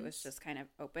opens. Like it was just kind of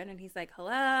open, and he's like,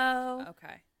 "Hello."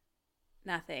 Okay.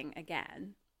 Nothing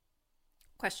again.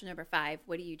 Question number 5,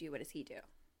 what do you do? What does he do?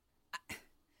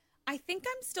 I think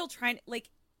I'm still trying,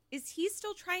 like, is he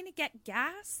still trying to get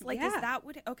gas? Like, is that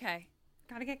what, okay.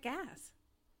 Gotta get gas.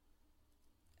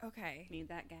 Okay. Need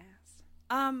that gas.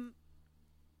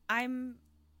 I'm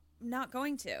not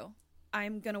going to.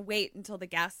 I'm going to wait until the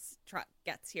gas truck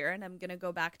gets here, and I'm going to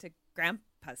go back to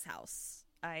Grandpa's house.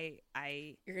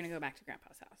 You're going to go back to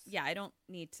Grandpa's house. Yeah, I don't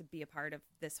need to be a part of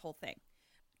this whole thing.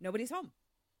 Nobody's home.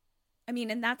 I mean,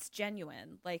 and that's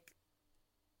genuine. Like,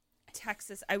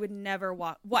 Texas, I would never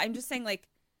walk. Well, I'm just saying, like,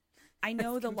 I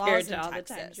know the laws in all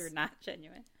Texas. The times you're not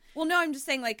genuine. Well, no, I'm just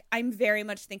saying, like, I'm very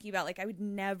much thinking about, like, I would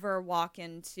never walk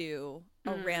into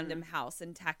a random house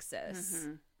in Texas.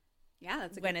 Mm-hmm. Yeah,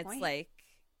 that's a when good point. It's like,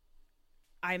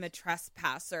 I'm a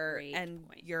trespasser Great and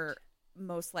point. you're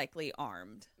most likely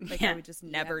armed. Like, Yeah. I would just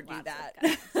never do lots of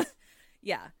that.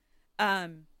 Yeah.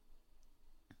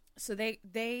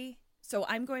 So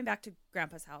I'm going back to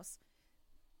Grandpa's house.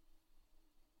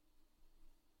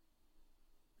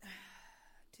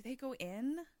 Do they go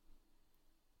in?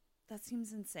 That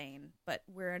seems insane, but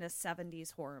we're in a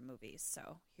 70s horror movie,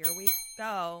 so here we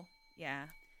go. Yeah.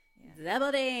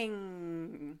 Double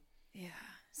ding. Yeah.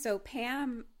 So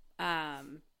Pam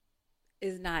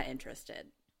is not interested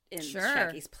in Sure.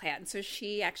 Shaggy's plan. So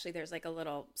she actually, there's like a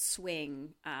little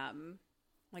swing,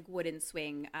 like wooden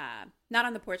swing, not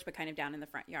on the porch, but kind of down in the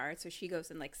front yard. So she goes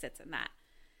and like sits in that.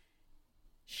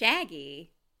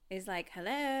 Shaggy is like,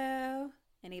 "Hello,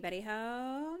 anybody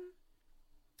home?"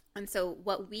 And so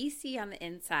what we see on the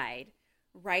inside,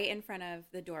 right in front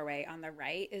of the doorway on the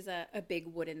right, is a big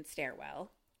wooden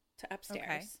stairwell to upstairs.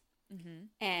 Okay.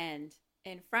 Mm-hmm. And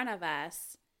in front of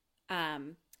us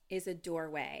is a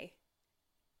doorway.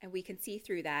 And we can see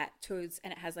through that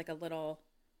and it has like a little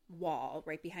wall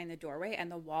right behind the doorway. And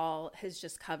the wall is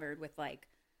just covered with like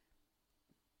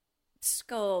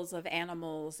skulls of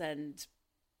animals and,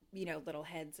 you know, little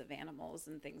heads of animals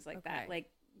and things like that. Like,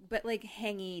 but like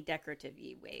hangy,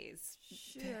 decorative-y ways.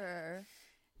 Sure.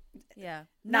 Yeah.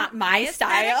 Not my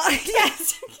style.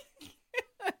 Yes.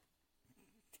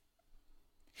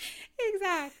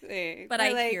 Exactly. But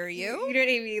I like, hear you. You know what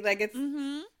I mean? Like it's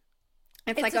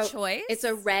It's like a choice. It's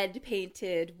a red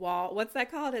painted wall. What's that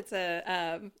called? It's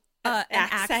a an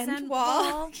accent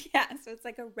wall? Yeah, so it's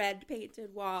like a red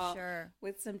painted wall Sure.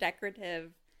 with some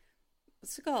decorative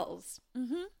skulls.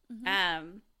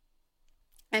 Mm-hmm.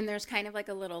 And there's kind of like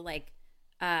a little like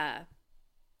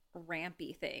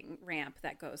rampy ramp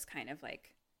that goes kind of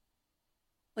like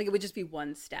it would just be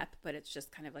one step, but it's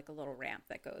just kind of like a little ramp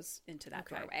that goes into that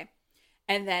doorway.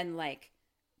 And then like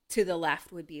to the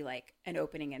left would be like an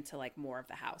opening into like more of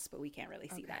the house, but we can't really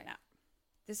see that now.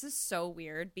 This is so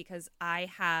weird because I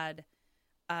had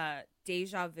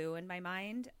deja vu in my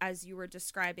mind as you were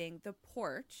describing the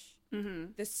porch,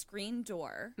 the screen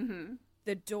door,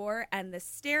 the door and the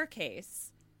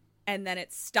staircase, and then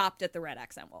it stopped at the red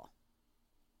accent wall.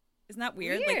 Isn't that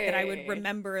weird? Like that I would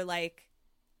remember like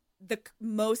the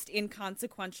most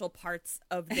inconsequential parts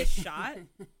of this shot.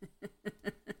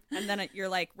 And then you're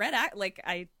like,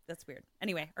 that's weird.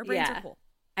 Anyway, our brains are cool.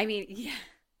 I mean, yeah.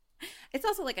 It's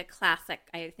also like a classic,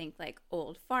 I think, like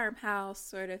old farmhouse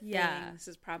sort of thing. Yeah. This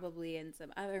is probably in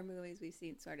some other movies we've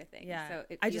seen sort of thing. Yeah. So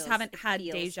I just haven't had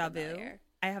deja vu.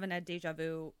 I haven't had deja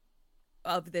vu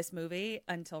of this movie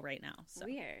until right now. So.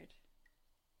 Weird.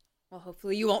 Well,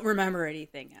 hopefully you won't remember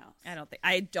anything else.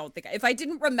 I don't think. If I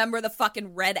didn't remember the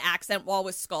fucking red accent wall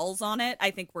with skulls on it,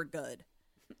 I think we're good.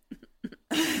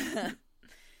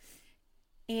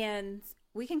 And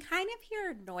we can kind of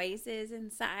hear noises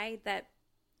inside that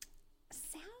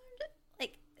sound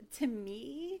like, to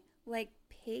me, like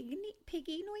piggy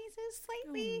noises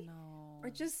slightly. Oh, no. Or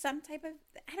just some type of,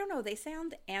 I don't know, they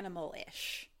sound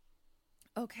animal-ish.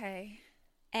 Okay.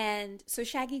 And so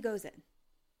Shaggy goes in.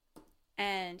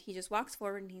 And he just walks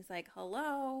forward and he's like,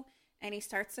 hello. And he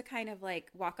starts to kind of like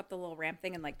walk up the little ramp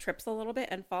thing and like trips a little bit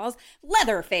and falls.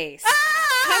 Leatherface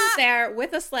comes there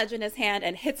with a sledge in his hand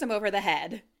and hits him over the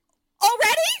head.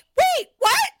 Already? Wait,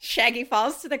 what? Shaggy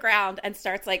falls to the ground and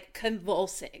starts like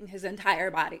convulsing. His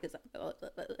entire body is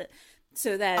like,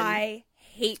 so then I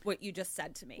hate what you just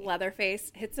said to me.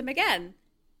 Leatherface hits him again.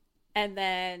 And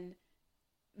then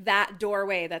that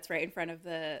doorway that's right in front of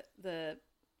the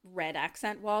red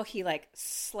accent wall, he like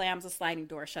slams a sliding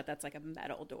door shut that's like a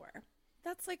metal door.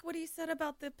 That's like what he said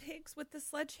about the pigs with the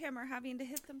sledgehammer having to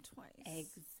hit them twice.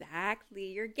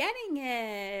 Exactly. You're getting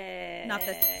it. Not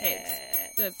the pigs.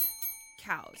 The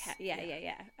cows.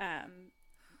 Yeah.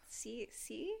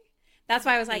 See? That's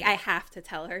why I was like, I have to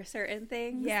tell her certain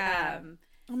things. Yeah.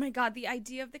 Oh my God, the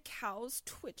idea of the cows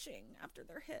twitching after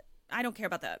they're hit. I don't care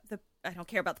about I don't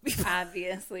care about the people.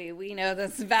 Obviously, we know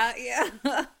this about you.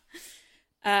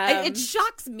 It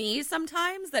shocks me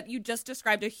sometimes that you just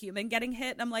described a human getting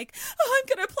hit, and I'm like, oh, I'm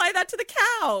going to apply that to the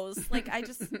cows. Like, I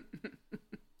just...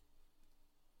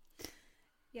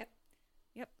 Yep.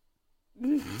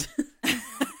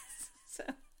 So,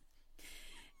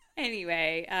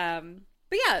 anyway,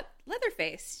 but yeah,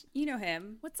 Leatherface, you know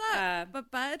him. What's up,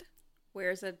 but bud?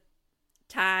 Wears a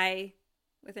tie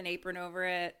with an apron over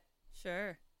it.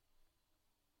 Sure.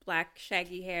 Black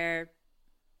shaggy hair,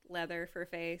 leather for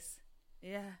face.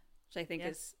 Yeah. Which I think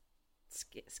is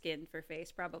skin for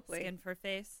face, probably. Skin for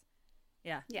face?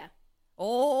 Yeah. Yeah.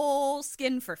 Oh,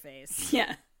 skin for face.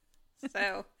 Yeah.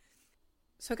 So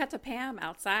it got to Pam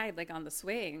outside, like on the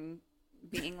swing,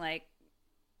 being like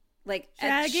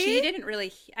Shaggy? She didn't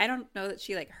really, I don't know that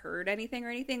she like heard anything or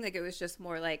anything. Like it was just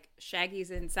more like Shaggy's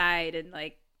inside and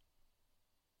like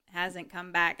hasn't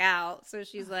come back out. So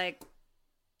she's like,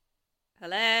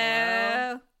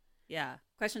 hello? Yeah.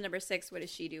 Question number 6, what does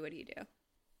she do? What do you do?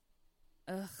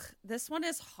 Ugh, this one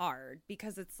is hard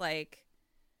because it's like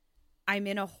I'm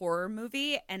in a horror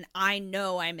movie and I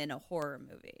know I'm in a horror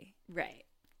movie. Right.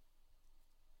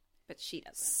 But she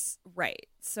doesn't. Right.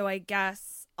 So I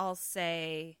guess I'll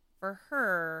say for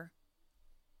her,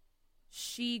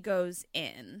 she goes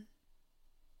in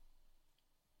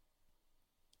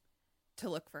to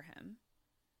look for him.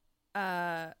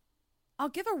 I'll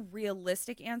give a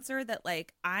realistic answer that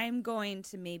like I'm going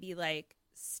to maybe like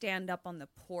stand up on the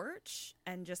porch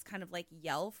and just kind of like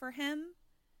yell for him,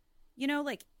 you know,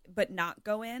 like, but not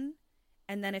go in.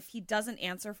 And then if he doesn't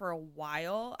answer for a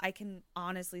while, I can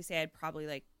honestly say I'd probably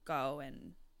like go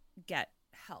and get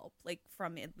help, like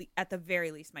from at the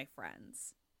very least my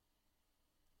friends.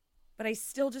 But I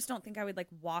still just don't think I would like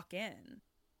walk in.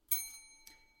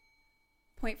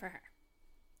 Point for her.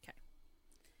 Okay.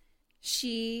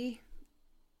 She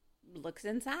looks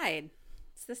inside.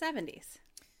 It's the 70s.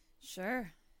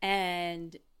 Sure.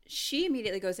 And she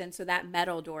immediately goes in, so that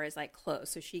metal door is like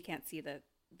closed, so she can't see the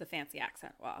fancy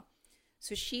accent wall.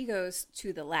 So she goes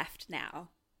to the left now,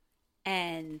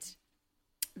 and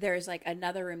there's like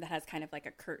another room that has kind of like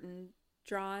a curtain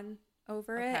drawn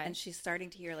over it, and she's starting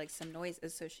to hear like some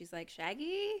noises. So she's like,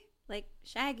 Shaggy? Okay.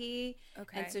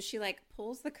 And so she like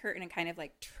pulls the curtain and kind of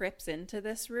like trips into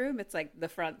this room. It's like the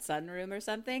front sunroom or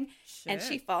something. Sure. And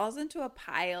she falls into a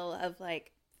pile of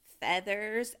like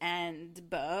feathers and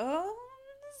bones.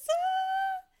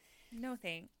 No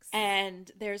thanks. And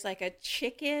there's like a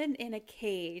chicken in a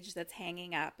cage that's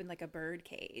hanging up in like a bird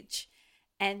cage.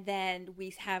 And then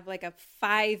we have like a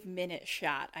 5-minute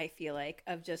shot, I feel like,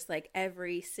 of just like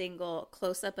every single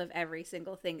close up of every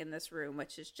single thing in this room,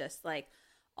 which is just like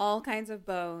all kinds of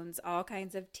bones, all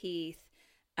kinds of teeth.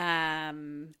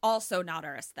 Also not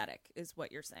our aesthetic is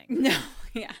what you're saying. No,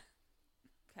 yeah.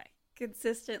 Okay.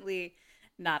 Consistently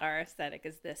not our aesthetic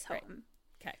is this home.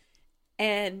 Right. Okay.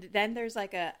 And then there's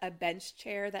like a bench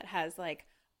chair that has like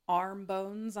arm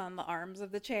bones on the arms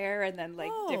of the chair and then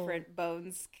like different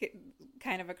bones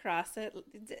kind of across it.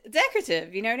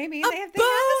 Decorative, you know what I mean? A they have bone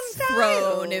style.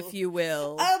 throne, if you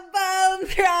will. A bone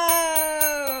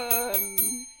throne.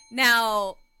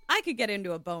 Now, I could get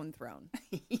into a bone throne.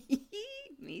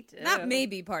 Me too. That may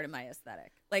be part of my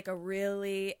aesthetic. Like a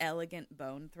really elegant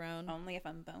bone throne. Only if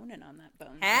I'm boning on that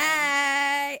bone.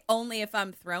 Hey! Only if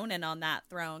I'm throning on that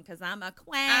throne because I'm a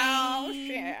queen. Oh,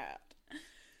 shit.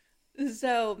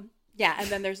 So, yeah, and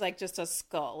then there's like just a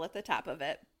skull at the top of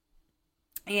it.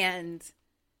 And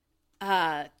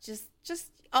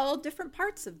just all different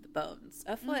parts of the bones.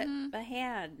 A foot, a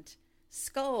hand,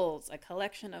 skulls, a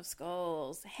collection of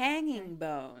skulls, hanging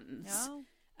bones. No.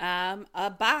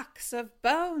 A box of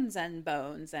bones and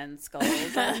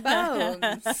skulls and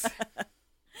bones.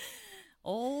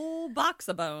 Old box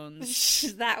of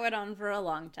bones. That went on for a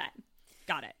long time.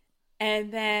 Got it.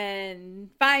 And then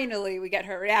finally we get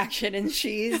her reaction and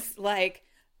she's like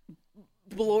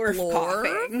blorf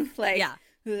coughing. Like, yeah.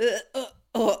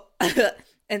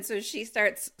 And so she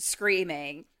starts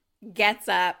screaming, gets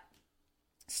up,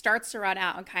 starts to run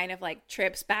out and kind of like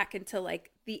trips back into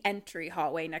like the entry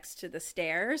hallway next to the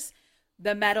stairs.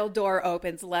 The metal door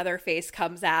opens, Leatherface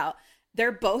comes out.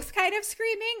 They're both kind of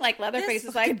screaming. Like Leatherface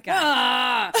is like,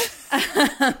 ah!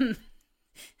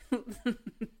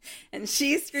 And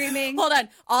she's screaming. Hold on.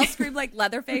 I'll scream like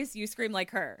Leatherface. You scream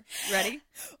like her. Ready?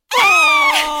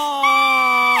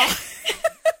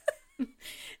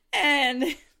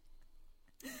 And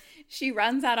she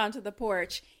runs out onto the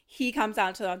porch. He comes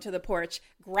out onto the porch,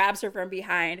 grabs her from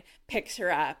behind, picks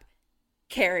her up,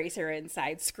 carries her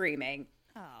inside screaming.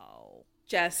 Oh.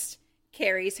 Just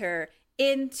carries her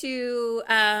into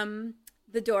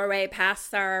the doorway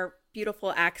past our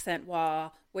beautiful accent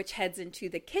wall, which heads into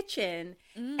the kitchen.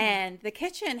 And the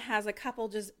kitchen has a couple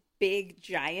just big,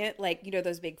 giant, like, you know,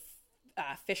 those big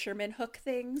fisherman hook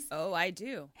things. Oh, I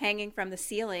do. Hanging from the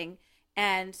ceiling.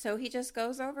 And so he just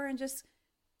goes over and just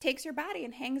takes her body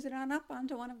and hangs it on up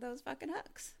onto one of those fucking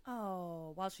hooks.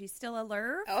 Oh, while she's still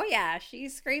alert? Oh, yeah.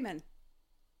 She's screaming.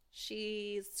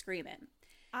 She's screaming.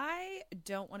 I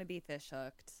don't want to be fish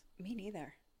hooked. Me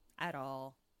neither. At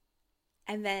all.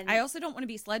 And then I also don't want to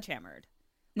be sledgehammered.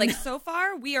 Like, so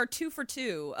far, we are 2 for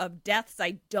 2 of deaths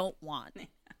I don't want.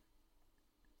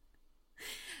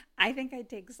 I think I'd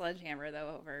take sledgehammer,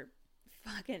 though, over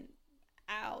fucking,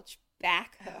 ouch,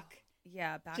 back hook.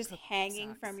 Yeah, back just hook hanging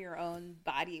sucks. from your own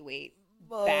body weight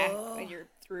back when you're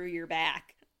through your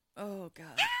back. Oh,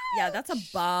 God. Yeah, that's a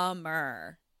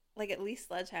bummer. Like, at least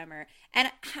sledgehammer. And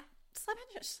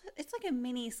it's like a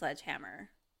mini sledgehammer.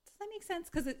 Does that make sense?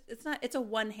 Because it's a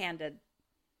one-handed.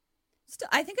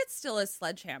 I think it's still a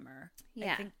sledgehammer.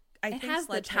 Yeah. I think has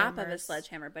the top of a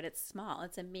sledgehammer, but it's small.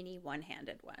 It's a mini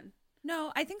one-handed one.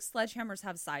 No, I think sledgehammers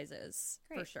have sizes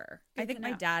for Great. sure. Good I think to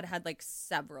my know. dad had like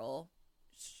several.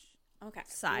 Okay.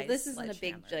 Size This isn't a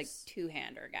big like sledgehammers.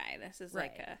 two-hander guy. This is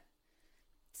like Right.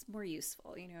 it's more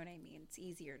useful. You know what I mean? It's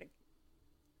easier to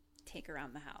take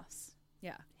around the house,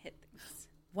 Yeah. hit things.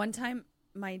 One time,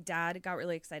 my dad got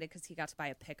really excited because he got to buy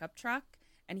a pickup truck.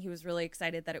 And he was really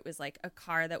excited that it was like a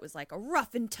car that was like a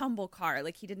rough and tumble car.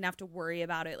 Like he didn't have to worry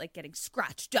about it like getting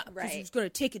scratched up. Because he was going to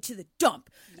take it to the dump.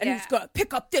 And he was going to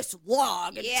pick up this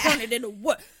log and turn it into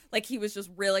wood. Like he was just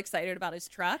real excited about his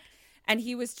truck. And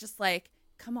he was just like,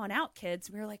 come on out, kids.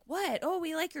 We were like, what? Oh,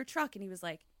 we like your truck. And he was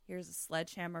like, here's a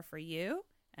sledgehammer for you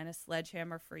and a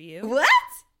sledgehammer for you. What?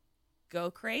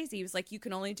 Go crazy. He was like, you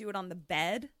can only do it on the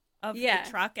bed of Yeah. the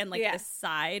truck and like Yeah. the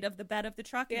side of the bed of the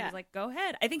truck. And he Yeah. was like, go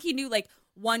ahead. I think he knew like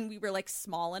one, we were like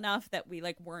small enough that we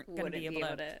like weren't going to Wouldn't be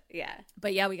able to. Yeah.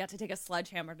 But yeah, we got to take a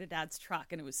sledgehammer to Dad's truck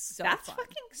and it was so That's fun.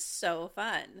 fucking so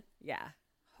fun. Yeah.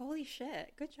 Holy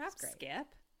shit. Good job, great. Skip.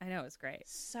 I know, it was great.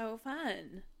 So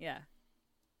fun. Yeah.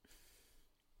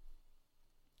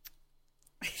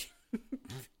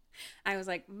 I was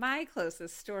like, my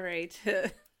closest story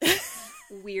to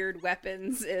weird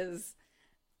weapons is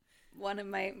one of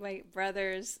my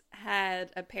brothers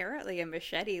had apparently a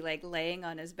machete like laying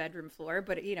on his bedroom floor,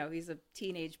 but you know, he's a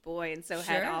teenage boy and so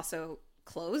had Sure. also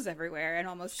clothes everywhere and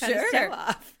almost cut his Sure. toe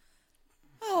off.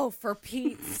 Oh, for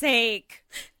Pete's sake.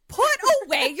 Put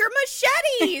away your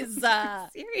machetes.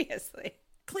 Seriously.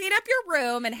 Clean up your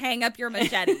room and hang up your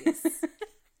machetes.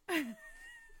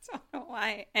 Don't know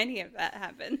why any of that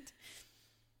happened.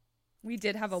 We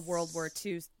did have a World War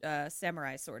II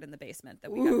samurai sword in the basement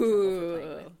that we got in trouble for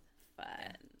playing with. Fun.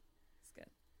 Yeah, it's good.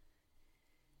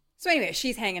 So anyway,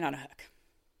 she's hanging on a hook.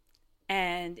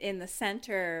 And in the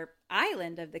center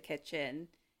island of the kitchen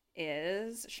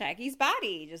is Shaggy's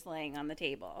body just laying on the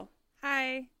table.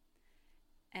 Hi.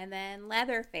 And then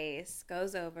Leatherface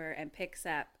goes over and picks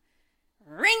up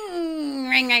ring,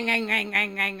 ring, ring, ring, ring,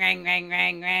 ring, ring, ring, ring,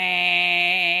 ring,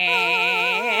 ring.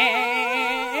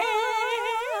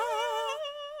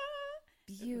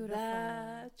 Beautiful.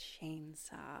 The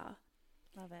chainsaw.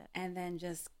 Love it. And then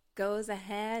just goes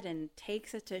ahead and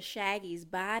takes it to Shaggy's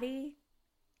body.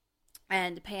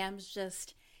 And Pam's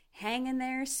just hanging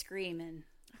there screaming.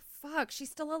 Fuck, she's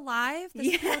still alive?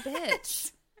 This poor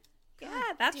bitch. Yeah,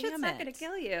 that shit's damn not it. going to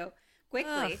kill you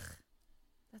quickly. Ugh,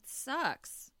 that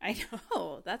sucks. I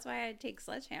know. That's why I'd take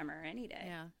Sledgehammer any day.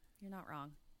 Yeah, you're not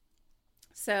wrong.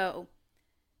 So,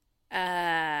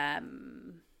 F.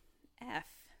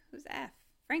 Who's F?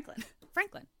 Franklin.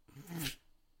 Franklin.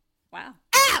 Wow.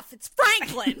 F, it's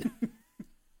Franklin.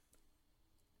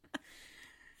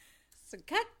 So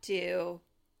cut to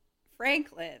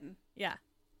Franklin, Yeah.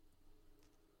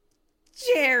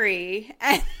 Jerry,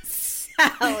 and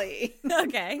Sally.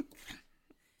 Okay.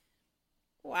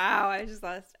 Wow, I just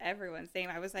lost everyone's name.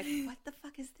 I was like, what the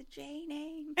fuck is the J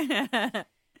name?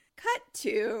 Cut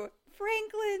to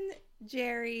Franklin,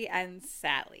 Jerry, and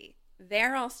Sally.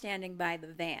 They're all standing by the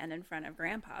van in front of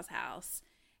Grandpa's house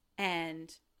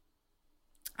and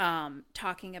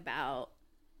talking about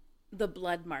the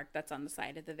blood mark that's on the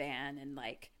side of the van. And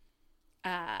like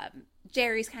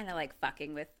Jerry's kind of like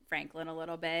fucking with Franklin a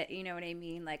little bit, you know what I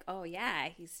mean? Like, oh yeah,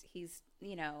 he's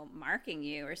you know, marking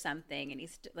you or something, and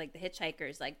he's like, the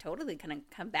hitchhiker's like totally gonna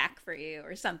come back for you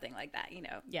or something like that, you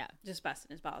know? Yeah. Just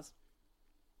busting his balls.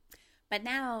 But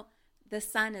now the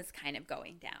sun is kind of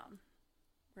going down.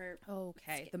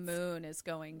 Okay. The moon is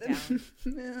going down.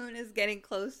 The moon is getting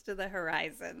close to the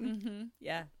horizon. Mm-hmm.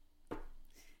 Yeah.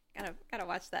 Gotta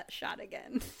watch that shot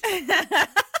again. Why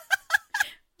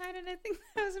did I think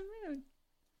that was a moon?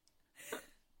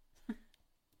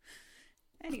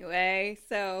 Anyway,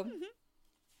 so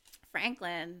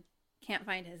Franklin can't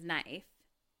find his knife.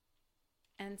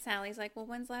 And Sally's like, well,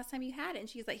 when's the last time you had it? And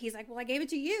he's like, well, I gave it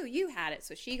to you. You had it.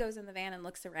 So she goes in the van and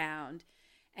looks around.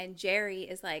 And Jerry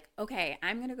is like, okay,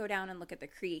 I'm going to go down and look at the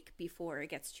creek before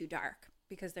it gets too dark.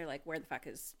 Because they're like, where the fuck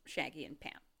is Shaggy and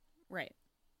Pam? Right.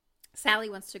 Sally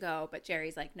wants to go, but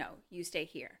Jerry's like, no, you stay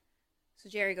here. So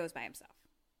Jerry goes by himself.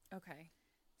 Okay.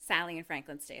 Sally and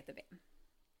Franklin stay at the van.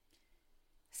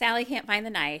 Sally can't find the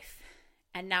knife.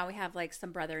 And now we have like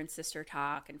some brother and sister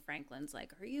talk. And Franklin's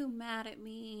like, are you mad at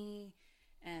me?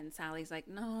 And Sally's like,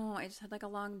 no, I just had like a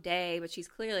long day. But she's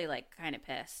clearly like kind of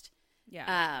pissed.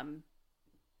 Yeah.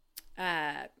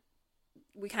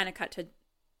 We kind of cut to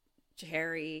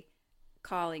Jerry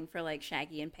calling for like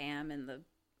Shaggy and Pam in the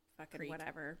fucking Creek.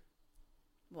 whatever.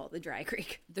 Well, the dry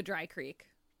creek. The dry creek.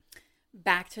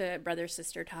 Back to brother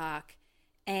sister talk.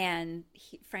 And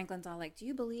Franklin's all like, do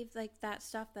you believe like that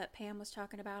stuff that Pam was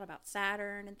talking about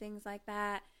Saturn and things like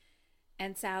that?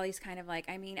 And Sally's kind of like,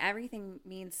 I mean, everything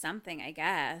means something, I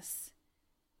guess.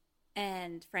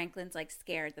 And Franklin's like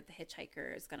scared that the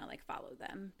hitchhiker is going to like follow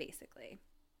them, basically.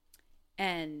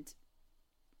 And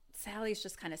Sally's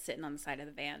just kind of sitting on the side of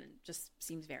the van and just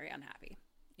seems very unhappy.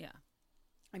 Yeah.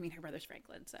 I mean, her brother's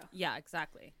Franklin, so. Yeah,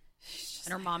 exactly.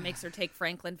 And her mom makes her take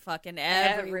Franklin fucking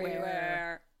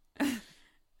everywhere.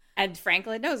 And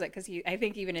Franklin knows it because I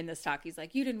think even in this talk, he's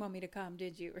like, you didn't want me to come,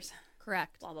 did you? Or something.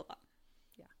 Correct. Blah, blah, blah.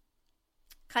 Yeah.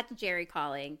 Cut to Jerry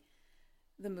calling.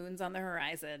 The moon's on the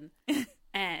horizon.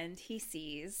 And he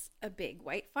sees a big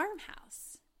white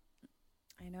farmhouse.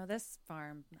 I know this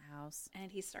farmhouse.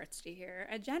 And he starts to hear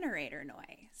a generator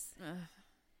noise. Ugh.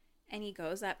 And he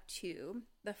goes up to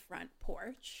the front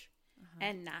porch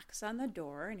and knocks on the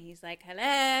door. And he's like,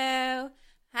 hello.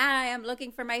 Hi, I'm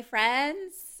looking for my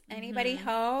friends. Anybody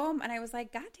home? And I was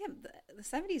like, goddamn, the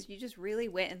 70s, you just really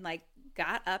went and like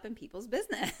got up in people's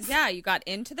business. Yeah, you got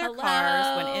into their Hello?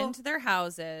 cars, went into their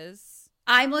houses.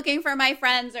 I'm looking for my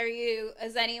friends.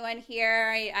 Is anyone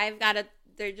here? I've got a,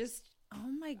 they're just. Oh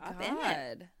my Up in it.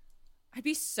 God. I'd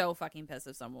be so fucking pissed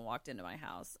if someone walked into my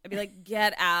house. I'd be like,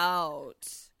 get out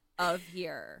of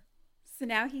here. So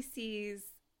now he sees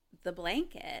the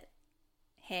blanket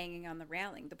hanging on the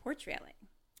railing, the porch railing.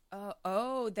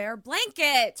 Oh, their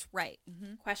blanket. Right.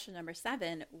 Mm-hmm. Question number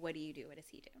 7, what do you do? What does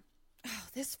he do? Oh,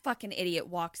 this fucking idiot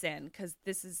walks in because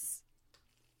this is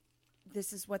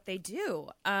this is what they do.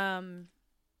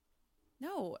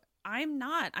 No, I'm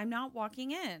not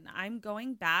walking in. I'm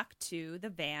going back to the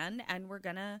van, and we're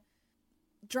gonna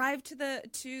drive to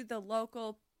the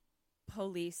local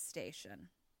police station.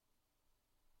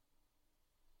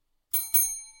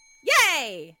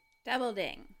 Yay! Double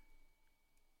ding.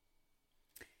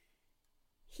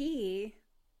 He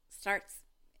starts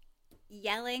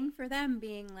yelling for them,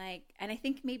 being like, and I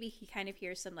think maybe he kind of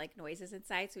hears some like noises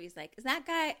inside, so he's like, is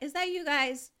that you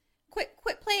guys?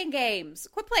 Quit playing games.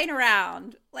 Quit playing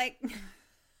around. Like, is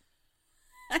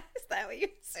that what you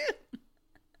assume?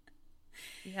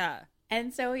 Yeah.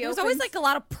 And so There was always like a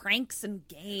lot of pranks and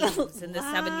games in the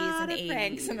 70s and 80s.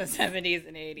 Pranks in the 70s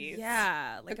and 80s.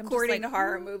 Yeah. Like, according to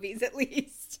horror movies, at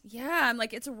least. Yeah. I'm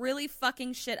like, it's really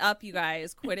fucking shit up, you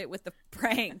guys. Quit it with the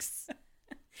pranks.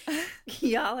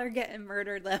 Y'all are getting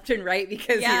murdered left and right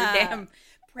because of your damn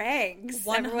pranks.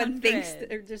 100. Everyone thinks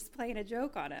they're just playing a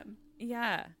joke on him.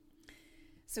 Yeah.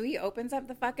 So he opens up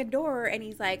the fucking door and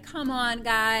he's like, come on,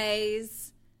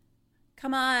 guys.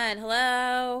 Come on.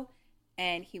 Hello.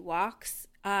 And he walks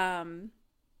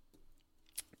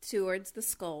towards the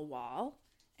skull wall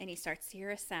and he starts to hear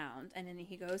a sound. And then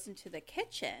he goes into the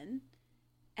kitchen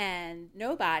and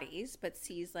no bodies, but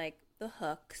sees like the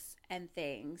hooks and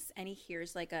things. And he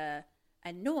hears like a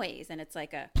noise, and it's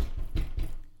like a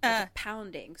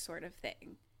pounding sort of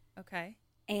thing. Okay.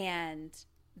 And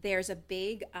there's a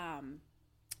big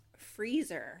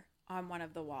freezer on one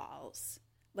of the walls,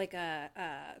 like a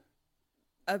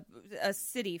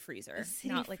city freezer,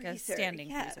 not like a freezer, standing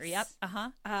yes. freezer.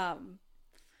 Yep.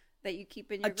 That you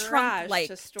keep in your garage trunk-like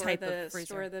to store type of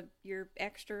freezer. your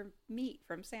extra meat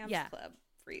from Sam's Club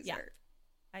freezer. Yeah.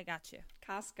 I got you.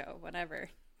 Costco, whatever.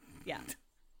 Yeah.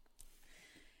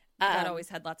 That always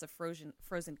had lots of frozen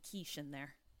quiche in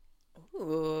there.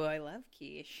 Ooh, I love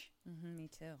quiche. Mm-hmm, me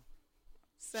too.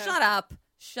 So, Shut up.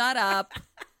 Shut up.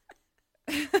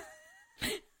 Shut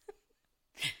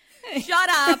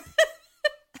up.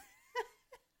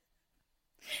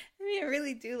 I mean, I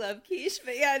really do love quiche,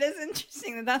 but yeah, it is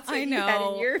interesting that that's what I you had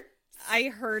know. in your I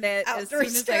heard it as soon outdoor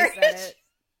as storage. I said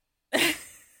it.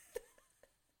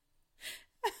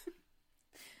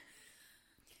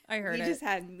 I heard You it. just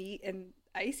had meat and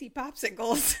icy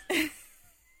popsicles.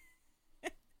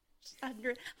 Just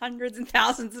hundreds and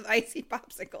thousands of icy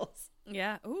popsicles.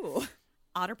 Yeah. Ooh.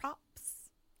 Otter Pops.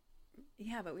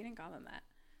 Yeah, but we didn't call them that.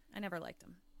 I never liked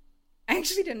them. I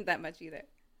actually didn't that much either.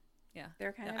 Yeah.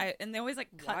 They're kind of and they always like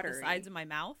cut watery. the sides of my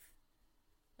mouth.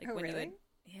 Like Oh, when you really? would,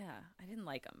 yeah, I didn't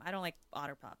like them. I don't like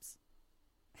Otter Pops.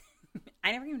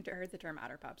 I never even heard the term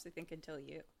Otter Pops, I think, until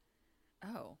you.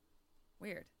 Oh.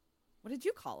 Weird. What did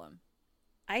you call them?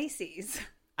 Ices.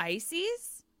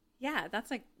 Ices? Yeah,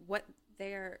 that's like what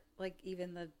they're like,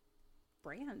 even the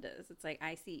brand is. It's like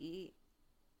ICE.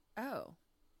 Oh.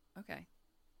 Okay.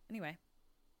 Anyway.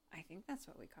 I think that's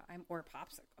what we call or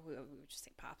popsicle. We would just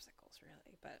say popsicles,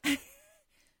 really, but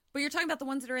But you're talking about the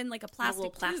ones that are in like a plastic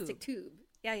little plastic tube.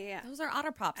 Yeah. Those are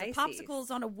Otter Pops. A Ices. popsicle's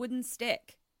on a wooden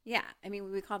stick. Yeah, I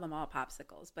mean, we call them all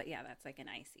popsicles, but yeah, that's like an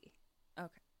icy.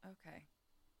 Okay.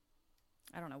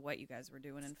 I don't know what you guys were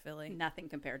doing in Philly. Nothing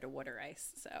compared to water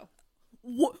ice. So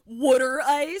Water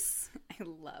ice? I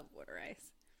love water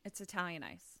ice. It's Italian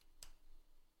ice.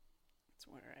 It's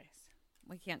water ice.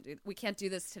 We can't do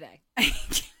this today.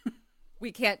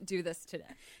 We can't do this today.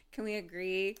 Can we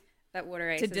agree that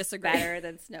water ice To is disagree. better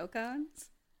than snow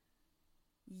cones?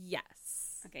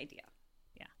 Yes. Okay, deal.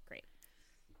 Yeah, great.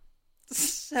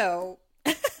 So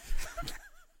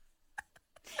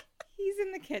he's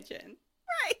in the kitchen.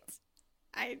 Right.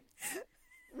 I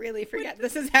really forget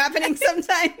this is happening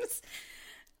sometimes,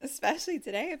 especially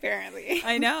today, apparently.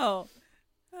 I know.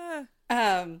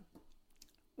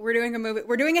 We're doing a movie.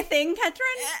 We're doing a thing,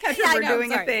 Ketrin. Ketrin, I we're know,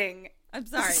 doing a sorry. thing. I'm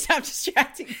sorry. Stop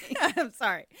distracting me. I'm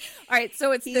sorry. All right,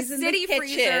 so it's He's the in city kitchen.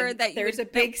 freezer that you there's would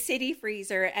a big city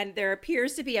freezer, and there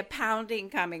appears to be a pounding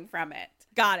coming from it.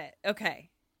 Got it. Okay.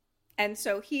 And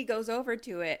so he goes over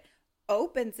to it,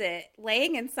 opens it,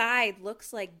 laying inside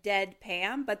looks like dead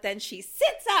Pam, but then she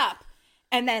sits up,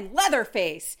 and then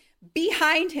Leatherface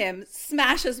behind him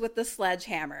smashes with the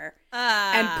sledgehammer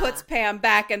and puts Pam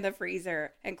back in the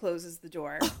freezer and closes the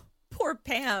door. Poor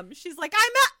Pam. She's like,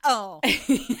 oh.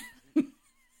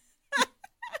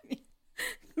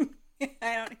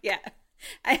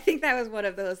 I think that was one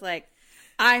of those like,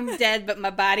 I'm dead, but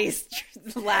my body's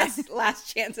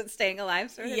last chance at staying alive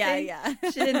sort of thing. Yeah.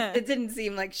 It didn't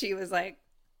seem like she was like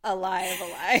alive.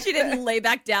 She didn't lay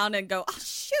back down and go, oh,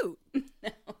 shoot.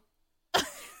 No.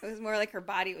 It was more like her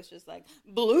body was just like,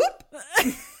 bloop.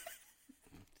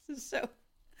 So,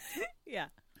 Yeah.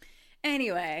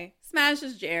 anyway,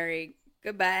 smashes Jerry,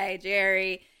 Goodbye,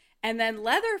 Jerry. And then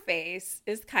Leatherface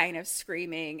is kind of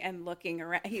screaming and looking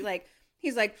around. He's like,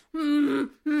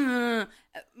 Mind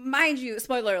you,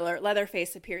 spoiler alert,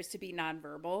 Leatherface appears to be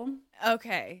nonverbal.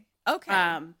 Okay.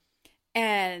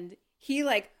 And he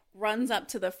like runs up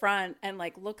to the front and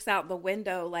like looks out the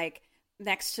window, like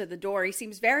next to the door. He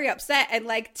seems very upset. And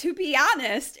like, to be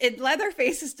honest, in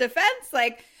Leatherface's defense,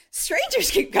 like, strangers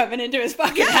keep coming into his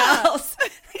fucking house.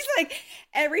 He's like,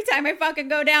 every time I fucking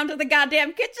go down to the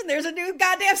goddamn kitchen, there's a new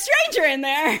goddamn stranger in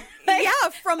there. Like,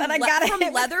 from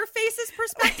from Leatherface's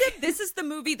perspective, this is the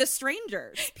movie The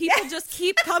Strangers. People just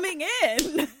keep coming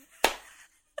in.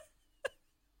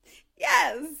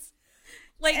 Yes.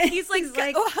 Like, he's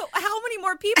like, oh, how many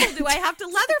more people do I have to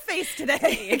Leatherface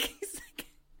today?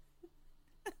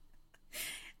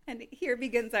 And here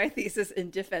begins our thesis in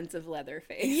defense of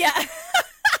Leatherface. Yeah.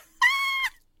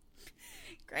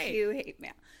 Great. You hate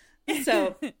me.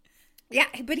 So, yeah,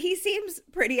 but he seems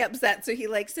pretty upset. So he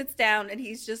like sits down and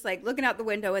he's just like looking out the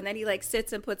window, and then he like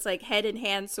sits and puts like head in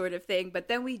hand sort of thing. But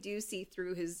then we do see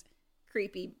through his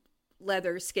creepy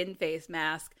leather skin face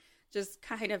mask just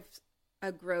kind of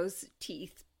a gross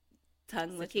teeth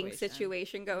tongue licking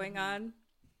situation going on.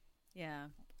 Yeah.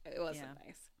 It wasn't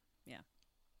nice. Yeah.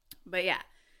 But yeah.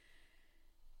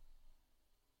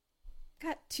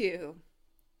 Cut to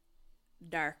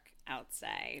dark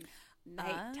outside.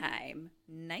 Nighttime.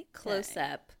 Close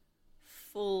up.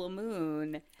 Full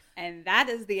moon. And that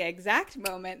is the exact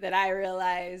moment that I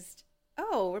realized,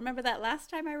 oh, remember that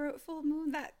last time I wrote full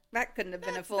moon? That couldn't have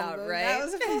been a full moon. Right. That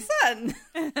was a full sun.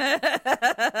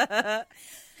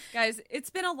 Guys, it's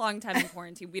been a long time in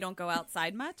quarantine. We don't go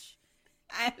outside much.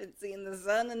 I haven't seen the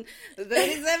sun in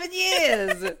 37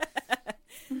 years.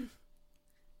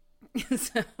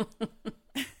 So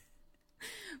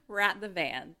we're at the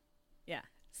van. Yeah.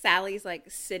 Sally's like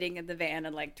sitting in the van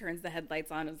and like turns the headlights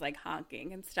on and is like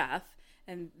honking and stuff.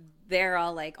 And they're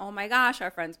all like, oh my gosh, our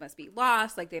friends must be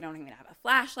lost. Like, they don't even have a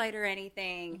flashlight or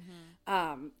anything.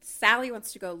 Mm-hmm. Sally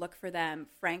wants to go look for them.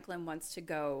 Franklin wants to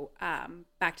go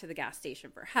back to the gas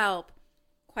station for help.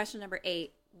 Question number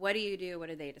 8, what do you do? What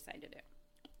do they decide to do?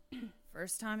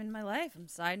 First time in my life, I'm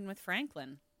siding with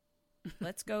Franklin.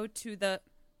 Let's go to the...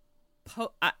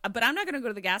 but I'm not going to go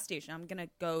to the gas station. I'm going to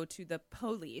go to the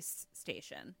police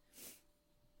station.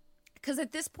 Because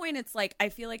at this point, it's like, I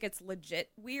feel like it's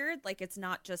legit weird. Like, it's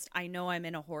not just, I know I'm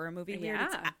in a horror movie weird.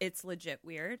 It's legit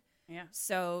weird. Yeah.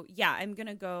 So, yeah, I'm going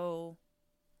to go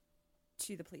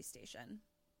to the police station.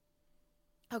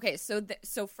 Okay, so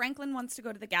Franklin wants to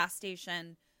go to the gas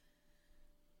station.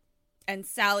 And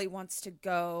Sally wants to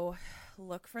go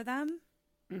look for them.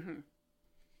 Mm-hmm.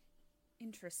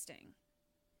 Interesting.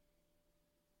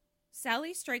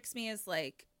 Sally strikes me as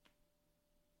like,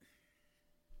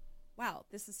 wow,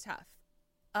 this is tough.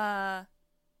 I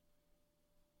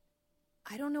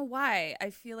don't know why. I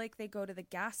feel like they go to the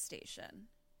gas station.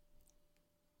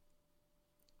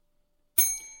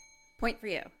 Point for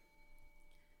you.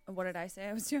 What did I say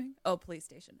I was doing? Oh, police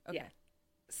station. Okay. Yeah.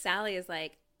 Sally is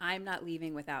like, I'm not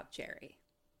leaving without Jerry,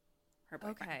 her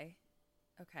boyfriend.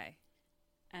 Okay.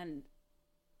 And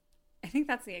I think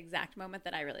that's the exact moment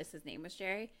that I realized his name was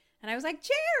Jerry. And I was like,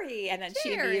 Jerry! And then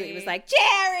she immediately was like,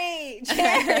 Jerry!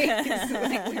 Jerry! So,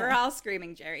 like, we were all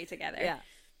screaming Jerry together. Yeah.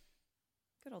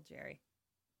 Good old Jerry.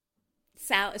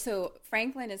 So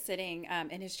Franklin is sitting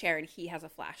in his chair, and he has a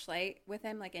flashlight with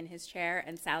him, like in his chair.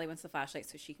 And Sally wants the flashlight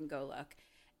so she can go look.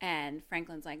 And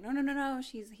Franklin's like, no.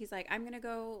 He's like, I'm going to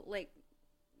go like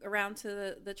around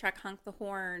to the truck, honk the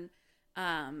horn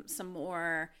some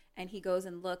more. And he goes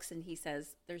and looks, and he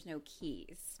says, there's no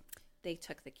keys. They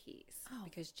took the keys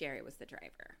because Jerry was the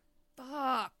driver.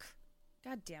 Fuck.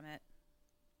 God damn it.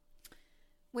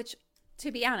 Which,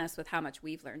 to be honest, with how much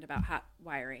we've learned about hot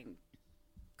wiring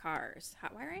cars.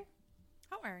 Hot wiring?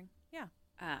 Hot wiring, yeah.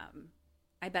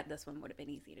 I bet this one would have been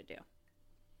easy to do.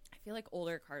 I feel like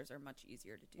older cars are much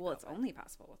easier to do. Well, it's only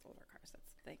possible with older cars.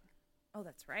 That's the thing. Oh,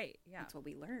 that's right. Yeah. That's what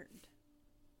we learned.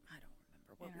 I don't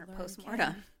remember what in we our learned.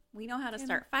 Postmortem. We know how to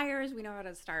start fires. We know how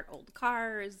to start old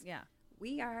cars. Yeah.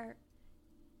 We are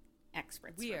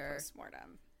experts for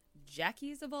postmortem.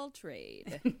 Jackies of all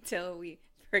trade. Until we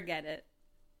forget it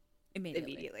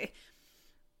immediately.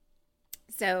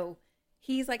 So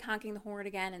he's like honking the horn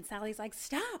again, and Sally's like,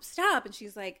 stop. And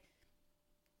she's like,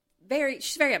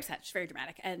 she's very upset. She's very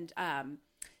dramatic. And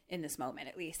in this moment,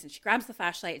 at least. And she grabs the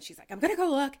flashlight, and she's like, I'm going to go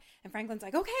look. And Franklin's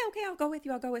like, okay, I'll go with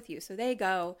you. So they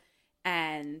go,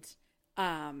 and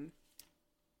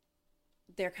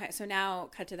so now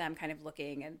cut to them kind of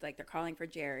looking, and like they're calling for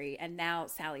Jerry, and now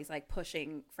Sally's like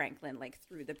pushing Franklin like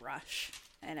through the brush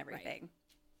and everything. Right.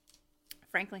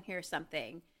 Franklin hears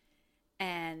something,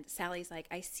 And Sally's like,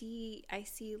 I see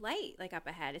light like up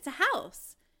ahead. It's a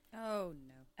house. Oh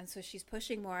no. And so she's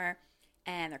pushing more,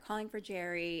 and they're calling for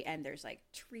Jerry, and there's like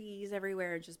trees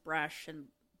everywhere, just brush and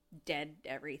dead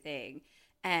everything.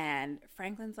 And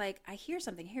Franklin's like, I hear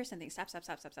something. Stop.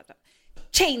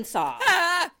 Chainsaw.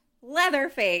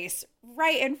 Leatherface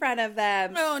right in front of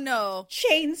them. Oh no.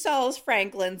 Chainsaws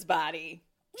Franklin's body.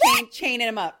 Chaining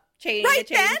him up. Chain.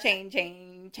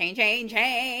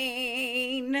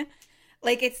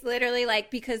 Like, it's literally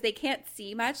like, because they can't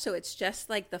see much, so it's just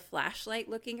like the flashlight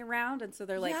looking around, and so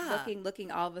they're like looking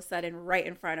all of a sudden right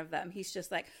in front of them. He's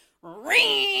just like,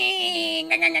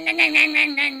 ring,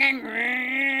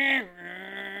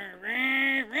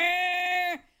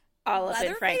 all up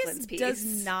in Franklin's piece. Does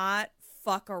not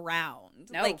fuck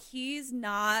around. No. Like, he's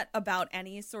not about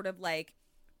any sort of like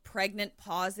pregnant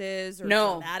pauses or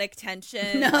No. dramatic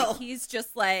tension. No. Like, he's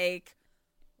just like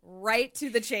right to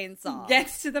the chainsaw.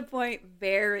 Gets to the point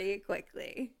very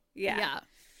quickly. Yeah.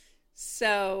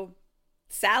 So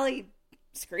Sally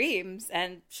screams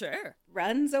and Sure.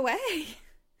 runs away.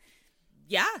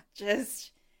 Yeah.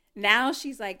 Just now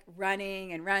she's like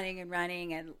running,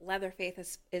 and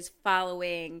Leatherface is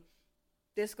following.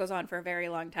 This goes on for a very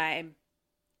long time.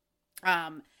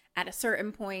 At a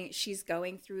certain point, she's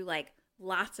going through like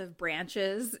lots of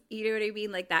branches, you know what I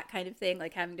mean? Like that kind of thing,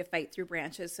 like having to fight through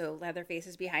branches. So Leatherface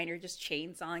is behind her, just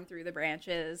chainsawing through the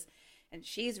branches, and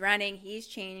she's running. He's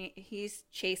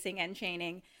chasing and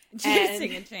chaining.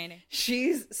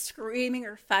 She's screaming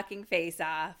her fucking face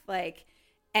off, like,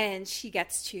 and she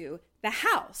gets to the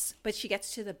house, but she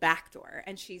gets to the back door,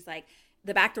 and she's like,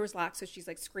 the back door's locked, so she's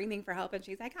like screaming for help, and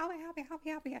she's like, help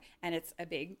me. And it's a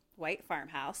big white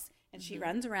farmhouse. And she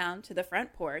runs around to the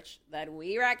front porch that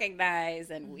we recognize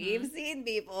and we've seen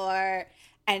before.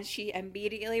 And she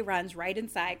immediately runs right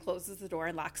inside, closes the door,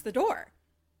 and locks the door.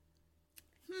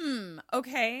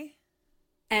 Okay.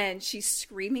 And she's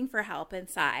screaming for help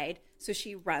inside. So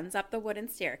she runs up the wooden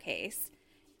staircase.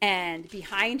 And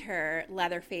behind her,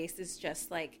 Leatherface is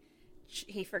just like,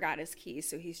 he forgot his keys.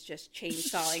 So he's just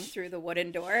chainsawing through the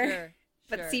wooden door.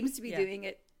 But seems to be doing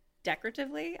it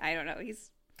decoratively. I don't know.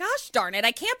 Gosh darn it,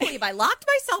 I can't believe I locked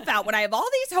myself out when I have all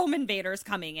these home invaders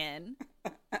coming in.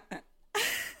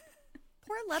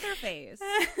 Poor Leatherface.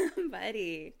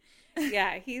 Buddy.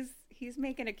 Yeah, he's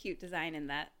making a cute design in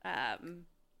that.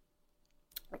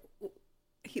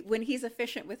 When he's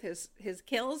efficient with his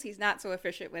kills, he's not so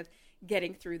efficient with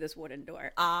getting through this wooden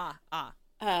door.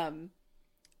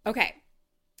 Okay.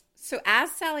 So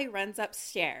as Sally runs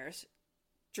upstairs,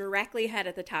 directly ahead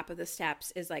at the top of the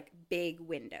steps is like big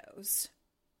windows.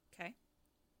 Okay.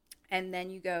 And then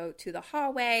you go to the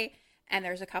hallway, and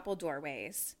there's a couple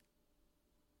doorways.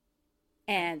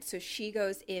 And so she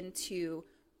goes into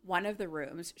one of the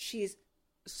rooms. She's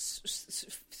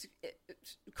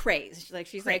crazed. Like,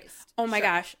 she's like, oh my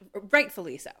gosh,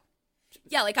 rightfully so.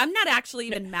 Yeah, like, I'm not actually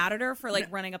even mad at her for like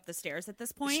running up the stairs at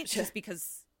this point, just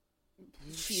because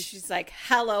she's like,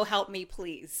 hello, help me,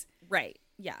 please. Right.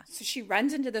 Yeah. So she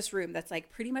runs into this room that's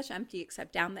like pretty much empty,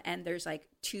 except down the end there's like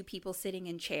two people sitting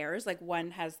in chairs. Like,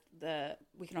 one has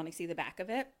we can only see the back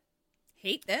of it.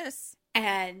 Hate this.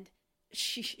 And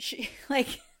she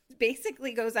like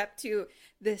basically goes up to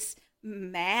this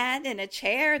man in a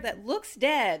chair that looks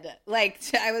dead. Like,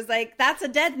 I was like, that's a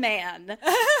dead man.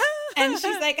 And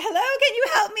she's like, hello, can you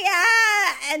help me?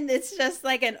 And it's just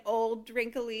like an old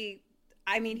wrinkly,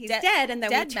 I mean, he's dead. And then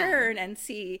we turn and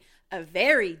see a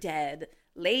very dead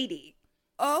lady.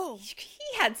 Oh.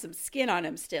 He had some skin on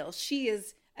him still. She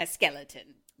is a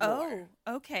skeleton. Oh,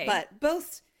 okay. But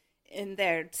both in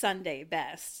their Sunday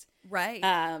best. Right.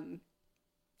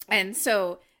 And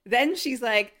so then she's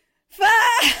like, fuck!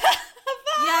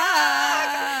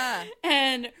 Yeah!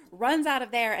 And runs out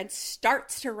of there and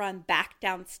starts to run back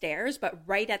downstairs. But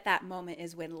right at that moment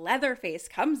is when Leatherface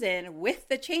comes in with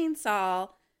the chainsaw.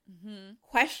 Mm-hmm.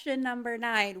 Question number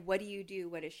 9, what do you do?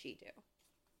 What does she do?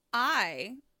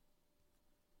 I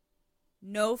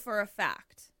know for a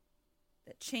fact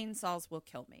that chainsaws will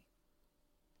kill me.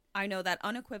 I know that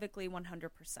unequivocally 100%.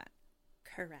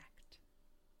 Correct.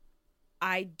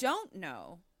 I don't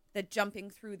know that jumping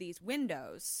through these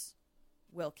windows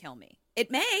will kill me.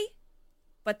 It may,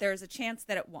 but there's a chance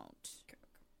that it won't.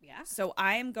 Yeah. So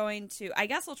I am going to, I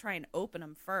guess I'll try and open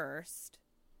them first.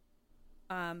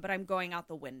 But I'm going out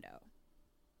the window.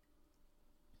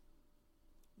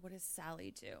 What does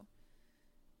Sally do?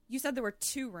 You said there were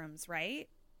 2 rooms, right?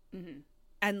 Mm-hmm.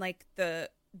 And like the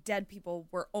dead people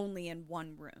were only in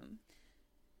one room.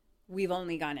 We've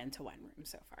only gone into one room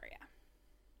so far, yeah.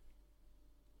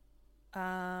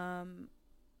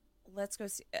 Let's go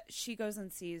see. She goes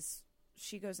into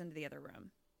the other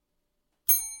room.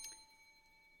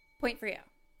 Point for you.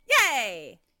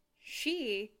 Yay!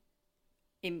 She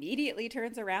immediately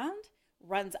turns around,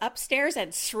 runs upstairs,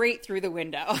 and straight through the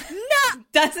window. No!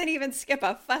 Doesn't even skip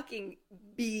a fucking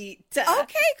beat.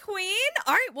 Okay, queen.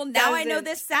 All right, well, now I know Doesn't-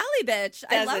 this Sally bitch.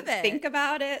 I love Doesn't it. think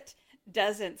about it.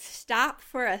 Doesn't stop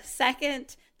for a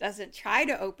second. Doesn't try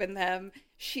to open them.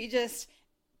 She just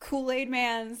Kool-Aid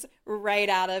Man's right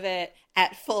out of it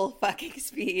at full fucking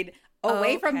speed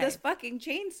away from Okay. this fucking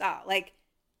chainsaw. Like,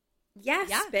 yes,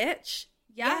 Yeah. bitch.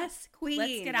 Yeah. Yes, queen.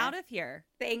 Let's get out of here.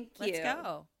 Thank you. Let's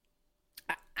go.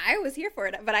 I was here for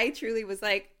it, but I truly was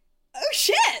like, oh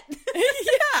shit.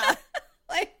 Yeah.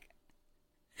 Like,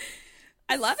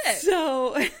 I love it.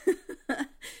 so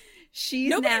she's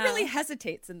Nobody now- really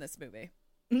hesitates in this movie.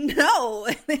 No.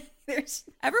 There's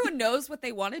Everyone knows what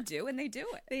they want to do, and they do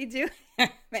it. They do.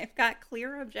 They've got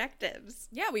clear objectives.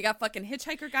 Yeah, we got fucking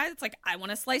hitchhiker guy that's like, I want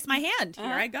to slice my hand. Here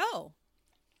I go.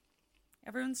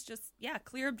 Everyone's just, yeah,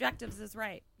 clear objectives is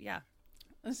right. Yeah.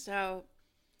 So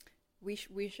we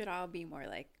should all be more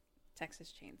like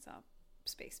Texas Chainsaw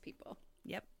space people.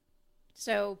 Yep.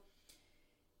 So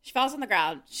she falls on the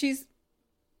ground. She's,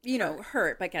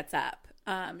 hurt, but gets up.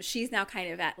 She's now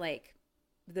kind of at like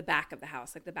the back of the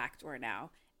house, like the back door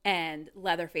now. And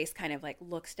Leatherface kind of like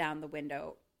looks down the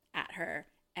window at her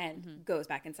and goes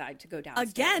back inside to go downstairs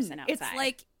Again, and outside. it's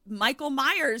like Michael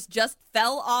Myers just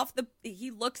fell off he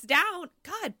looks down.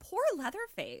 God, poor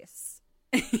Leatherface.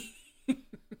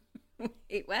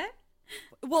 Wait, what?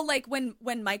 Well, like when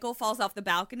Michael falls off the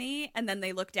balcony and then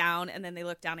they look down and then they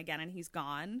look down again and he's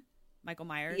gone. Michael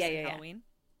Myers in Halloween.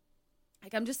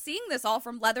 Like, I'm just seeing this all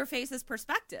from Leatherface's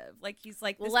perspective. Like, he's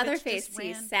like, Well, this bitch Leatherface just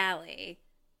sees ran. Sally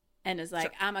and is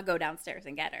like, I'm going to go downstairs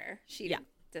and get her. She Yeah. didn't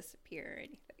disappear or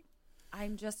anything.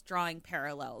 I'm just drawing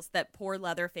parallels that poor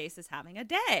Leatherface is having a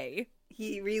day.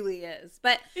 He really is.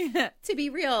 But to be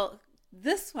real,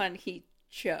 this one he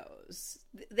chose.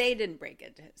 They didn't break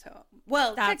into his home.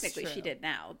 Well, That's technically she true. did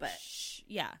now, but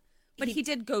Yeah. But He- he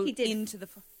did go he did- into the...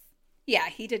 yeah,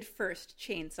 he did first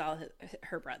chainsaw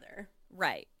her brother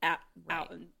Right. out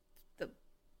Right. in the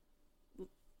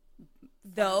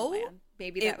Though, farmland.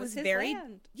 Maybe it that was his very...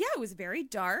 land. Yeah, it was very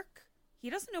dark. He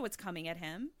doesn't know what's coming at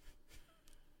him.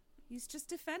 He's just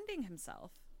defending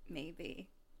himself. Maybe.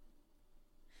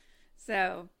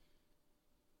 So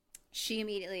she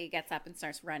immediately gets up and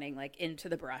starts running like into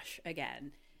the brush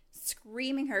again,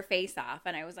 screaming her face off.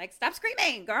 And I was like, stop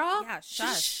screaming, girl. Yeah,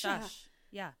 shush.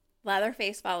 Yeah.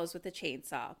 Leatherface follows with the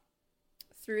chainsaw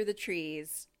through the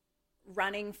trees,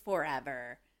 running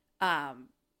forever.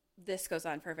 This goes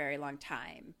on for a very long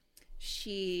time.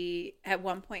 She at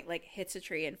one point like hits a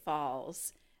tree and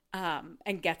falls.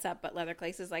 And gets up, but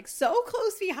Leatherface is like so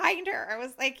close behind her. I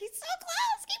was like, he's so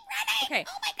close, keep running. Okay.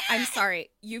 Oh my God. I'm sorry.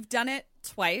 You've done it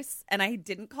twice, and I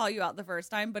didn't call you out the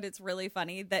first time, but it's really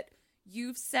funny that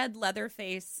you've said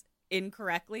Leatherface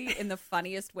incorrectly in the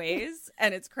funniest ways,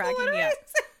 and it's cracking me up.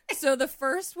 So the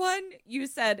first one, you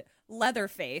said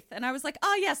Leatherface, and I was like,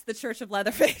 oh, yes, the Church of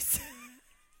Leatherface.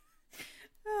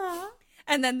 Aw.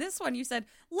 And then this one, you said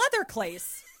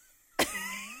Leatherclace.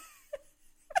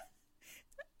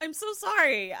 I'm so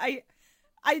sorry. I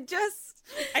had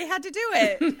to do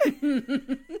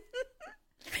it.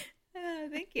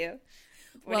 Thank you.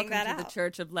 Pointing Welcome that to the out.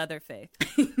 Church of Leatherface.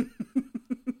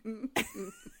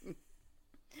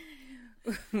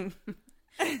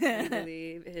 I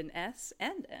believe in S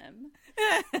and M.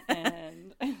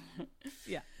 And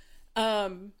Yeah.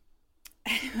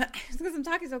 because I'm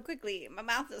talking so quickly, my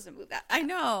mouth doesn't move that. I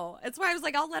know. That's why I was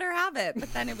like, I'll let her have it.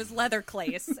 But then it was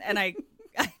Leatherclace, and I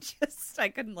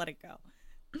couldn't let it go.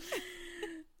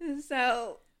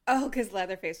 So, because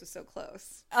Leatherface was so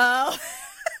close. Oh,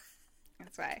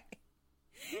 That's why.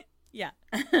 yeah.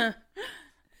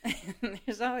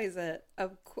 There's always a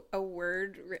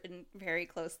word written very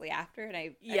closely after,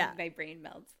 and my brain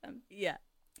melts them. Yeah.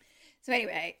 So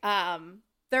anyway,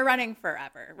 they're running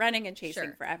forever, running and chasing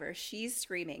Sure. forever. She's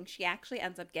screaming. She actually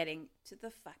ends up getting to the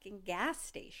fucking gas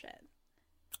station.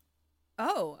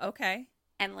 Oh, okay.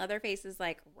 And Leatherface is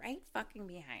like right fucking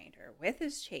behind her with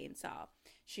his chainsaw.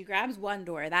 She grabs one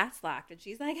door, that's locked, and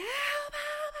she's like, help, help,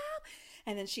 help.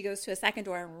 And then she goes to a second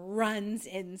door and runs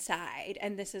inside.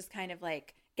 And this is kind of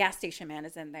like gas station man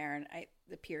is in there, and it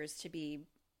appears to be,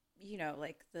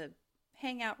 like the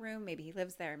hangout room. Maybe he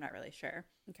lives there. I'm not really sure.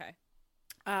 Okay.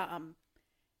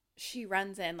 She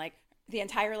runs in, like the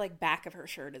entire like back of her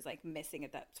shirt is like missing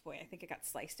at that point. I think it got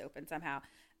sliced open somehow.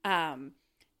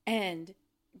 And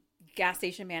gas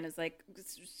station man is like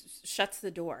shuts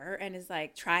the door and is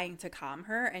like trying to calm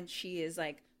her, and she is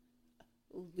like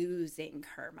losing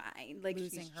her mind, like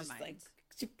Losing she's her just mind. like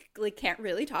she like can't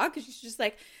really talk because she's just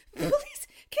like, police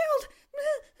killed.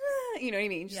 You know what I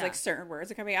mean? Just like certain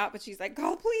words are coming out, but she's like,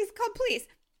 call police.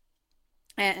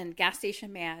 And gas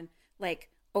station man like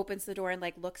opens the door and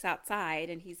like looks outside,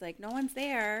 and he's like, no one's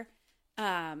there.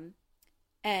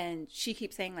 And she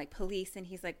keeps saying like police, and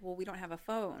he's like, well, we don't have a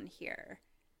phone here.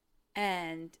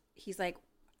 And he's like,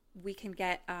 we can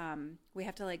get we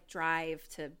have to like drive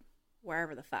to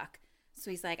wherever the fuck.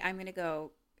 So he's like,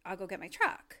 I'll go get my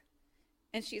truck.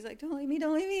 And she's like, don't leave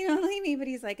me. But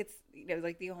he's like, it's, you know,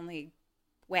 like the only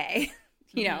way,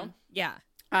 you know? Yeah.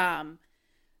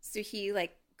 So he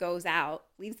like goes out,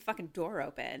 leaves the fucking door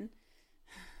open.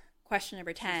 Question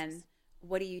number 10, Jesus.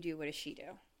 What do you do? What does she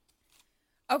do?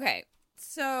 Okay.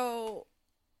 So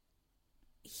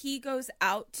he goes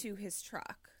out to his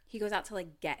truck. He goes out to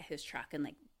like get his truck and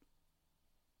like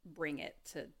bring it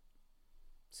to,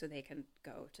 so they can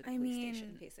go to the police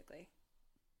station, basically.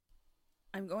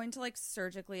 I'm going to like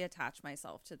surgically attach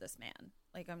myself to this man.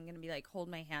 Like I'm going to be like, hold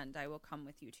my hand. I will come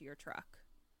with you to your truck.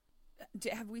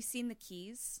 Have we seen the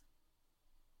keys?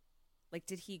 Like,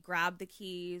 did he grab the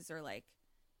keys or like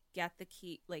get the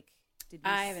key? Like, did we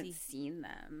I haven't seen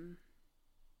them.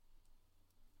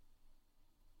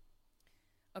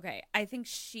 Okay. I think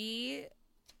she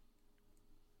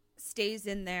stays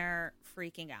in there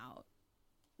freaking out,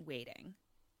 waiting.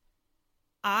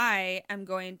 I am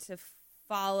going to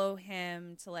follow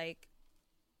him to like,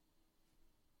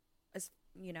 as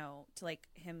you know, to like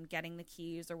him getting the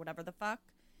keys or whatever the fuck.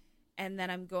 And then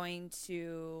I'm going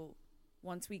to,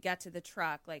 once we get to the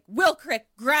truck, like, Will Crick,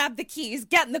 grab the keys,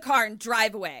 get in the car, and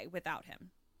drive away without him.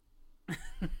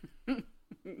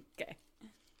 Okay.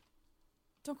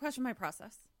 Don't question my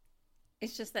process.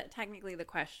 It's just that technically the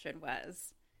question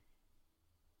was,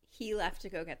 he left to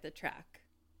go get the truck.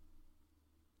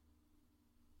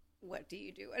 What do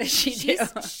you do? What does she do?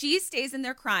 She stays in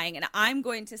there crying, and I'm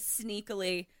going to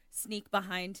sneakily sneak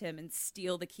behind him and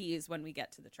steal the keys when we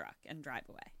get to the truck and drive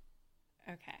away.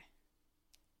 Okay.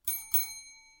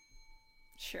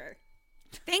 Sure.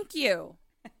 Thank you.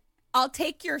 I'll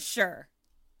take your sure.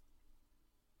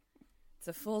 It's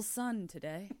a full sun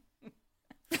today.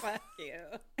 Fuck you.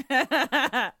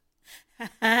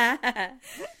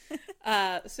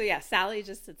 So yeah, Sally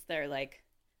just sits there like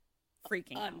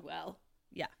freaking unwell.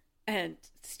 Yeah. And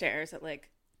stares at like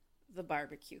the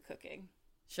barbecue cooking.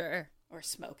 Sure. Or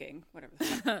smoking, whatever the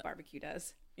fuck barbecue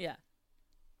does. Yeah.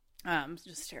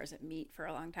 Just stares at meat for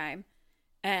a long time.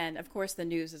 And of course the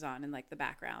news is on in like the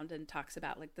background and talks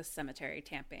about like the cemetery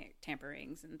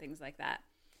tamperings and things like that.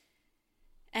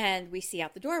 And we see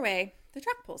out the doorway, the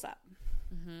truck pulls up.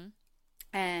 Mm-hmm.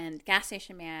 And gas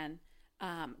station man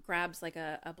grabs like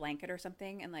a blanket or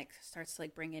something and like starts to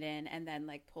like bring it in and then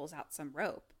like pulls out some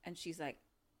rope. And she's like,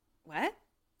 what?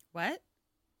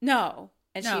 No.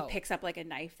 And she picks up like a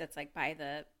knife that's like by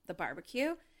the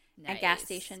barbecue. Nice. And gas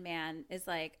station man is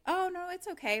like, oh no, it's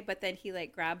okay. But then he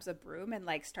like grabs a broom and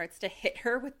like starts to hit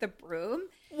her with the broom.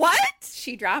 What?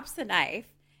 She drops the knife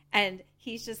and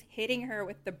he's just hitting her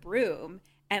with the broom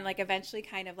and like eventually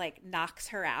kind of like knocks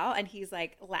her out. And he's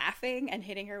like laughing and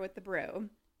hitting her with the broom.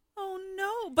 Oh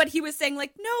no. But he was saying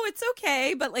like, no, it's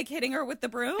okay. But like hitting her with the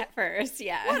broom? At first,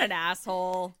 yeah. What an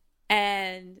asshole.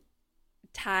 And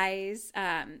ties,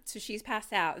 so she's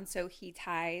passed out. And so he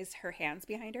ties her hands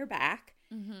behind her back.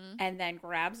 Mm-hmm. And then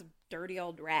grabs a dirty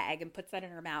old rag and puts that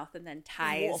in her mouth and then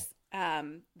ties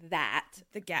that.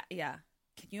 Yeah.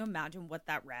 Can you imagine what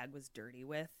that rag was dirty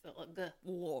with?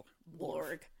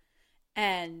 Lord.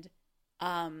 And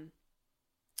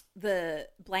the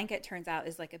blanket turns out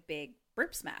is like a big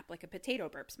burp smap, like a potato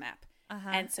burp smap.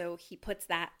 Uh-huh. And so he puts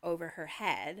that over her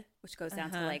head, which goes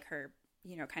down to like her,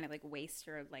 you know, kind of like waist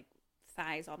or like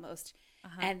thighs almost.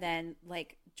 Uh-huh. And then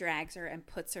like drags her and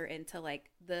puts her into like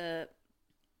the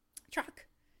truck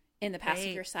in the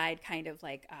passenger side kind of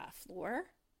like floor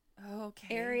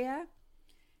area.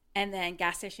 And then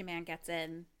gas station man gets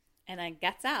in and then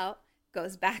gets out,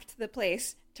 goes back to the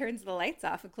place, turns the lights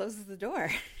off and closes the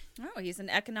door. Oh, he's an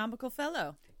economical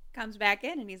fellow. Comes back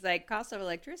in and he's like, cost of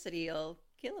electricity will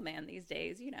kill a man these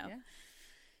days, you know. Yeah.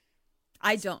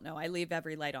 I don't know. I leave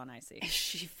every light on I see.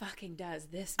 She fucking does.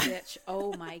 This bitch.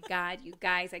 Oh my God, you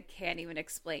guys, I can't even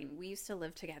explain. We used to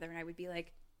live together and I would be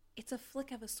like, it's a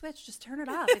flick of a switch. Just turn it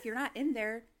off. If you're not in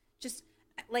there, just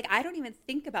like, I don't even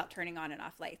think about turning on and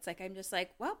off lights. Like, I'm just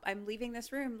like, well, I'm leaving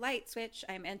this room, light switch.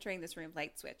 I'm entering this room,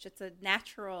 light switch. It's a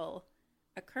natural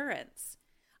occurrence.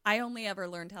 I only ever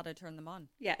learned how to turn them on.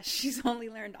 Yeah, she's only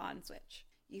learned on switch.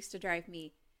 Used to drive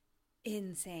me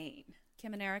insane.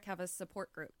 Kim and Eric have a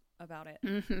support group about it.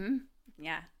 Mm-hmm.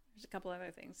 Yeah, there's a couple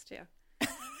other things too.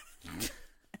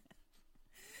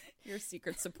 You're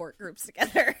secret support groups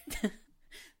together.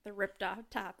 The ripped off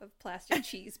top of plastic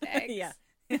cheese bags. Yeah.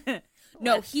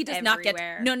 No, Left he does not get.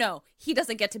 everywhere. No, he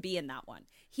doesn't get to be in that one.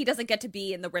 He doesn't get to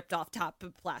be in the ripped off top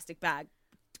of plastic bag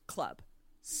club.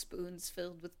 Spoons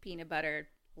filled with peanut butter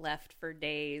left for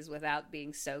days without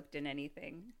being soaked in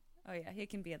anything. Oh yeah, he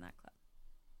can be in that club.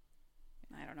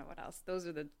 I don't know what else. Those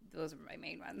are my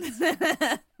main ones.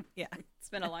 Yeah. It's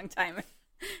been a long time.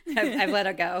 I've let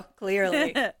it go,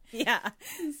 clearly. Yeah.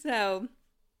 So,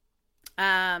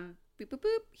 boop, boop,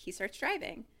 boop. He starts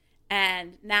driving.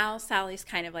 And now Sally's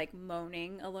kind of like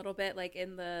moaning a little bit, like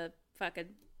in the fucking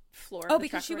floor. Oh, of the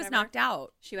because truck she or was whatever. knocked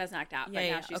out. She was knocked out. Yeah, but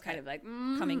now yeah, she's okay. kind of like,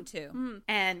 Coming to.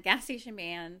 And Gas Station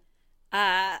Man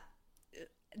now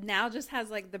just has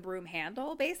like the broom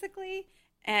handle, basically.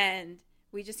 And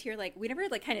we just hear like, we never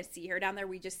like kind of see her down there.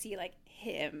 We just see like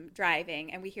him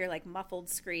driving and we hear like muffled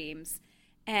screams.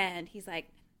 And he's like,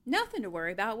 nothing to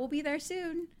worry about. We'll be there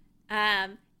soon.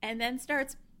 And then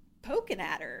starts poking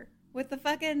at her with the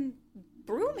fucking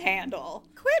broom handle.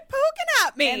 Quit poking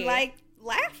at me. And like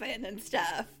laughing and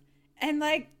stuff. And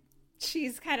like,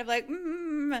 she's kind of like,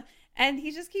 and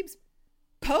he just keeps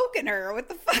poking her. What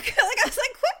the fuck? Like, I was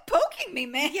like, quit poking me,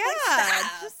 man. yeah,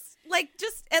 Like, stop.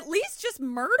 just at least just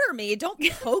murder me. Don't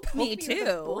poke me Poke with a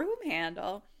too. broom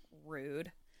handle.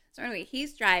 Rude. So anyway,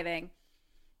 he's driving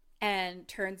and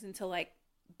turns into like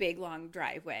big long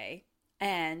driveway,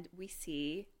 and we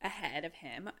see ahead of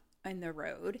him on the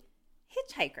road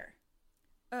hitchhiker.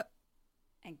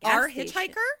 And Our gas station-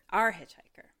 hitchhiker? Our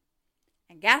hitchhiker.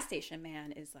 And Gas Station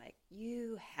Man is like,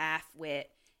 you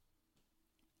half-wit.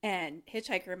 And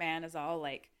Hitchhiker Man is all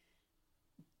like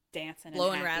dancing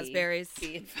Blowing and happy, raspberries.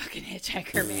 being fucking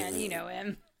Hitchhiker Man. You know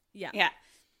him. Yeah. Yeah.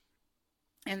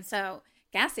 And so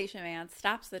Gas Station Man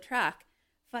stops the truck,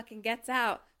 fucking gets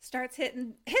out, starts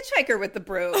hitting Hitchhiker with the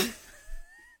broom.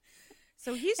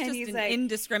 So he's And just he's an like,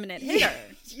 indiscriminate hitter.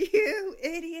 You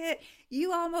idiot.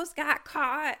 You almost got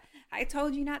caught. I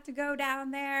told you not to go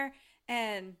down there.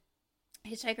 And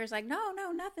Hitchhiker's like, no,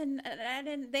 nothing.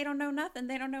 They don't know nothing.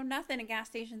 They don't know nothing. And Gas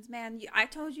Station's Man, I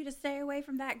told you to stay away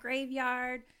from that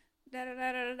graveyard. Da da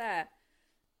da da da.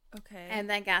 Okay. And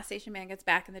then Gas Station Man gets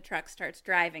back in the truck, starts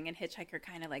driving, and Hitchhiker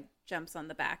kind of like jumps on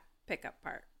the back pickup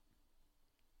part.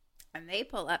 And they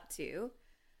pull up to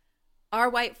our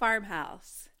white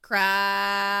farmhouse.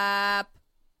 Crap.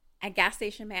 And Gas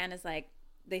Station Man is like,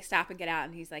 they stop and get out,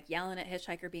 and he's like yelling at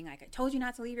Hitchhiker, being like, I told you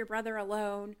not to leave your brother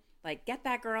alone. Like, get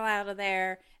that girl out of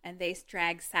there. And they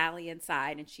drag Sally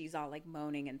inside, and she's all like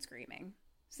moaning and screaming.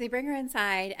 So they bring her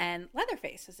inside, and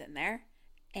Leatherface is in there.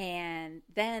 And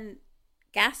then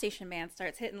Gas Station Man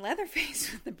starts hitting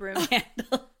Leatherface with the broom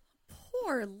handle.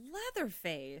 Poor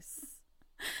Leatherface.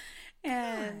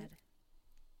 And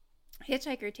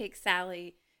Hitchhiker takes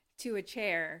Sally to a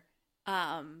chair,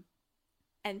 and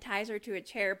ties her to a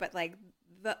chair, but like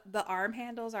the arm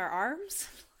handles are arms.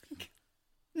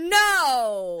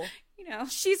 No. You know,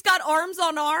 She's got arms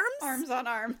on arms? arms on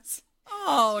arms.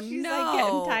 Oh, She's no. like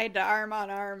getting tied to arm on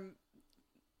arm,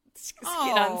 skin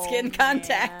on skin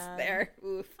contact man. there.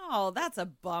 Oof. Oh, that's a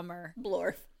bummer.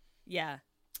 Blorf. Yeah.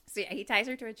 So yeah, he ties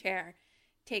her to a chair,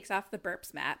 takes off the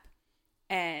burps map,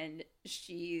 and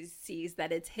she sees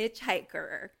that it's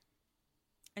Hitchhiker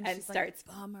and she's starts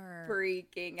like, bummer.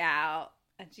 freaking out.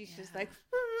 And she's just like,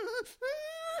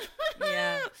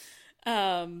 Yeah.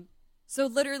 So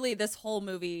literally this whole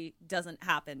movie doesn't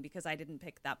happen because I didn't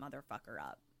pick that motherfucker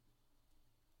up.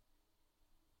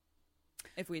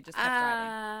 If we just kept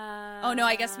driving. Oh, no,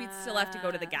 I guess we'd still have to go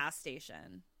to the gas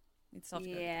station. We'd still have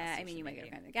to go to the gas Yeah, I station, mean, you might go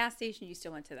maybe. to the gas station. You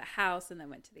still went to the house and then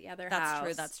went to the other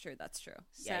house. That's true.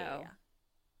 So,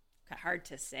 hard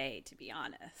to say, to be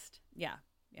honest. Yeah.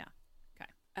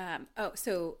 Okay.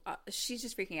 She's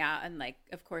just freaking out. And, like,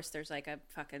 of course, there's, like, a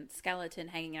fucking skeleton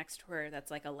hanging next to her that's,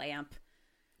 like, a lamp.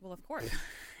 Well, of course.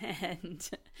 And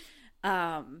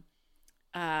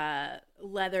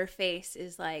Leatherface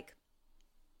is, like,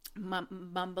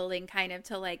 mumbling kind of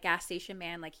to, like, Gas Station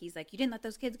Man. Like, he's like, you didn't let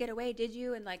those kids get away, did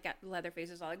you? And, like,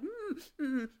 Leatherface is all like,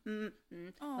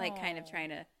 like, kind of trying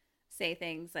to say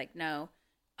things like, no.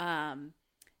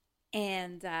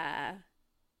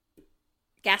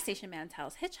 Gas Station Man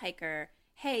tells Hitchhiker,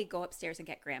 hey, go upstairs and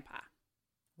get Grandpa.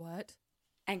 What?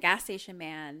 And Gas Station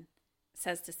Man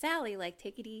says to Sally, like,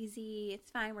 take it easy. It's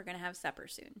fine. We're going to have supper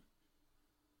soon.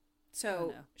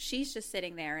 So she's just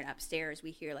sitting there, and upstairs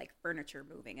we hear, like, furniture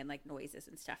moving and, like, noises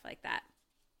and stuff like that.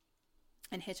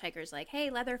 And Hitchhiker's like, hey,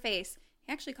 Leatherface.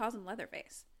 He actually calls him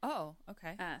Leatherface. Oh,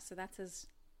 okay. So that's his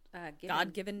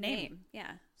God-given name.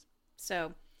 Yeah.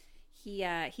 So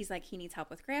he's like, he needs help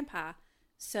with Grandpa.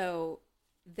 So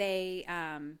they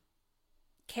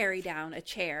carry down a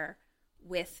chair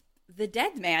with the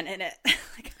dead man in it.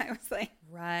 Like, I was like,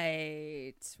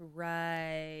 Right.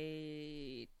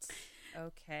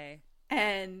 Okay.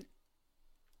 and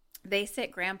they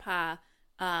sit Grandpa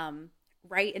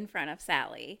right in front of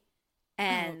Sally.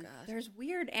 And God. there's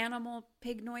weird animal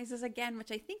pig noises again,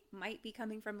 which I think might be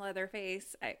coming from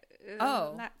Leatherface.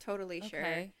 I'm not totally sure.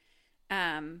 Okay.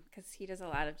 Because he does a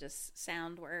lot of just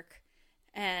sound work.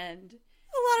 And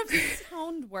A lot of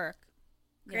sound work.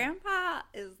 Grandpa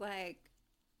is like,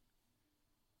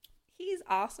 he's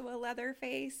also a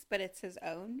Leatherface, but it's his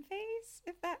own face,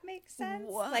 if that makes sense.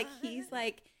 What? Like, he's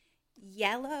like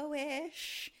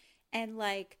yellowish and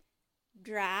like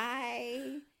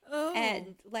dry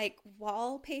and like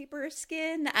wallpaper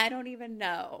skin. I don't even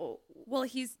know. Well,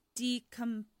 he's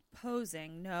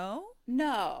decomposing, no?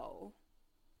 No.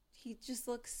 He just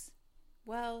looks,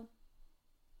 well,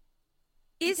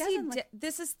 Is he? doesn't look-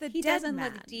 This is the he dead doesn't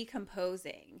man. look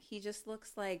decomposing. He just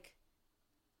looks like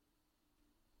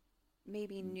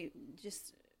maybe new,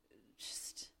 just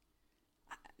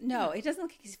no, it doesn't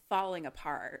look like he's falling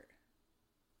apart.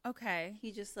 Okay.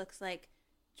 He just looks like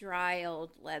dry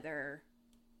old leather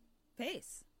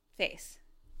Face. face.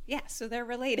 Yeah, so they're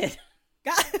related.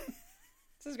 God.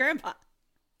 This is Grandpa.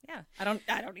 Yeah. I don't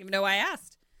even know why I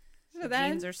asked. So The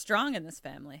then, genes are strong in this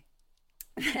family.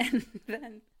 and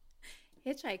then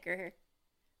Hitchhiker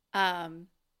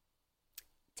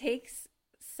takes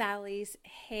Sally's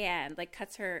hand, like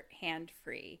cuts her hand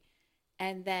free,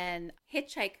 and then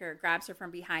Hitchhiker grabs her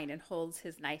from behind and holds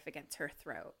his knife against her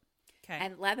throat. Okay.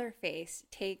 And Leatherface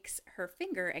takes her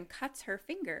finger and cuts her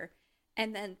finger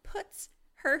and then puts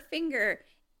her finger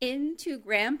into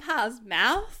Grandpa's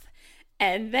mouth.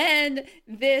 And then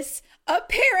this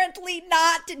apparently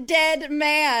not dead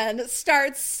man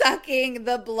starts sucking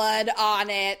the blood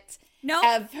on it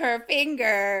of her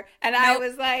finger. And I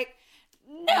was like,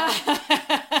 no.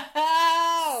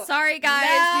 Sorry, guys.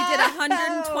 No. We did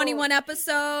 121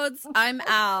 episodes. I'm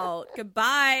out.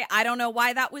 Goodbye. I don't know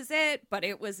why that was it, but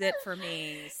it was it for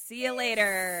me. See you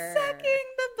later. Sucking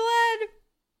the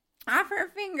blood off her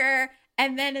finger,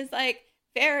 and then is like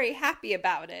very happy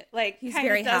about it. Like, He's kinda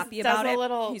very does, happy about does it. a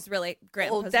little, He's really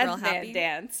little Grandpa's dead real man happy.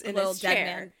 dance A in little his dead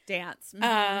chair. man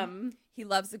dance. He He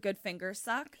loves a good finger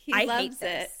suck. he I loves hate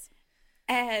this.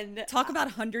 it, and Talk about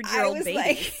I 100-year-old was babies.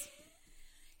 like,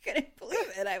 couldn't believe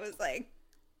it. I was like,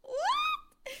 what?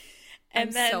 And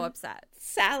I'm then so upset.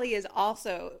 Sally is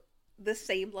also the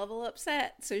same level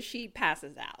upset, so she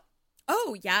passes out.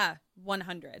 Oh yeah,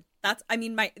 100. That's. I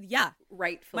mean,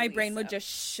 Rightfully, my brain would so. just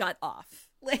shut off.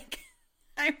 like,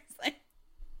 I was like,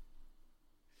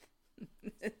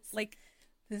 Like,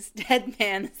 this dead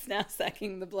man is now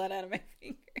sucking the blood out of my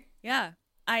finger. yeah,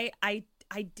 I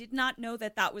did not know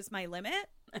that was my limit,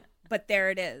 but there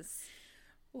it is.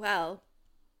 Well,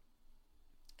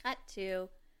 cut to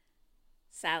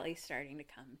Sally starting to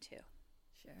come to.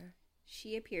 Sure.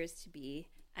 She appears to be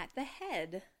at the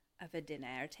head of a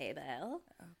dinner table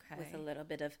Okay. with a little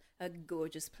bit of a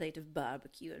gorgeous plate of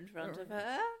barbecue in front of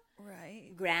her.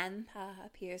 Right. Grandpa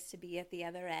appears to be at the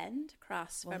other end,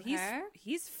 across Well, from he's her.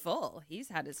 he's full. He's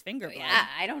had his finger blood. Yeah,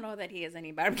 I don't know that he has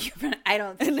any barbecue. I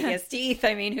don't think he has teeth.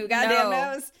 I mean, who goddamn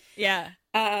No. knows? Yeah.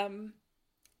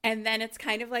 And then it's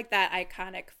kind of like that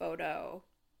iconic photo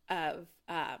of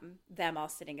them all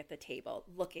sitting at the table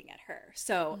looking at her.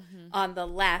 So on the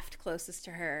left, closest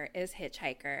to her, is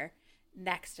Hitchhiker.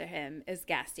 Next to him is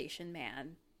Gas Station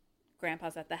Man.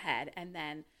 Grandpa's at the head. And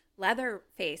then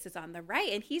Leatherface is on the right,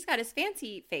 and he's got his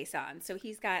fancy face on. So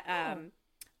he's got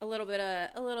a little bit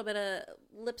of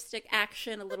lipstick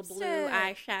action, a little blue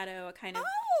eyeshadow, a kind of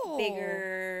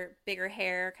bigger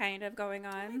hair kind of going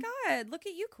on. Oh my God, look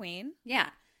at you, Queen. Yeah.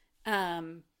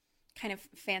 Kind of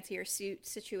fancier suit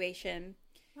situation.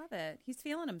 Love it. He's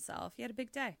feeling himself. He had a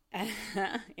big day.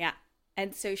 Yeah.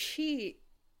 And so she,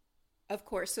 of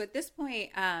course, so at this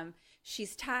point,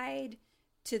 she's tied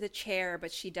to the chair,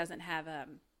 but she doesn't have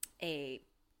a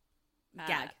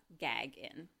gag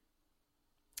in.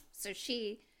 So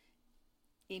she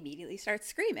immediately starts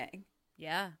screaming.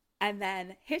 Yeah. And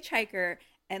then Hitchhiker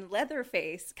and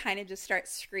Leatherface kind of just start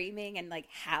screaming and like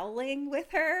howling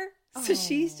with her. So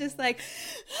she's just like,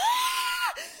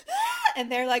 "Ah! Ah!" And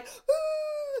they're like,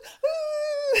 ooh,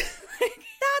 ooh.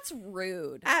 That's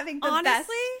rude. Having the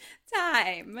Honestly, best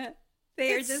time.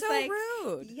 They're it's just so like,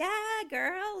 rude. yeah,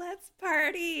 girl, let's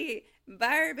party,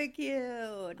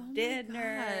 barbecue,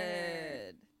 dinner.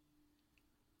 God.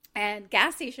 And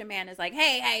Gas Station Man is like,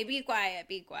 hey, be quiet,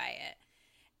 be quiet.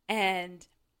 And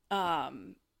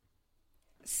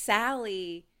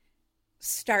Sally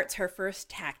starts her first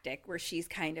tactic where she's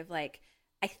kind of like,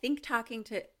 I think talking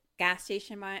to Gas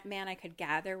Station Man, I could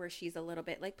gather where she's a little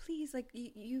bit like, please, like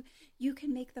you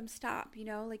can make them stop, you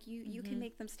know, like you can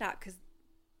make them stop, because,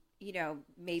 you know,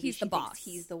 maybe He's she the thinks boss.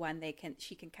 he's the one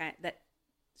she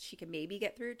can maybe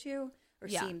get through to, or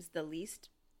seems the least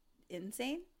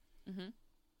insane.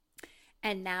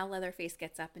 And now Leatherface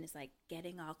gets up and is like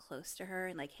getting all close to her,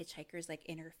 and like Hitchhiker's like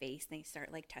in her face, and they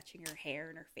start like touching her hair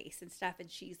and her face and stuff, and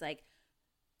she's like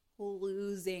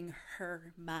losing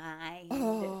her mind,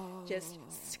 just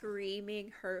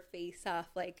screaming her face off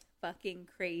like fucking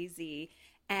crazy.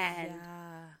 And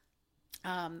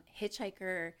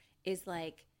Hitchhiker is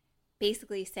like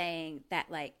basically saying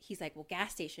that, like, he's like, well,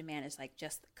 Gas Station Man is like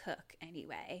just the cook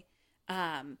anyway.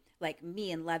 Like,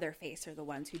 me and Leatherface are the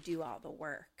ones who do all the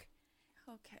work.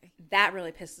 Okay. That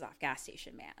really pisses off Gas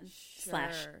Station Man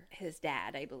 / his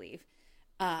dad, I believe.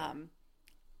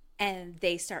 And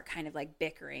they start kind of like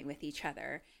bickering with each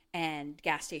other. And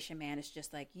Gas Station Man is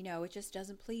just like, you know, it just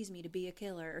doesn't please me to be a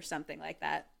killer or something like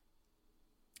that.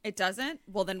 It doesn't?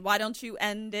 Well, then why don't you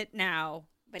end it now?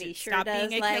 But he sure Stop does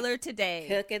being a like killer today.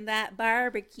 cooking that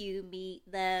barbecue meat,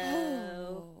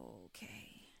 though. Okay.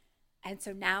 And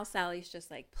so now Sally's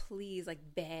just like, please, like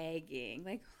begging,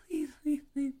 like, please, please,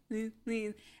 please, please,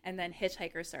 please. And then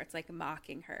Hitchhiker starts like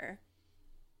mocking her.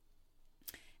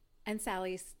 And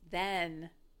Sally's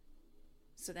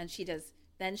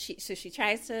she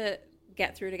tries to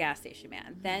get through to Gas Station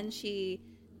Man. Then she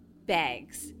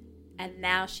begs. And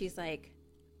now she's like,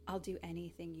 I'll do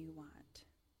anything you want.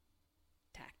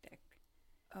 Tactic.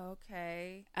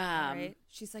 Okay. All right.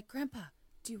 She's like, Grandpa,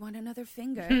 do you want another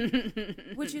finger?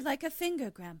 Would you like a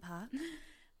finger, Grandpa?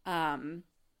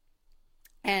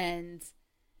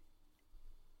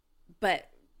 But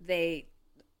they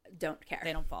don't care.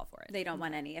 They don't fall for it. They don't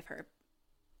want any of her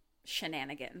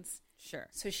shenanigans. Sure.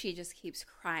 So she just keeps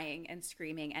crying and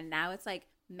screaming. And now it's like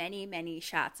many, many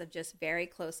shots of just very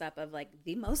close up of like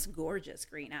the most gorgeous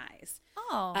green eyes.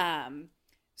 Oh.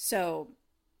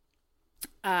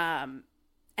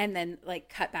 And then like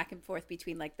cut back and forth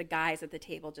between like the guys at the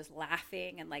table just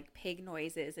laughing and like pig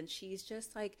noises. And she's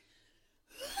just like,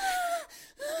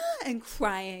 and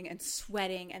crying and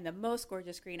sweating and the most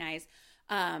gorgeous green eyes.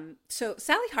 So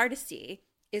Sally Hardesty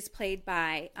is played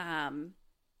by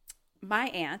my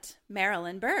aunt,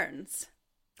 Marilyn Burns.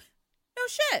 No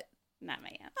shit. Not my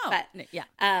aunt. Oh, but yeah.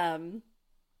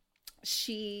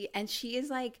 She is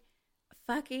like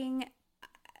fucking,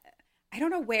 I don't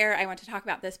know where I want to talk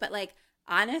about this, but like,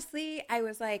 honestly, I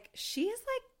was like, she is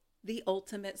like the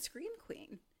ultimate scream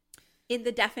queen in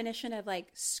the definition of like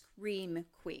scream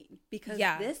queen, because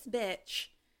this bitch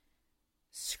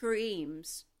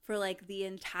screams for like the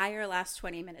entire last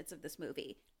 20 minutes of this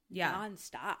movie. Yeah.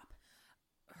 Nonstop.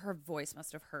 Her voice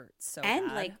must have hurt so And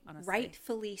bad, like honestly.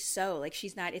 rightfully so. Like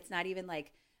it's not even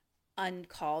like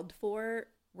uncalled for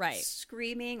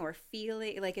screaming or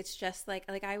feeling. Like it's just like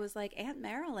I was like, Aunt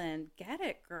Marilyn, get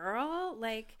it, girl.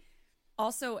 Like,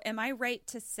 also, am I right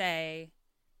to say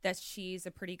that she's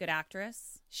a pretty good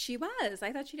actress? She was.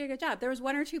 I thought she did a good job. There was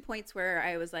one or two points where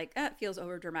I was like, it feels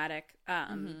over dramatic.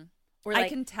 Or like, I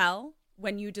can tell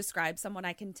when you describe someone,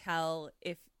 I can tell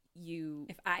if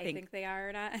I think they are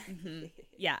or not.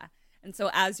 Yeah. And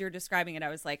so as you're describing it, I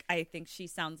was like, I think she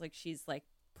sounds like she's like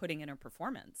putting in her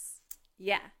performance.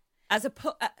 Yeah.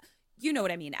 You know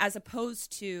what I mean? As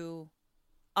opposed to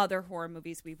other horror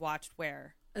movies we've watched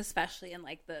where, especially in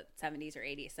like the 70s or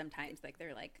 80s, sometimes like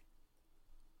they're like,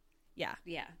 yeah,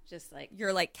 just like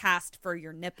you're like cast for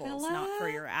your nipples, not for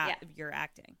your your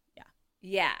acting.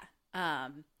 Yeah.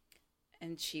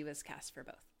 And she was cast for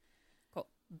both. Cool.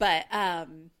 But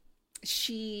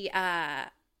she there's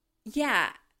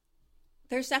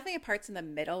definitely parts in the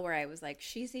middle where I was like,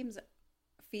 the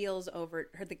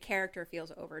character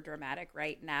feels over dramatic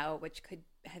right now, which could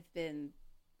have been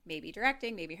maybe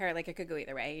directing, maybe her, like it could go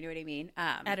either way, you know what I mean?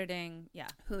 Editing, yeah.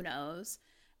 Who knows?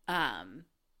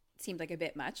 Seemed like a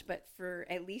bit much, but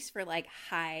at least for like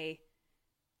high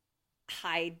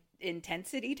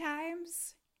intensity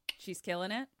times, she's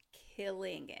killing it.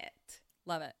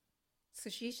 Love it.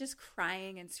 So she's just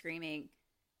crying and screaming.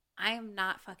 I am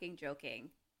not fucking joking.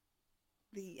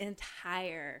 The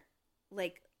entire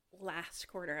like last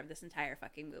quarter of this entire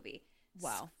fucking movie.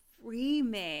 Wow.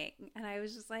 Screaming. And I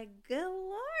was just like, good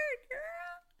Lord,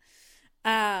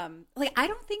 girl. Like, I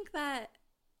don't think that,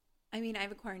 I mean, I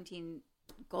have a quarantine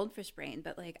goldfish brain,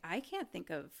 but like, I can't think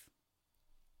of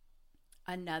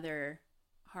another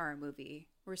horror movie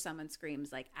where someone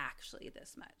screams like actually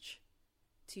this much,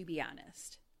 to be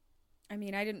honest. I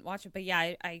mean, I didn't watch it, but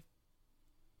yeah,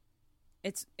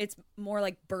 it's more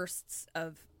like bursts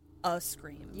of a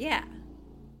scream. Yeah.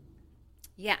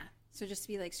 So just to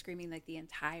be like screaming like the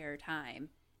entire time,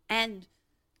 And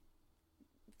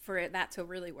for that to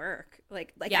really work,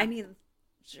 Yeah. I mean,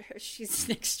 she's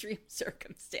in extreme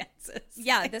circumstances.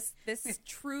 Yeah, this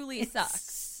truly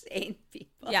sucks. Insane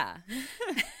people. Yeah.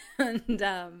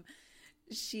 And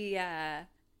she and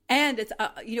it's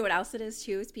you know what else it is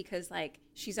too? It's because like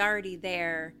she's already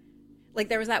there. Like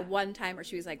there was that one time where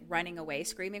she was like running away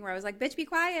screaming, where I was like, bitch, be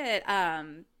quiet.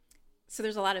 So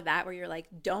there's a lot of that where you're like,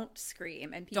 don't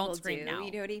scream, and people Don't scream now.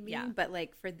 You know what I mean? Yeah. But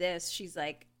like for this, she's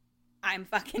like, I'm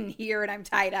fucking here and I'm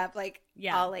tied up. Like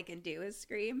all I can do is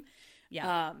scream.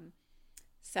 Yeah.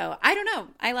 So I don't know.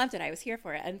 I loved it. I was here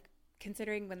for it. And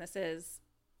considering when this is,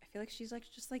 I feel like she's like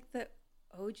just like the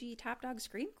OG Top Dog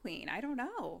Scream Queen. I don't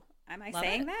know. Am I Love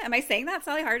saying it. that? Am I saying that,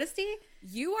 Sally Hardesty?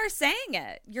 You are saying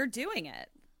it. You're doing it.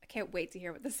 I can't wait to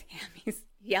hear what the Sammys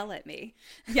yell at me.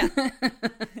 Yeah.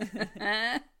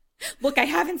 Look, I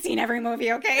haven't seen every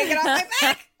movie, okay? Get off my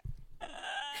back.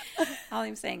 All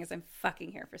I'm saying is I'm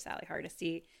fucking here for Sally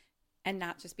Hardesty, and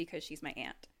not just because she's my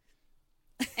aunt.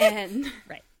 And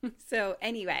Right. So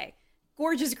anyway,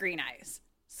 gorgeous green eyes.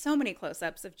 So many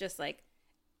close-ups of just like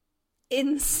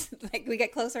like we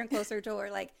get closer and closer to her,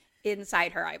 like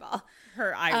inside her eyeball.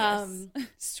 Her iris.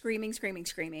 Screaming, screaming,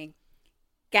 screaming.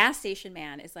 Gas station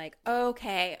man is like,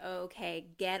 okay,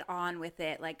 get on with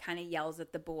it. Like kind of yells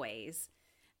at the boys.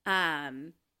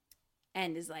 And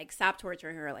is like, stop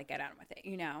torturing her, like get on with it,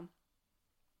 you know?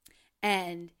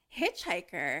 And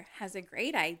Hitchhiker has a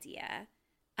great idea.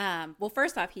 Well,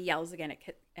 first off, he yells again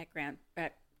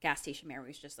at gas station man, where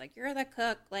he's just like, you're the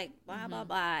cook, like blah, blah,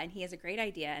 blah. And he has a great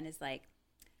idea and is like,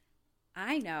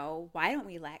 I know, why don't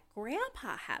we let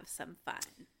Grandpa have some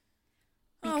fun?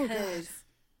 Because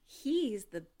he's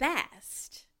the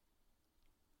best.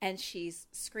 And she's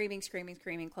screaming, screaming,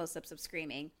 screaming, close-ups of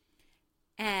screaming.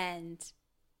 And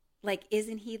like,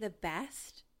 isn't he the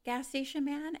best, gas station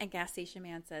man? And gas station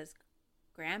man says,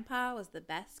 Grandpa was the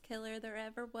best killer there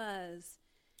ever was.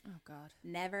 Oh, God.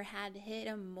 Never had to hit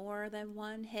him more than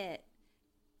one hit.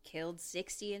 Killed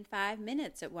 60 in 5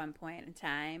 minutes at one point in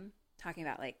time. Talking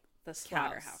about like the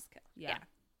slaughterhouse kill. Yeah.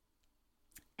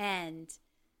 And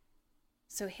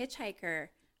so Hitchhiker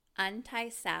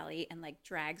unties Sally and like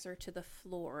drags her to the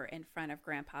floor in front of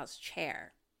Grandpa's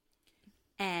chair.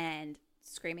 And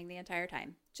screaming the entire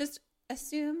time. Just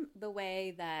assume the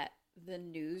way that the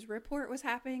news report was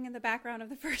happening in the background of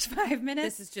the first 5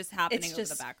 minutes. This is just happening It's over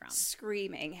just the background.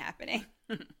 screaming happening.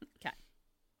 Okay.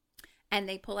 And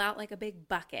they pull out like a big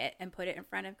bucket and put it in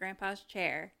front of Grandpa's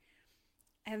chair.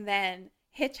 And then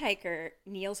Hitchhiker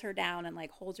kneels her down and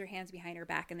like holds her hands behind her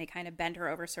back, and they kind of bend her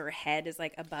over so her head is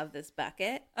like above this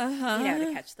bucket. Uh-huh. You know,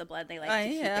 to catch the blood. They like to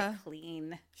keep yeah. it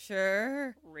clean.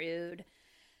 Sure. Rude.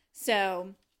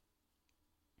 So,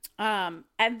 and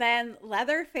then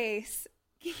Leatherface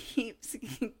keeps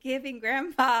giving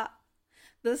Grandpa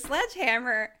the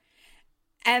sledgehammer,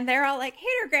 and they're all like, hit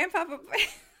her, Grandpa, but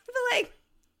like,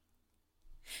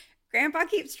 Grandpa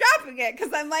keeps dropping it,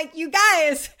 because I'm like, you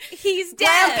guys, He's dead.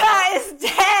 Grandpa is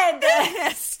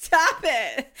dead. Stop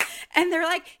it. And they're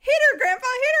like, hit her, Grandpa,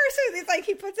 hit her. So it's like,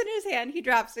 he puts it in his hand, he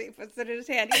drops it, he puts it in his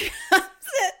hand, he drops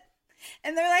it.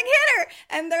 And they're like, hit her.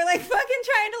 And they're like fucking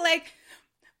trying to like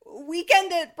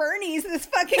Weekend at Bernie's this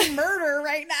fucking murder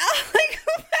right now. Like,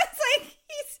 that's like,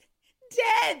 he's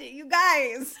dead, you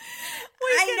guys.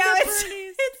 I know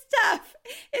it's tough.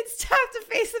 It's tough to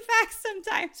face the facts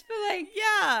sometimes, but like,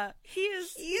 Yeah. He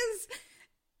is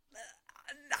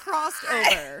crossed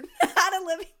not- over. not a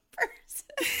living person.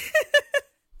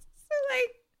 So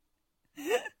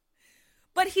like,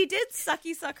 But he did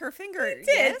sucky suck her finger. he did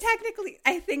yes?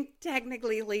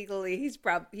 technically, legally,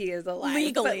 he is alive.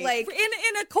 Legally. but like,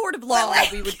 in a court of law,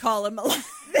 like- we would call him alive.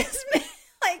 this man,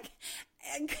 like,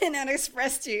 I cannot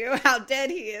express to you how dead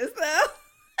he is, though.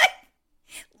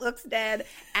 Looks dead,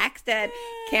 acts dead,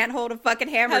 can't hold a fucking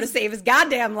hammer to save his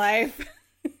goddamn life.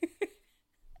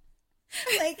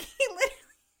 Like, he literally,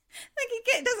 like,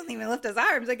 he doesn't even lift his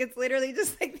arms. Like, it's literally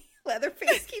just like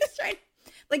Leatherface keeps trying.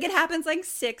 Like, it happens like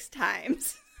 6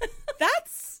 times.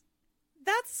 That's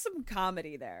some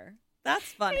comedy there. That's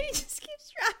funny. And he just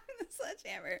keeps dropping the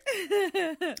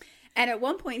sledgehammer. And at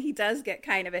one point, he does get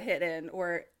kind of a hit in,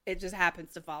 or it just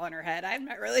happens to fall on her head. I'm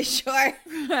not really sure.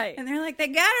 Right. And they're like, they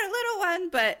got her little one.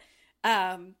 But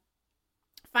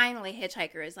finally,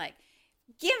 Hitchhiker is like,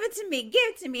 give it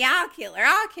to me. I'll kill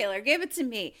her, give it to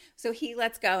me. So he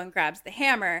lets go and grabs the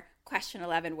hammer. Question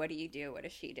 11, what do you do? What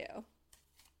does she do?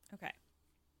 Okay.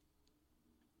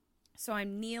 So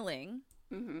I'm kneeling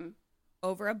Mm-hmm.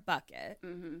 over a bucket.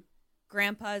 Mm-hmm.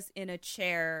 Grandpa's in a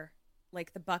chair,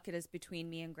 like the bucket is between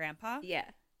me and Grandpa. Yeah.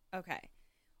 Okay.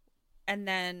 And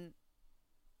then,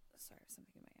 sorry,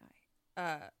 something in my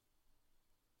eye.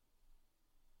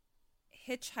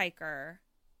 hitchhiker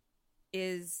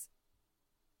is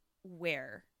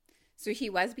where? So he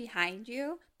was behind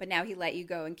you, but now he let you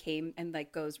go and came and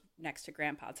like goes next to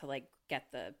Grandpa to like get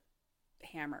the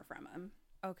hammer from him.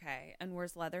 Okay. And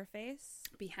where's Leatherface?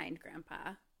 Behind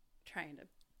Grandpa, trying to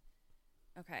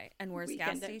Okay. And where's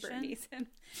weekend gas at station? Bernie's.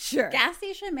 Sure. Gas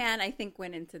station man, I think,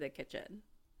 went into the kitchen.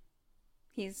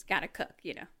 He's got to cook,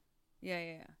 you know.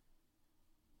 Yeah.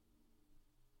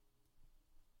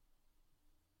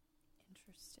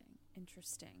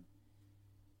 Interesting.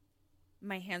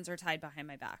 My hands are tied behind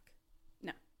my back.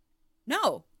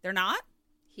 No, they're not.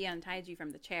 He untied you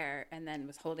from the chair and then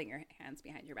was holding your hands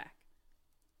behind your back.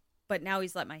 But now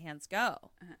he's let my hands go.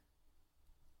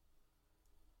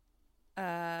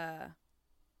 They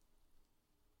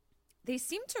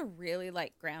seem to really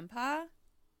like Grandpa.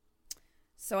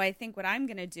 So I think what I'm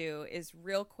going to do is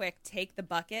real quick take the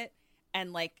bucket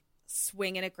and like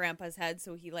swing it at Grandpa's head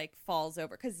so he like falls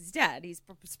over. Because he's dead.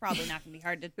 It's probably not going to be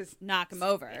hard to knock him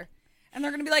over. And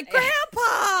they're going to be like,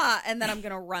 Grandpa! And then I'm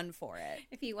going to run for it.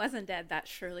 If he wasn't dead, that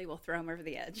surely will throw him over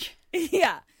the edge.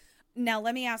 Yeah. Now,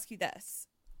 let me ask you this.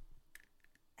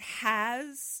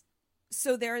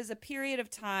 So there is a period of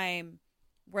time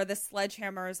where the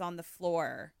sledgehammer is on the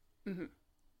floor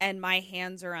and my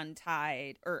hands are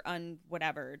untied or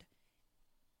whatevered.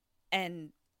 And,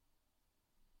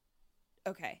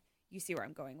 okay, you see where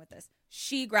I'm going with this.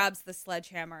 She grabs the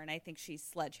sledgehammer and I think she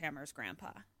sledgehammers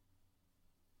Grandpa.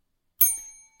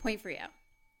 Point for you.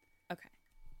 Okay.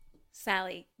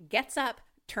 Sally gets up,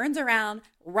 turns around,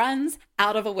 runs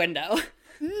out of a window.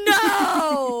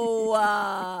 No!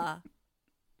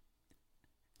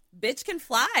 Bitch can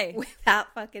fly.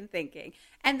 Without fucking thinking.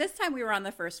 And this time we were on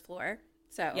the first floor.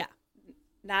 So yeah,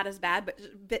 not as bad, but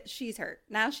she's hurt.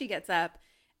 Now she gets up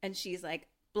and she's like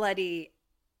bloody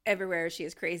everywhere. She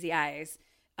has crazy eyes.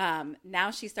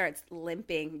 Now she starts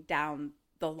limping down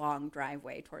the long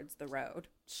driveway towards the road.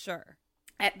 Sure.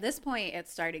 At this point,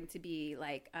 it's starting to be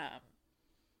like,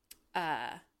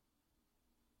 the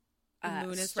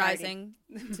moon is rising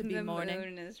to be morning. The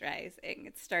moon is rising.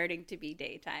 It's starting to be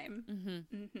daytime.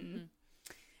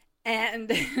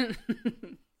 And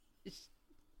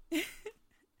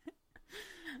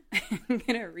I'm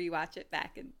going to rewatch it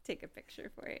back and take a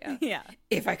picture for you. Yeah.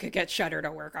 If I could get Shudder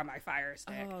to work on my Fire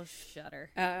Stick. Oh,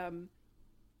 Shudder.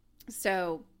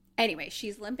 So anyway,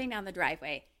 she's limping down the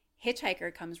driveway.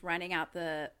 Hitchhiker comes running out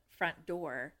the front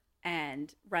door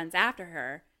and runs after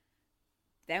her.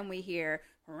 Then we hear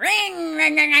ring,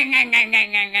 ring, ring, ring, ring, ring,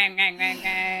 ring, ring, ring, ring, ring,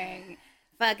 ring.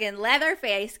 Fucking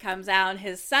Leatherface comes out in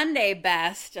his Sunday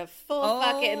best, a full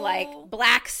fucking like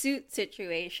black suit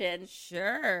situation.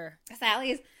 Sure.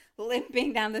 Sally's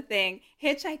limping down the thing.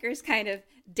 Hitchhiker's kind of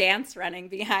dance running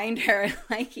behind her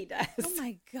like he does. Oh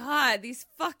my God, these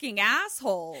fucking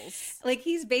assholes. Like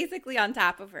he's basically on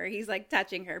top of her. He's like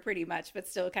touching her pretty much, but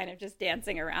still kind of just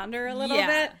dancing around her a little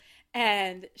bit.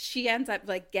 And she ends up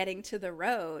like getting to the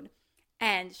road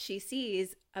and she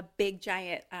sees a big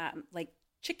giant like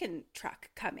chicken truck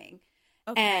coming.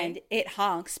 Okay. And it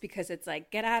honks because it's like,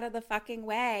 get out of the fucking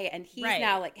way. And he's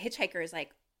now like, Hitchhiker is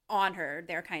like on her.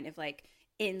 They're kind of like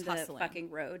in the fucking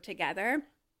road together.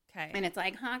 Okay. And it's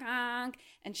like, honk, honk.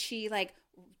 And she like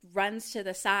runs to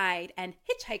the side and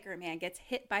Hitchhiker man gets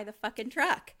hit by the fucking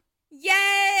truck.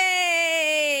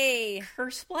 Yay!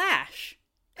 Kersplash.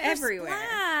 Everywhere.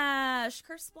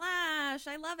 Kersplash.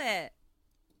 I love it.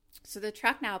 So the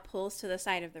truck now pulls to the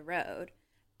side of the road.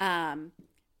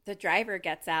 The driver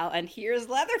gets out and here's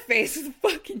Leatherface with a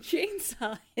fucking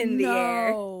chainsaw in the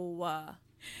air.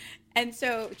 And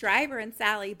so driver and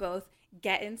Sally both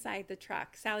get inside the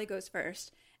truck. Sally goes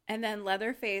first. And then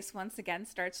Leatherface once again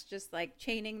starts just like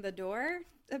chaining the door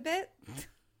a bit.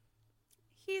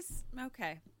 He's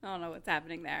okay. I don't know what's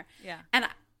happening there. Yeah. And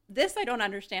this I don't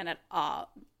understand at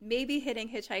all. Maybe hitting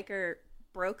Hitchhiker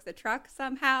broke the truck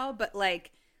somehow, but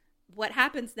like what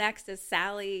happens next is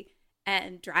Sally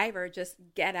and driver just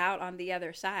get out on the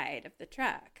other side of the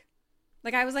truck.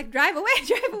 Like I was like, drive away.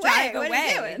 What are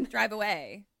you doing? Drive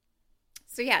away.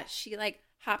 So yeah, she like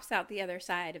hops out the other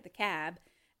side of the cab.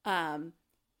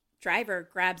 Driver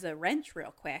grabs a wrench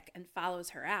real quick and follows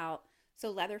her out.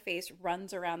 So Leatherface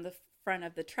runs around the front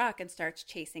of the truck and starts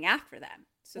chasing after them.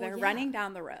 So they're running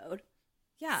down the road.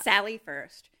 Yeah. Sally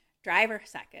first, driver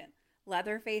second,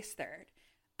 Leatherface third.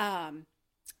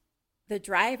 The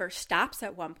driver stops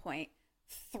at one point,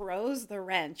 throws the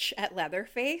wrench at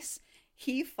Leatherface.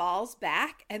 He falls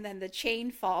back, and then the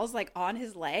chain falls like on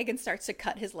his leg and starts to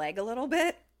cut his leg a little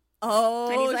bit.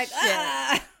 Oh, and he's like, shit.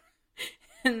 ah!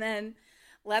 And then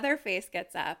Leatherface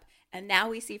gets up And now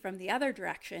we see from the other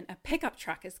direction, a pickup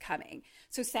truck is coming.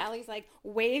 So Sally's like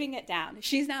waving it down.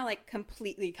 She's now like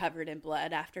completely covered in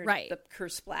blood after her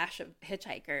splash of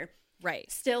Hitchhiker.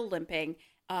 Right. Still limping.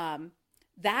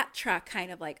 That truck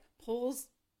kind of like pulls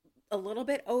a little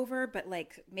bit over, but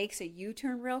like makes a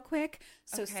U-turn real quick.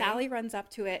 So Sally runs up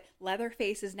to it.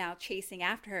 Leatherface is now chasing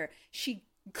after her. She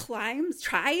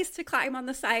tries to climb on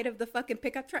the side of the fucking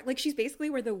pickup truck. Like she's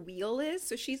basically where the wheel is.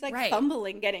 So she's like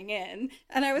fumbling getting in.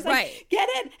 And I was like, get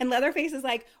in. And Leatherface is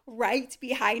like right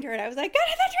behind her. And I was like, get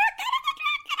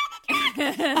in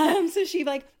the truck. So she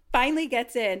like finally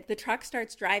gets in. The truck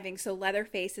starts driving. So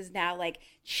Leatherface is now like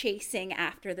chasing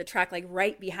after the truck, like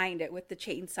right behind it with the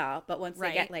chainsaw. But once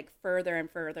they get like further and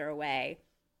further away,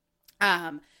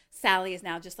 Sally is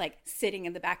now just like sitting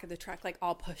in the back of the truck, like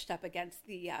all pushed up against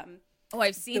the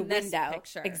I've seen the this window.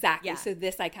 picture. Exactly. Yeah. So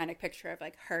this iconic picture of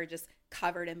like her just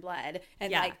covered in blood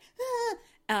and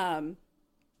and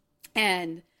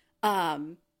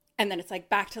then it's like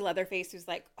back to Leatherface, who's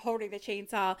like holding the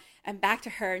chainsaw, and back to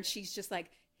her, and she's just like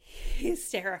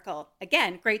hysterical.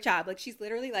 Again, great job. Like she's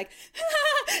literally like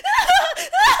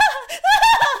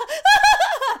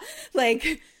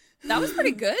like that was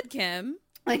pretty good, Kim.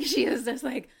 Like she is just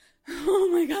like, oh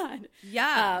my God.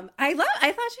 Yeah. I thought she did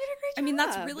a great job. I mean,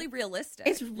 that's really realistic.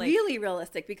 It's really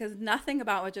realistic because nothing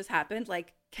about what just happened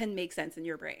like can make sense in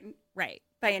your brain. Right.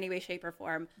 By any way, shape, or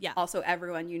form. Yeah. Also,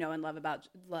 everyone you know and love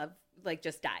like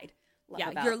just died.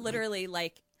 You're literally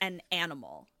like an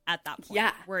animal at that point.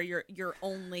 Yeah. Where your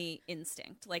only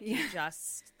instinct. Like you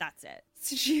just, that's it.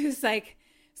 So she was like,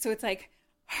 so it's like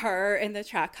her in the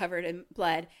truck covered in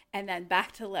blood, and then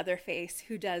back to Leatherface,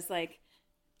 who does like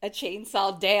a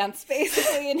chainsaw dance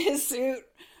basically in his suit.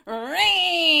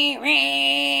 Ring,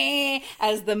 ring,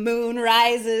 as the moon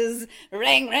rises.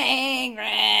 Ring, ring,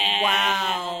 ring.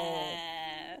 Wow.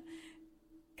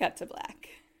 Cut to black.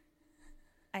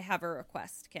 I have a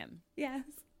request, Kim. Yes.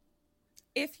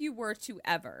 If you were to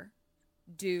ever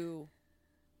do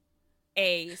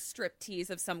a striptease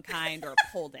of some kind or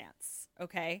pole dance,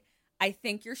 okay? I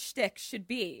think your shtick should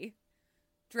be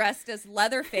dressed as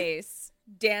Leatherface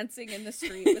dancing in the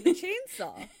street with a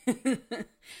chainsaw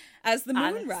as the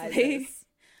moon rises.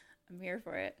 I'm here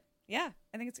for it. Yeah,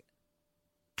 I think it's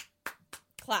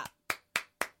clap.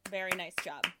 Very nice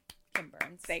job, Kim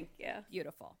Burns. Thank you.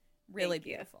 Beautiful. Really Thank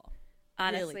you. beautiful.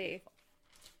 Honestly, really beautiful.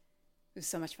 It was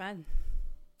so much fun.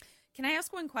 Can I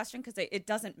ask one question? Because it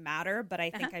doesn't matter, but I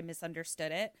think I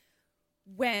misunderstood it.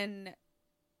 When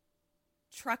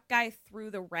truck guy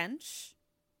threw the wrench,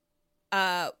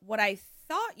 what I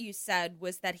thought you said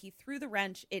was that he threw the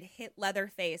wrench, it hit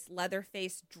Leatherface.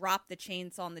 Leatherface dropped the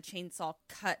chainsaw, and the chainsaw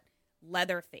cut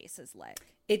Leatherface's leg.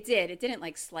 It did. It didn't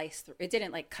like slice through. It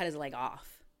didn't like cut his leg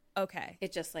off. Okay.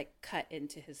 It just like cut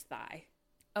into his thigh.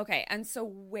 Okay. And so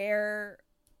where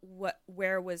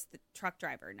was the truck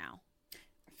driver now?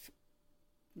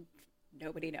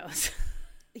 Nobody knows.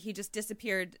 He just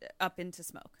disappeared up into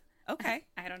smoke. Okay.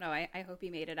 I don't know. I hope he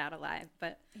made it out alive,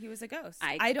 but he was a ghost.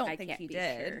 I don't think can't he be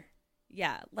did. sure.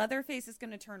 Yeah. Leatherface is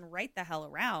going to turn right the hell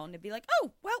around and be like,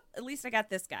 oh, well, at least I got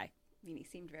this guy. I mean, he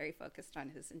seemed very focused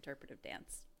on his interpretive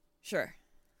dance. Sure.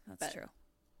 That's true.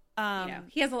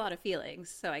 He has a lot of feelings,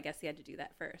 so I guess he had to do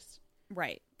that first.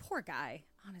 Right. Poor guy,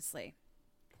 honestly.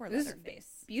 Poor It was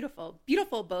Leatherface. Beautiful.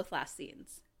 Beautiful both last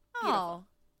scenes. Oh,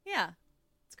 yeah.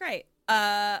 It's great.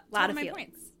 Lot of my feelings.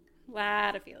 points.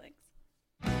 Lot of feelings.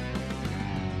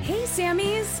 Hey,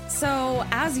 Sammies. So,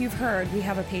 as you've heard, we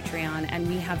have a Patreon, and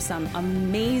we have some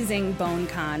amazing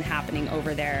BoneCon happening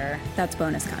over there. That's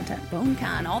bonus content.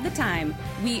 BoneCon all the time.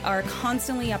 We are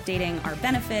constantly updating our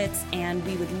benefits, and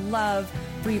we would love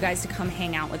for you guys to come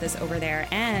hang out with us over there.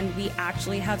 And we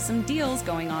actually have some deals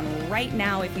going on right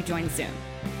now if you join soon.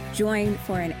 Join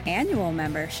for an annual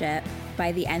membership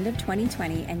by the end of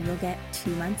 2020, and you'll get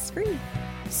 2 months free.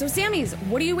 So, Sammies,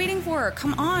 what are you waiting for?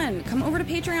 Come on. Come over to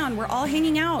Patreon. We're all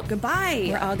hanging out. Goodbye.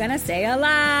 We're all gonna stay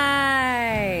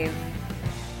alive.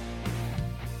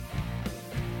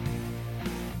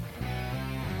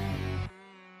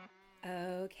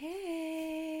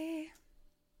 Okay.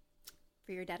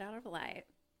 For your dead or alive.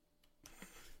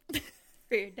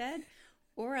 For your dead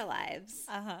or alives.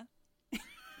 Uh-huh.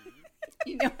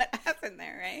 You know what happened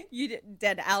there, right? You did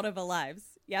dead out of alives.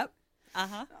 Yep.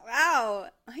 Uh-huh. Wow.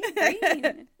 My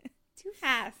brain. Too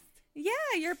fast. Yeah,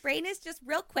 your brain is just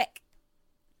real quick.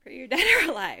 For your dead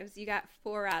or alives, you got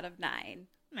 4 out of 9.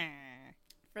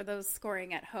 For those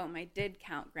scoring at home, I did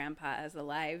count Grandpa as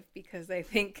alive because I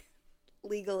think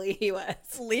legally he was.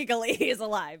 Legally he's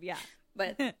alive, yeah.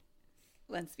 But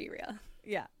let's be real.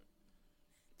 Yeah.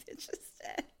 It's just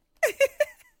dead.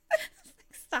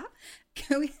 Stop.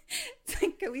 Can we It's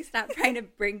like, can we stop trying to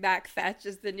bring back Fetch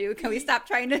as the new? Can we stop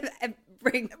trying to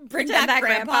bring back that Grandpa?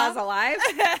 Grandpa's alive?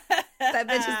 That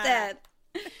bitch is dead.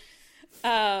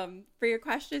 For your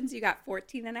questions, you got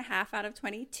 14.5 out of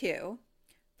 22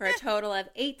 for a total of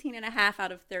 18.5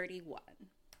 out of 31.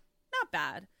 Not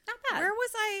bad. Not bad. Where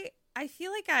was I? I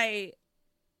feel like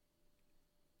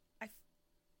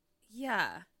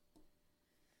yeah.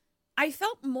 I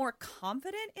felt more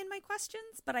confident in my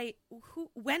questions, but I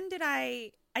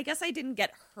guess I didn't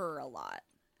get her a lot.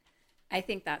 I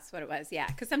think that's what it was. Yeah,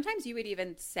 because sometimes you would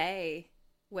even say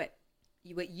what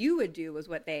you would do was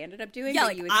what they ended up doing. Yeah, but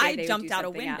like you would say I they would jumped do out a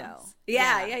something window. else.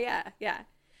 Yeah.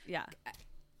 Yeah.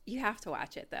 You have to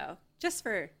watch it though, just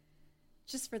for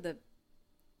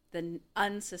the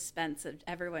unsuspense of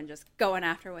everyone just going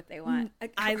after what they want.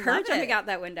 I Her love jumping it. out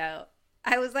that window.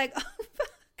 I was like, oh fuck.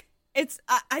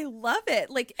 I love it.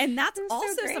 Like, and that's It was so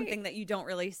also great. something that you don't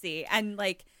really see. And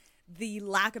like the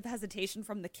lack of hesitation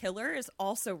from the killer is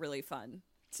also really fun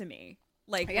to me.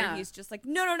 Like Yeah. where he's just like,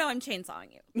 no, I'm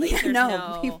chainsawing you. Like, Yeah, there's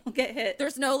no, people get hit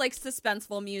There's no like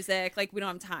suspenseful music. Like we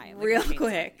don't have time. Like, real I'm chainsawing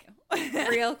quick. you.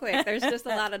 Real quick. There's just a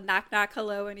lot of knock knock,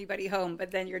 hello, anybody home, but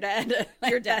then you're dead.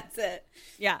 You're dead. That's it.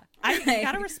 Yeah, you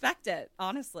gotta respect it.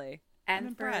 Honestly, I'm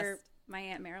And for impressed. my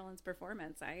Aunt Marilyn's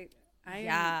performance, I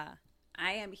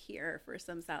am here for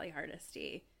some Sally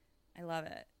Hardesty. I love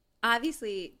it.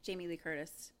 Obviously, Jamie Lee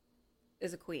Curtis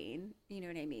is a queen. You know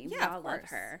what I mean? Yeah, we all of love course.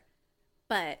 her.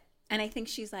 And I think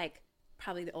she's like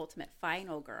probably the ultimate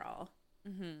final girl.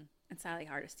 Mm-hmm. And Sally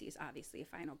Hardesty is obviously a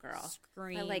final girl.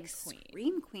 Scream but like queen.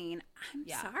 Scream Queen, I'm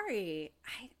Yeah. sorry.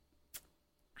 I think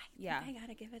Yeah. I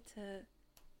gotta give it to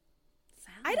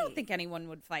Sally. I don't think anyone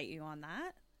would fight you on that. I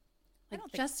Like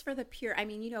don't think just for the pure. I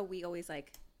mean, we always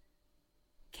like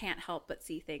can't help but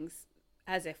see things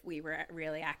as if we were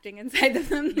really acting inside of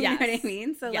them. You know what I Yes.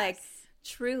 mean? So like Yes.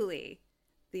 truly,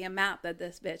 the amount that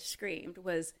this bitch screamed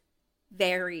was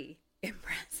very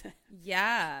impressive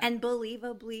Yeah. and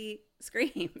believably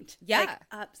screamed. Yeah. Like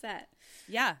upset.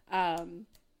 Yeah.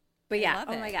 But yeah, love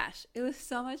oh my it. gosh, it was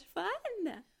so much fun.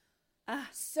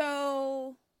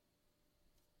 So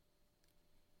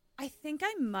I think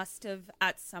I must have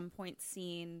at some point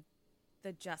seen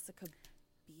the Jessica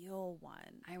Biel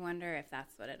one. I wonder if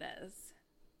that's what it is.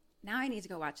 Now I need to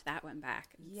go watch that one back.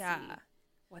 And Yeah. See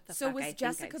what the So fuck was I think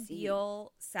Jessica I've seen.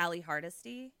 Biel Sally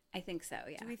Hardesty? I think so.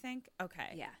 Yeah. Do we think?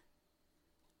 Okay. Yeah.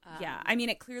 Yeah. I mean,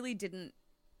 it clearly didn't.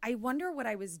 I wonder what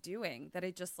I was doing that I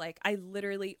just like, I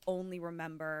literally only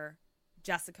remember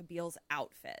Jessica Biel's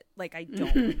outfit. Like, I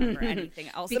don't remember anything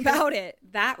else Because about it.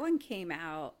 That one came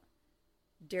out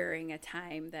during a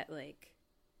time that like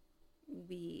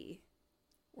we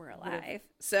were alive.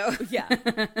 So Yeah.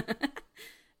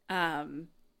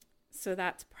 So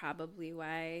that's probably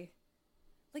why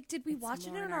Like, did we It's watch it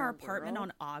more in in our our apartment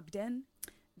world. on Ogden?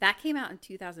 that came out in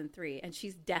 2003, and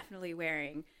she's definitely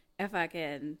wearing a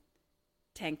fucking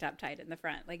tank top tied in the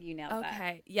front. Like you nailed that.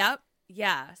 Okay. Yep.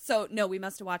 Yeah. So, no, we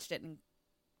must have watched it in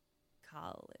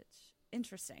college.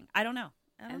 Interesting. I don't know.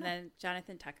 And then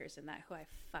Jonathan Tucker's in that, who I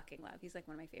fucking love. He's like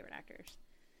one of my favorite actors.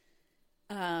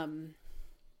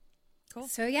 Cool.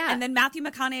 So yeah, And then Matthew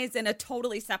McConaughey's in a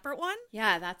totally separate one?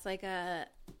 yeah, that's like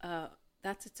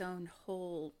that's its own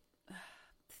whole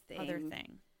thing. Other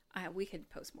thing. We could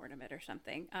postmortem it or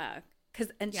something. Cause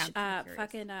Yeah, I'm curious.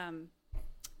 fucking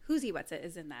who's he? What's it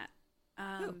is in that?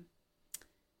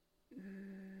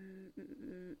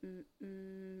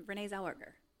 Renee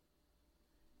Zellweger.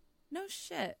 No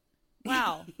shit.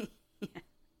 Wow.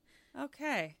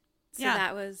 Okay. So Yeah.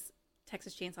 that was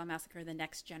Texas Chainsaw Massacre: The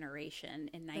Next Generation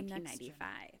in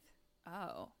 1995.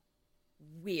 Oh.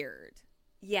 Weird.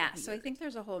 Yeah, so I think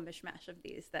there's a whole mishmash of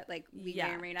these that like we may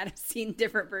Yeah. or may not have seen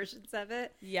different versions of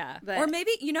it. Yeah. But- or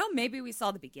maybe, maybe we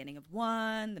saw the beginning of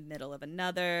one, the middle of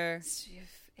another. It's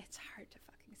hard to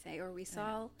fucking say. Or we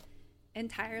saw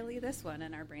entirely this one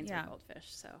and our brains Yeah. are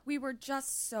goldfish. So We were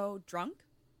just so drunk.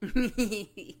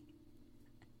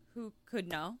 Who could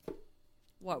know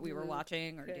what we were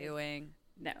watching or doing?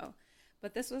 no,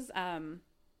 but this was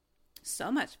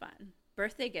so much fun.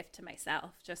 Birthday gift to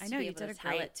myself, just I to know, be you able to did a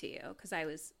tell great- it to you because I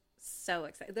was so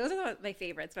excited. Those are my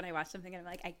favorites when I watch something and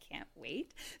I'm like, I can't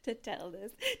wait to tell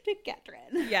this to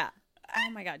Catherine. Yeah. Oh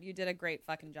my God, you did a great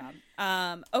fucking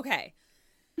job. Okay.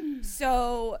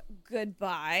 So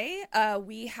goodbye.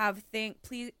 We have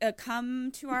please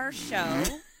come to our show.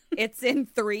 It's in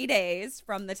 3 days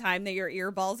from the time that your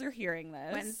earballs are hearing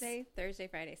this. Wednesday, Thursday,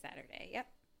 Friday, Saturday. Yep.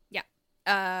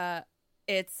 Yeah.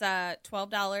 It's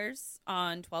 $12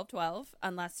 on 12/12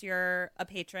 unless you're a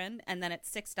patron, and then it's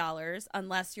 $6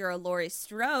 unless you're a Laurie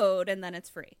Strode, and then it's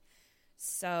free.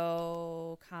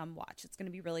 So come watch. It's going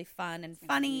to be really fun and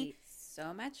funny.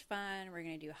 so much fun. We're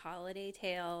going to do holiday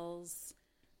tales,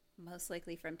 most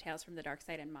likely from Tales from the Dark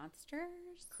Side and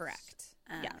Monsters. Correct.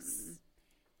 Yes.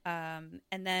 And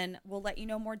then we'll let you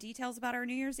know more details about our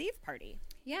New Year's Eve party.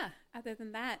 Yeah. Other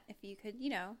than that, if you could,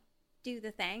 do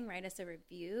the thing, write us a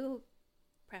review,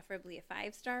 preferably a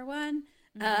 5-star one.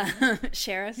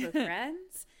 Share us with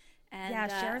friends. And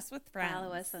share us with friends.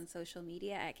 Follow us on social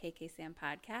media at KKSAM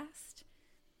Podcast.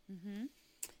 Mm-hmm.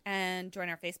 And join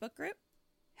our Facebook group.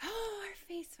 Oh,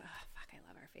 our Facebook. Oh, fuck, I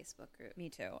love our Facebook group. Me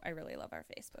too. I really love our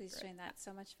Facebook Please group. join that.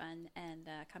 So much fun. And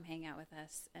come hang out with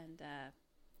us. And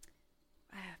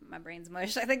my brain's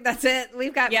mush. I think that's it.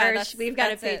 We've got merch. We've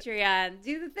got a Patreon.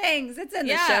 Do the things. It's in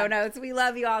the show notes. We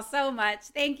love you all so much.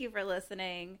 Thank you for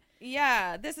listening.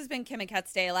 Yeah. This has been Kim and Kat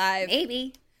Stay Alive.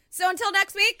 Maybe. So until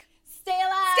next week, stay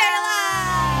alive. Stay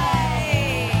alive.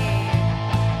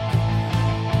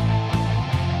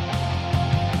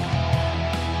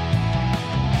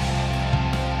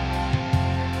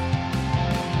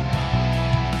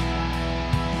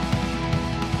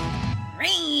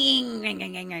 Ring, ring,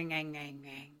 ring, ring, ring, ring, ring,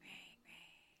 ring.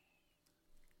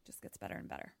 Just gets better and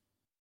better.